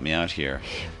play, help me out here.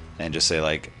 And just say,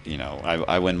 like,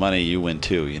 I win money, you win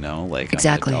too, Like,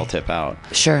 exactly. I'll tip out.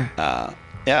 Sure.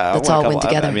 Let's all win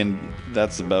together. I mean,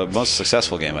 that's the most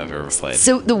successful game I've ever played.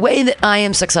 So the way that I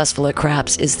am successful at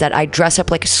craps is that I dress up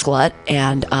like a slut,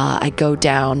 and I go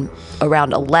down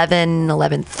around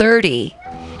 11:30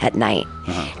 at night,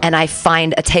 and I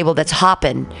find a table that's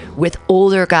hopping with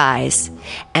older guys,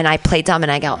 and I play dumb,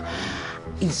 and I go,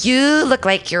 you look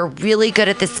like you're really good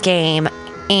at this game,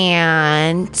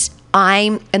 and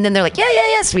then they're like,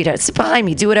 yeah, sweetheart, sit behind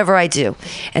me, do whatever I do.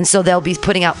 And so they'll be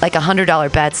putting out like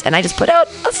 $100 bets, and I just put out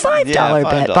a $5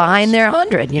 bet behind their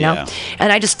 100, Yeah.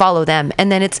 and I just follow them.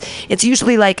 And then it's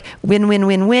usually like win,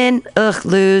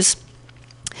 lose.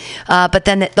 But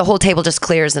then the whole table just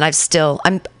clears, and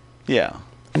I'm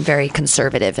very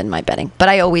conservative in my betting, but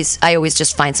I always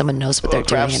just find someone knows what they're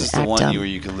doing. Craps is the one where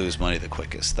you can lose money the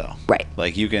quickest, though. Right.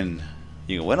 Like you can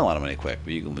win a lot of money quick,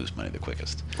 but you can lose money the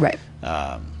quickest. Right.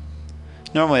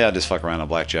 Normally, I just fuck around on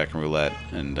blackjack and roulette,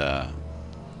 and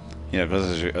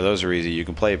because those are easy. You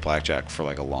can play blackjack for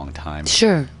like a long time.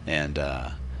 Sure. And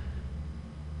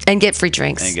get free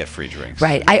drinks.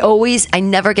 Right. I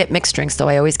never get mixed drinks, though.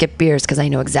 I always get beers because I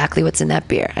know exactly what's in that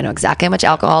beer. I know exactly how much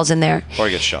alcohol's in there. Or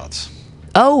get shots.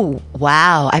 Oh,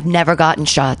 wow. I've never gotten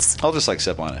shots. I'll just like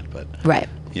sip on it, but right.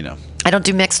 I don't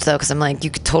do mixed though, because I'm like, you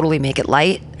could totally make it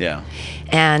light. Yeah.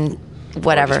 And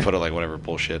whatever. Or just put it like whatever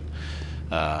bullshit.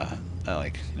 Not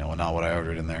what I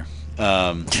ordered in there.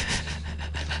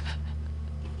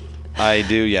 I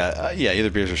do, either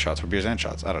beers or shots, or beers and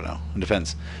shots. I don't know. It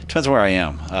depends. Depends on where I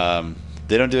am.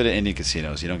 They don't do it at Indian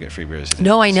casinos. You don't get free beers.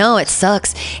 No, I know. It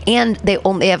sucks. And they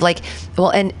have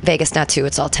and Vegas now too.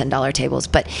 It's all $10 tables.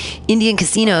 But Indian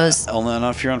casinos. Only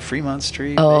not if you're on Fremont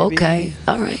Street. Oh, maybe. Okay.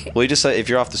 All right. Well, you just if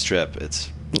you're off the Strip, it's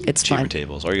cheaper fine.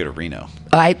 tables, or you go to Reno.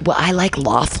 I like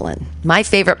Laughlin. My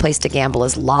favorite place to gamble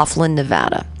is Laughlin,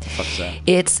 Nevada. What the fuck is that?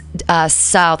 It's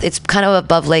south. It's kind of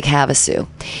above Lake Havasu,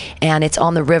 and it's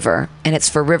on the river. And it's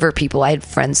for river people. I had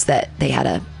friends that they had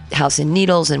a house in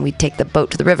Needles, and we'd take the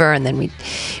boat to the river, and then we'd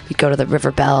go to the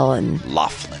River Bell and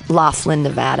Laughlin,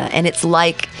 Nevada. And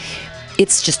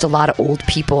it's just a lot of old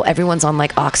people. Everyone's on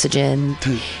like oxygen,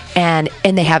 and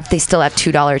they still have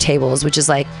 $2 tables, which is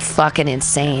like fucking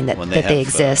insane that they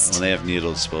exist. When they have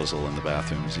needle disposal in the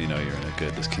bathrooms, you're in a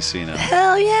good casino.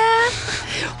 Hell yeah!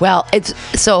 Well,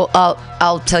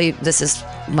 I'll tell you, this is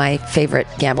my favorite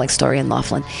gambling story in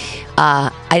Laughlin. I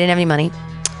didn't have any money.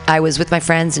 I was with my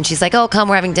friends, and she's like, oh, come,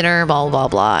 we're having dinner, blah, blah,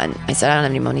 blah. And I said, I don't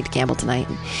have any money to gamble tonight.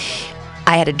 And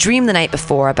I had a dream the night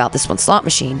before about this one slot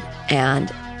machine,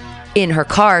 and in her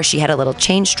car, she had a little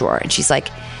change drawer, and she's like,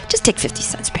 just take 50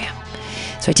 cents, Pam.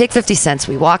 So I take 50 cents,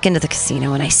 we walk into the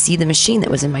casino, and I see the machine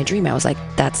that was in my dream. I was like,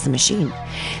 that's the machine.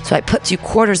 So I put 2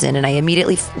 quarters in, and I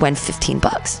immediately won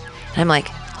 $15. And I'm like,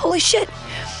 holy shit.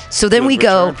 So then we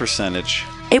go. Return percentage.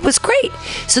 It was great.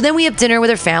 So then we have dinner with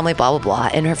her family, blah, blah, blah.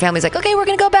 And her family's like, okay, we're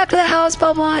going to go back to the house,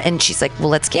 blah, blah. And she's like, well,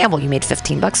 let's gamble. You made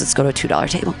 $15. Let's go to a $2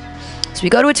 table. So we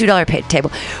go to a $2 table.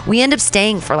 We end up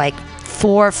staying for like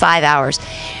 4 or 5 hours.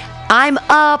 I'm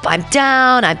up, I'm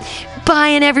down, I'm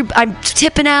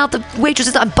tipping out the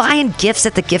waitresses. I'm buying gifts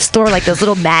at the gift store, like those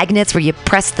little magnets where you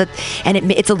press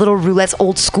it's a little roulette,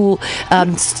 old school,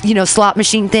 slot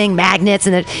machine thing, magnets,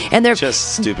 and they're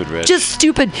just stupid rich. Just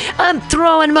stupid. I'm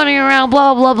throwing money around,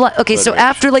 blah, blah, blah. Okay, so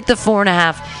after like the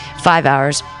 4.5, 5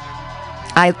 hours,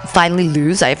 I finally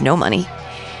lose. I have no money,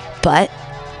 but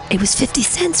it was 50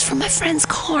 cents from my friend's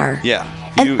car. Yeah.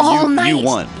 And all night. You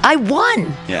won. I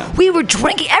won. Yeah. We were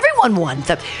drinking. Everyone won.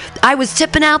 I was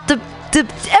tipping out the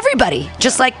everybody.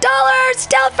 Just like,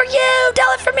 $1 for you,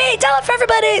 $1 for me, $1 for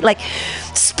everybody. Like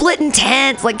splitting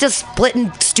tents, like just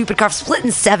splitting stupid cars,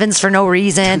 splitting sevens for no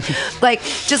reason. Like,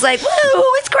 just like, woo,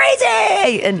 it's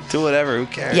crazy. And do whatever, who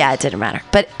cares? Yeah, it didn't matter.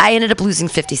 But I ended up losing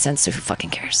 50 cents, so who fucking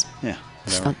cares? Yeah. It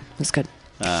was fun. It was good.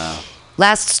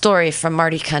 Last story from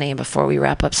Marty Cunny before we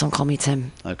wrap up. Some Call Me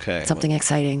Tim. Okay. Something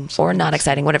exciting or not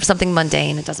exciting, whatever. Something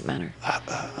mundane. It doesn't matter.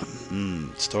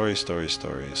 Stories.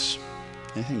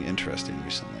 Anything interesting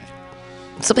recently?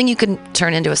 Something you can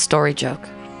turn into a story joke.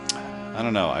 I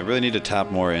don't know. I really need to tap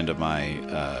more into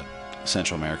my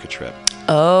Central America trip.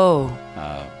 Oh.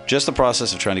 Just the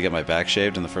process of trying to get my back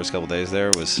shaved in the first couple days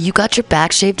there was... You got your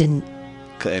back shaved in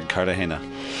Cartagena.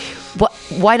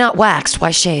 Why not waxed? Why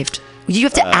shaved? You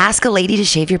have to ask a lady to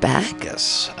shave your back?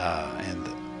 Yes. And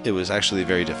it was actually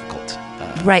very difficult.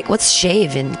 Right. What's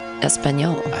shave in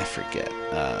Espanol? I forget.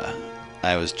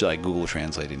 I was like Google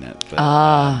translating it.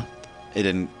 But, it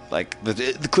didn't... Like,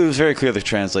 the clue was very clear the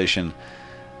translation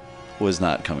was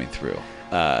not coming through.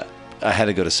 I had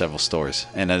to go to several stores,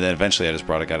 and then eventually I just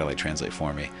brought a guy to like translate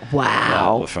for me.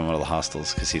 Wow. From one of the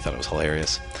hostels because he thought it was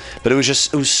hilarious. But it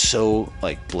was so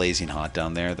like blazing hot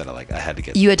down there that I had to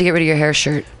get. You had to get rid of your hair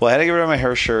shirt. Well, I had to get rid of my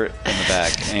hair shirt in the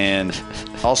back, and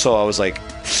also I was like,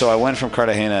 so I went from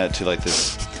Cartagena to like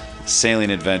this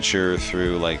sailing adventure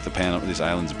through like these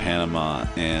islands of Panama,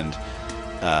 and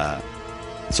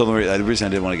so the reason I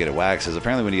didn't want to get it waxed is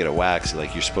apparently when you get it waxed,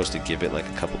 like you're supposed to give it like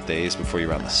a couple days before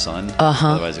you're out in the sun.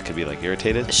 Otherwise it could be like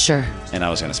irritated. Sure. And I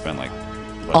was going to spend like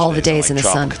all the days in the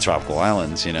sun. Tropical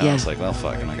islands, you know. I was like, well,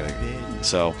 fuck, I'm not gonna.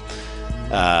 So,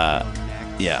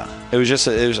 yeah, it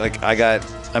was like I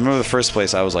remember the first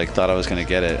place I was like thought I was gonna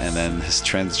get it, and then this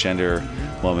transgender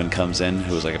woman comes in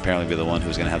who was like apparently be the one who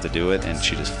was gonna have to do it, and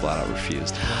she just flat out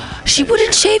refused. She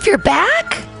wouldn't shave your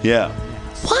back? Yeah.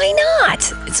 Why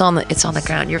not? It's on the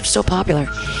ground. You're so popular.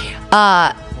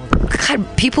 God,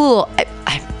 people.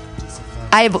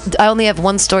 I only have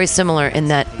one story similar in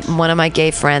that one of my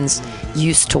gay friends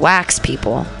used to wax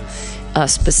people,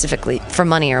 specifically for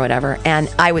money or whatever.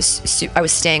 And I was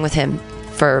staying with him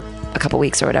for a couple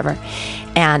weeks or whatever,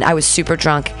 and I was super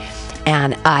drunk,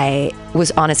 and I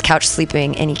was on his couch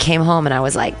sleeping, and he came home, and I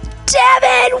was like,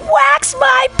 Devin, wax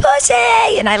my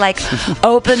pussy! And I like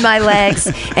opened my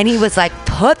legs, and he was like,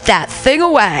 put that thing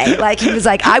away. Like he was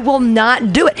like, I will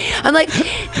not do it. I'm like,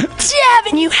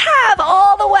 Devin, you have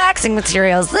all the waxing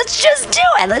materials. Let's just do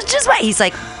it. Let's just wait. He's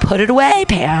like, put it away,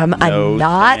 Pam. I'm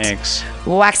not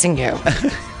waxing you.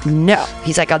 No.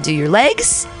 He's like, I'll do your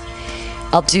legs.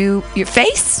 I'll do your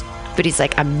face. But he's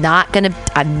like,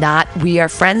 we are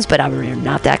friends, but we're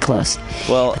not that close.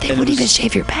 Well, but they wouldn't even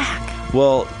shave your back.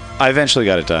 Well, I eventually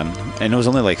got it done, and it was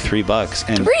only like $3.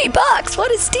 And $3?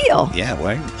 What a steal! Yeah,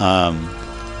 right.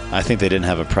 I think they didn't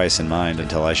have a price in mind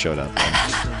until I showed up.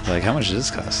 Like, how much does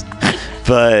this cost?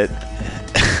 But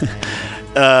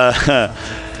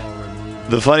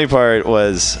the funny part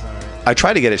was, I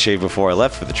tried to get it shaved before I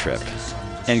left for the trip.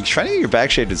 And trying to get your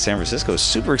back shaved in San Francisco is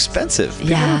super expensive.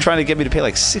 People were trying to get me to pay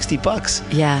like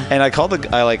 $60. Yeah. And I called the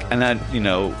guy,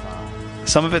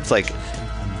 some of it's like,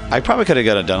 I probably could have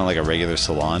got it done in like a regular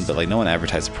salon, but like no one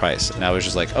advertised the price. And I was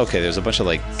just like, okay, there's a bunch of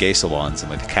like gay salons in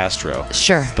like the Castro.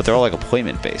 Sure. But they're all like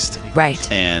appointment based. Right.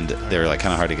 And they're like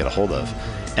kind of hard to get a hold of.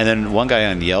 And then one guy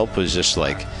on Yelp was just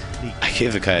like, I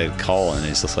gave the guy a call, and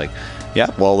he's just like, yeah,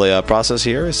 well, the process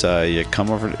here is you come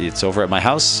over, it's over at my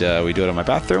house, we do it in my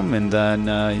bathroom, and then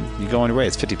you go on your way.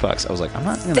 It's $50. I was like, I'm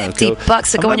not going to go.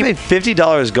 $50 to go on your way.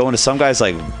 $50 going to some guy's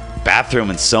like bathroom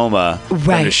in Soma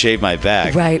to shave my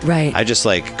back. Right. I just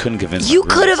like couldn't convince you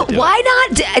could have. Why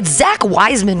not? Zach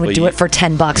Wiseman would do it for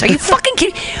 $10. Are you fucking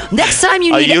kidding? Next time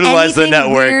you need utilize the anything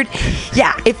network. weird,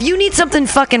 yeah. If you need something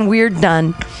fucking weird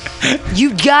done,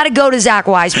 you gotta go to Zach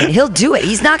Wiseman. He'll do it.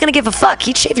 He's not gonna give a fuck.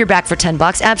 He'd shave your back for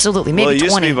 $10. Absolutely, maybe 20. Well, it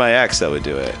used to be my ex that would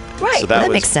do it. Right. So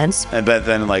that makes sense. But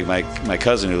then like my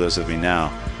cousin who lives with me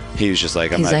now, he was just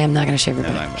like, I'm not gonna shave your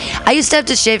back. I used to have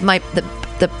to shave my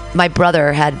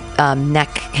brother had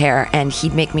neck hair, and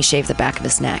he'd make me shave the back of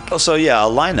his neck. Oh, so yeah, a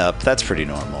lineup, that's pretty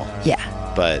normal.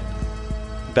 Yeah. But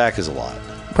back is a lot.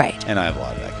 Right. And I have a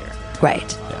lot of back hair.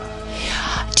 Right.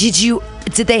 Yeah.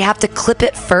 Did they have to clip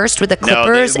it first with the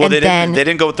clippers? No, they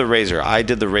didn't go with the razor. I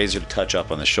did the razor to touch up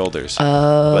on the shoulders.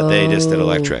 Oh. But they just did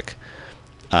electric.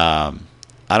 I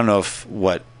don't know if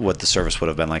what the service would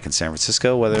have been like in San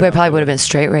Francisco. But it probably would have been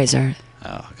straight razor.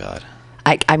 Oh, God.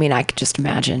 I mean, I could just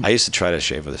imagine. I used to try to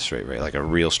shave with a straight razor, like a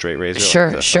real straight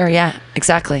razor. Sure, yeah,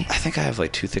 exactly. I think I have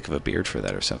like too thick of a beard for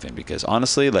that or something, because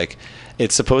honestly, like,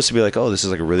 it's supposed to be like, oh, this is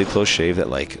like a really close shave that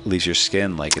like leaves your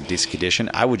skin like in decent condition.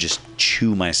 I would just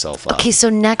chew myself up. Okay, so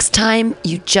next time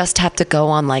you just have to go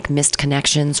on like Missed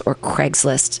Connections or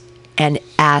Craigslist and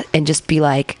just be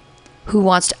like, who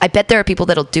wants to? I bet there are people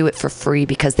that'll do it for free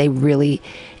because they really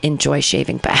enjoy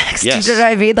shaving backs. Yes. Do you know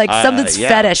what I mean? Like something's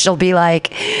fetish. They'll be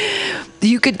like,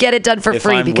 you could get it done for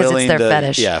free because it's their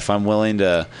fetish. Yeah, if I'm willing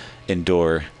to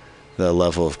endure the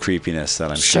level of creepiness that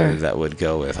I'm sure that would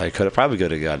go with, I could have probably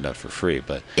gotten done for free.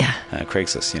 But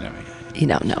Craigslist, you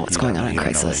don't know what's going on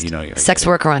Craigslist. You're Sex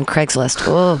worker on Craigslist.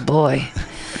 Oh boy.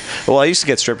 Well, I used to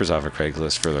get strippers off of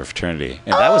Craigslist for their fraternity,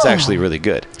 and that was actually really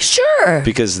good. Sure.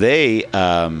 Because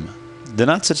they're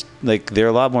not such, like, they're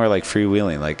a lot more like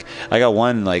freewheeling. Like, I got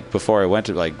one, like, before I went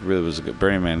to, like, really was a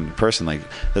Burning Man person. Like,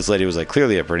 this lady was like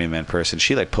clearly a Burning Man person.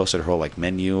 She like posted her whole like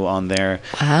menu on there.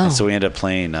 Wow. And so we ended up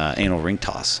playing anal ring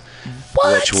toss.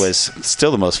 What? Which was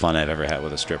still the most fun I'd ever had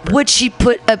with a stripper. Would she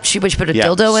put a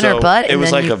dildo in her butt? It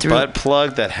was like a butt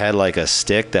plug that had like a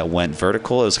stick that went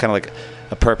vertical. It was kind of like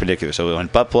a perpendicular. So we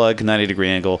went butt plug, 90-degree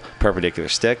angle, perpendicular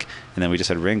stick, and then we just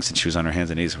had rings, and she was on her hands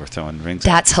and knees. We're throwing rings.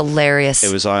 That's hilarious.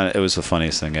 It was the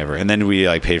funniest thing ever. And then we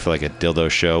like paid for like a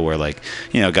dildo show where like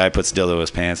a guy puts dildo in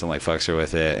his pants and like fucks her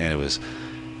with it,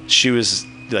 and she was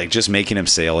like just making him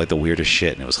say all like the weirdest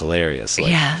shit, and it was hilarious.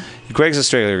 Like, yeah. Craigslist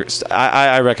strippers.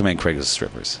 I recommend Craigslist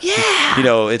strippers.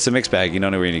 Yeah. It's a mixed bag. You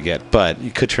don't know where you're gonna get, but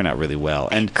it could turn out really well.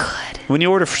 And when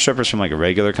you order strippers from like a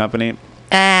regular company,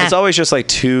 it's always just like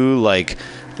two like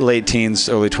late teens,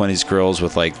 early 20s girls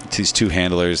with like these two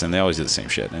handlers, and they always do the same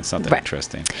shit. And it's not that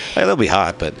interesting. Like, they'll be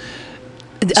hot, but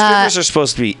strippers are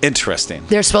supposed to be interesting.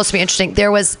 They're supposed to be interesting.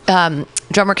 There was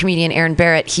drummer comedian Aaron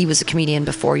Barrett. He was a comedian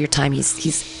before your time.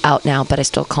 He's out now, but I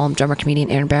still call him drummer comedian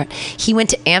Aaron Barrett. He went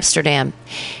to Amsterdam,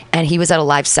 and he was at a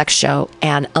live sex show,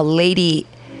 and a lady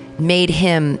made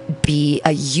him be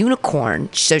a unicorn.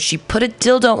 So she put a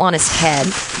dildo on his head,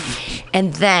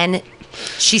 and then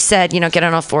she said, get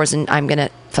on all fours, and I'm gonna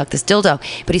fuck this dildo.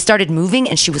 But he started moving,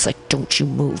 and she was like, "Don't you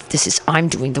move. I'm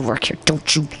doing the work here.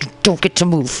 You don't get to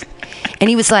move." And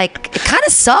he was like, it kind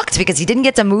of sucked because he didn't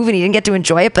get to move and he didn't get to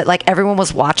enjoy it, but like everyone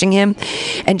was watching him,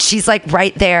 and she's like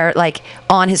right there, like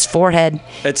on his forehead,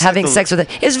 having sex with it.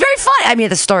 It was very funny. I mean,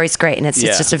 the story's great, and it's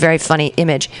just a very funny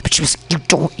image. But she was,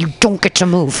 you don't get to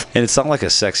move. And it's not like a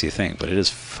sexy thing, but it is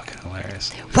fucking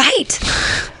hilarious. Right,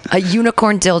 a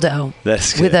unicorn dildo.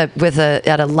 That's good.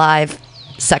 at a live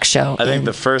sex show. I think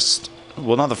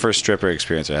not the first stripper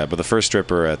experience I had, but the first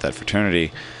stripper at that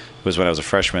fraternity was when I was a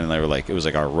freshman, and it was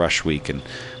like our rush week, and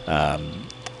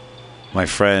my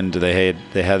friend, they had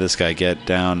this guy take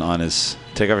off his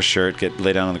shirt,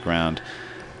 lay down on the ground,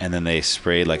 and then they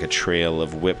sprayed like a trail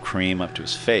of whipped cream up to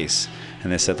his face,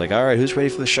 and they said like, "All right, who's ready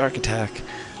for the shark attack?"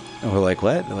 And we're like,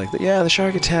 "What?" They're like, "Yeah, the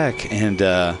shark attack." And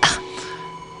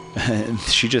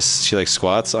she like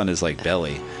squats on his like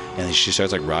belly, and then she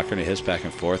starts like rocking her hips back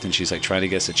and forth, and she's like trying to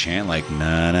get us to chant like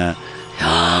na na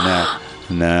na na.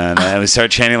 Nah, and we start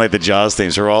chanting like the Jaws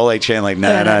theme. So we're all like chanting like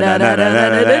nah, nah, nah, nah, nah, nah,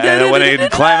 nah. And when it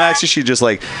climaxes, she just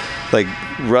like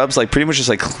rubs, like pretty much just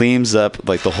like cleans up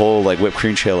like the whole like whipped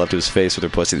cream trail up to his face with her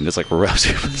pussy, and just like rubs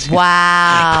her pussy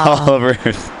all over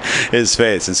his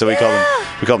face. And so we called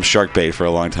him Shark Bait for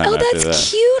a long time. After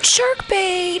that's cute, Shark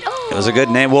Bait. Oh. It was a good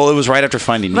name. Well, it was right after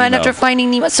Finding Nemo. Right after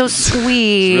Finding Nemo. So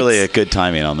sweet. It's really a good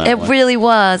timing on that one. It really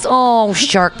was. Oh,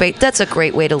 Shark Bait. That's a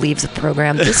great way to leave the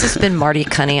program. This has been Marty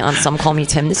Cunny on Some Call Me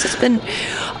Tim. This has been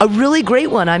a really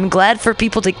great one. I'm glad for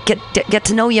people to get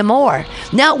to know you more.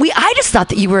 Now, I just thought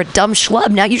that you were a dumb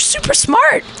schlub. Now you're super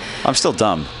smart. I'm still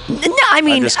dumb. No, I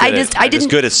mean, I'm just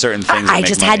good at certain things. I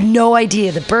just had no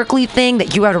idea. The Berkeley thing,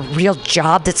 that you had a real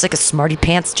job that's like a smarty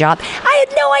pants job. I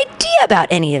had no idea about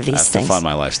any of these things. I fund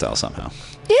my lifestyle somehow.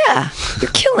 Yeah,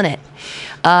 you're killing it.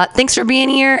 Thanks for being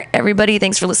here, everybody.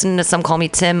 Thanks for listening to Some Call Me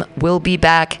Tim. We'll be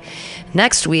back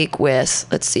next week with,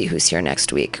 let's see who's here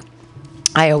next week.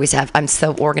 I'm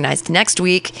so organized. Next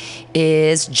week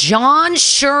is John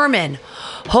Sherman.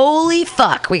 Holy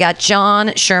fuck. We got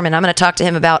John Sherman. I'm going to talk to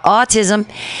him about autism,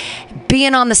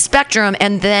 being on the spectrum,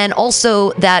 and then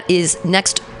also that is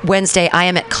next Wednesday. I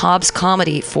am at Cobb's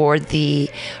Comedy for the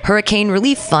Hurricane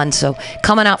Relief Fund. So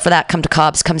coming out for that, come to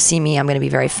Cobb's, come see me. I'm going to be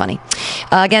very funny.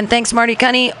 Again, thanks, Marty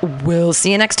Cunny. We'll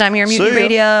see you next time here on Mutiny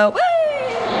Radio. Woo!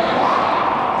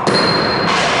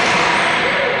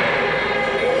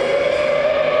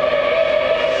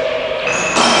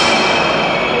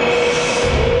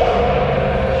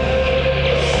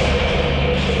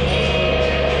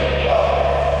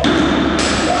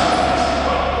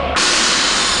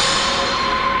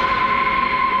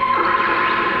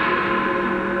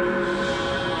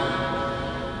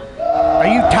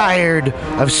 Tired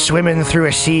of swimming through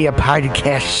a sea of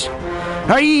podcasts?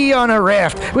 Are ye on a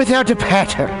raft without a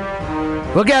paddle?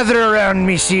 Well, gather around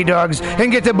me, sea dogs, and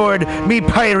get aboard me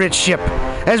pirate ship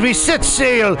as we set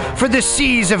sail for the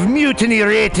seas of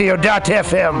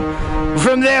MutinyRadio.fm.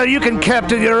 From there, you can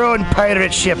captain your own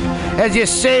pirate ship as you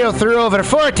sail through over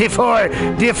 44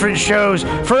 different shows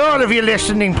for all of your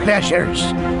listening pleasures.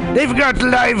 They've got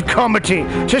live comedy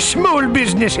to small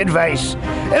business advice,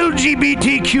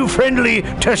 LGBTQ friendly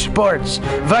to sports,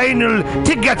 vinyl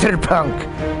to gutter punk.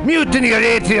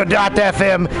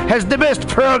 MutinyRadio.fm has the best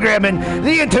programming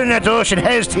the internet ocean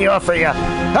has to offer you.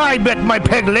 I bet my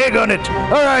peg leg on it,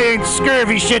 or I ain't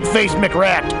scurvy shit-faced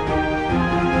McRat.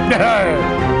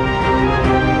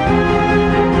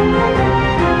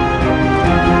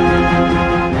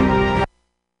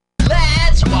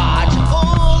 Let's watch a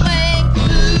full-length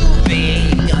movie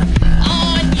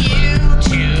on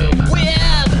YouTube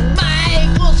with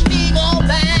Michael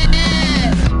Spiegelman.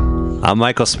 I'm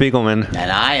Michael Spiegelman.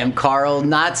 And I am Carl,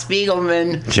 not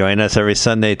Spiegelman. Join us every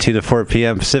Sunday, 2 to 4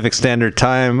 p.m. Pacific Standard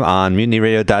Time on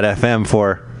MutinyRadio.fm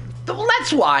for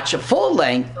Let's watch a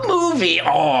full-length movie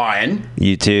on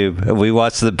YouTube. We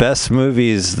watch the best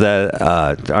movies that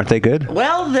aren't they good?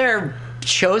 Well, they're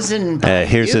chosen by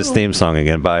Here's you. his theme song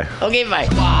again. Bye. Okay, bye.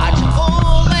 Watch a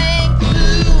full-length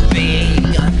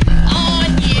movie on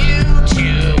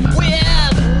YouTube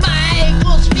with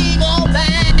Michael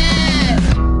Spiegelman.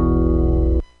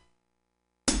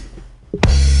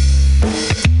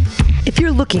 If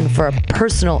you're looking for a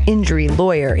personal injury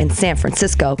lawyer in San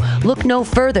Francisco, look no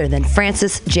further than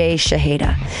Francis J.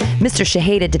 Shaheda. Mr.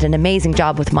 Shaheda did an amazing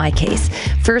job with my case.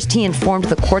 First, he informed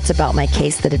the courts about my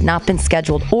case that had not been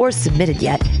scheduled or submitted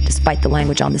yet, despite the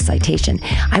language on the citation.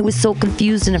 I was so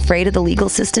confused and afraid of the legal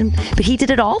system, but he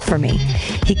did it all for me.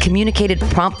 He communicated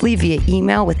promptly via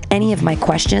email with any of my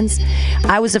questions.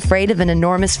 I was afraid of an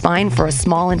enormous fine for a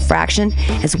small infraction,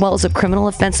 as well as a criminal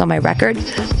offense on my record,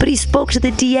 but he spoke to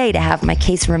the DA to have my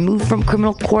case removed from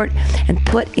criminal court and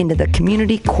put into the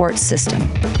community court system.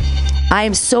 I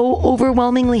am so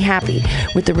overwhelmingly happy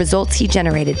with the results he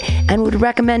generated and would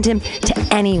recommend him to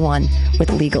anyone with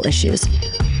legal issues.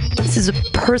 This is a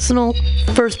personal,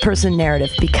 first-person narrative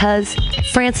because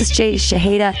Francis J.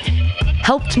 Shaheda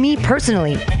helped me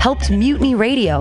personally, helped Mutiny Radio,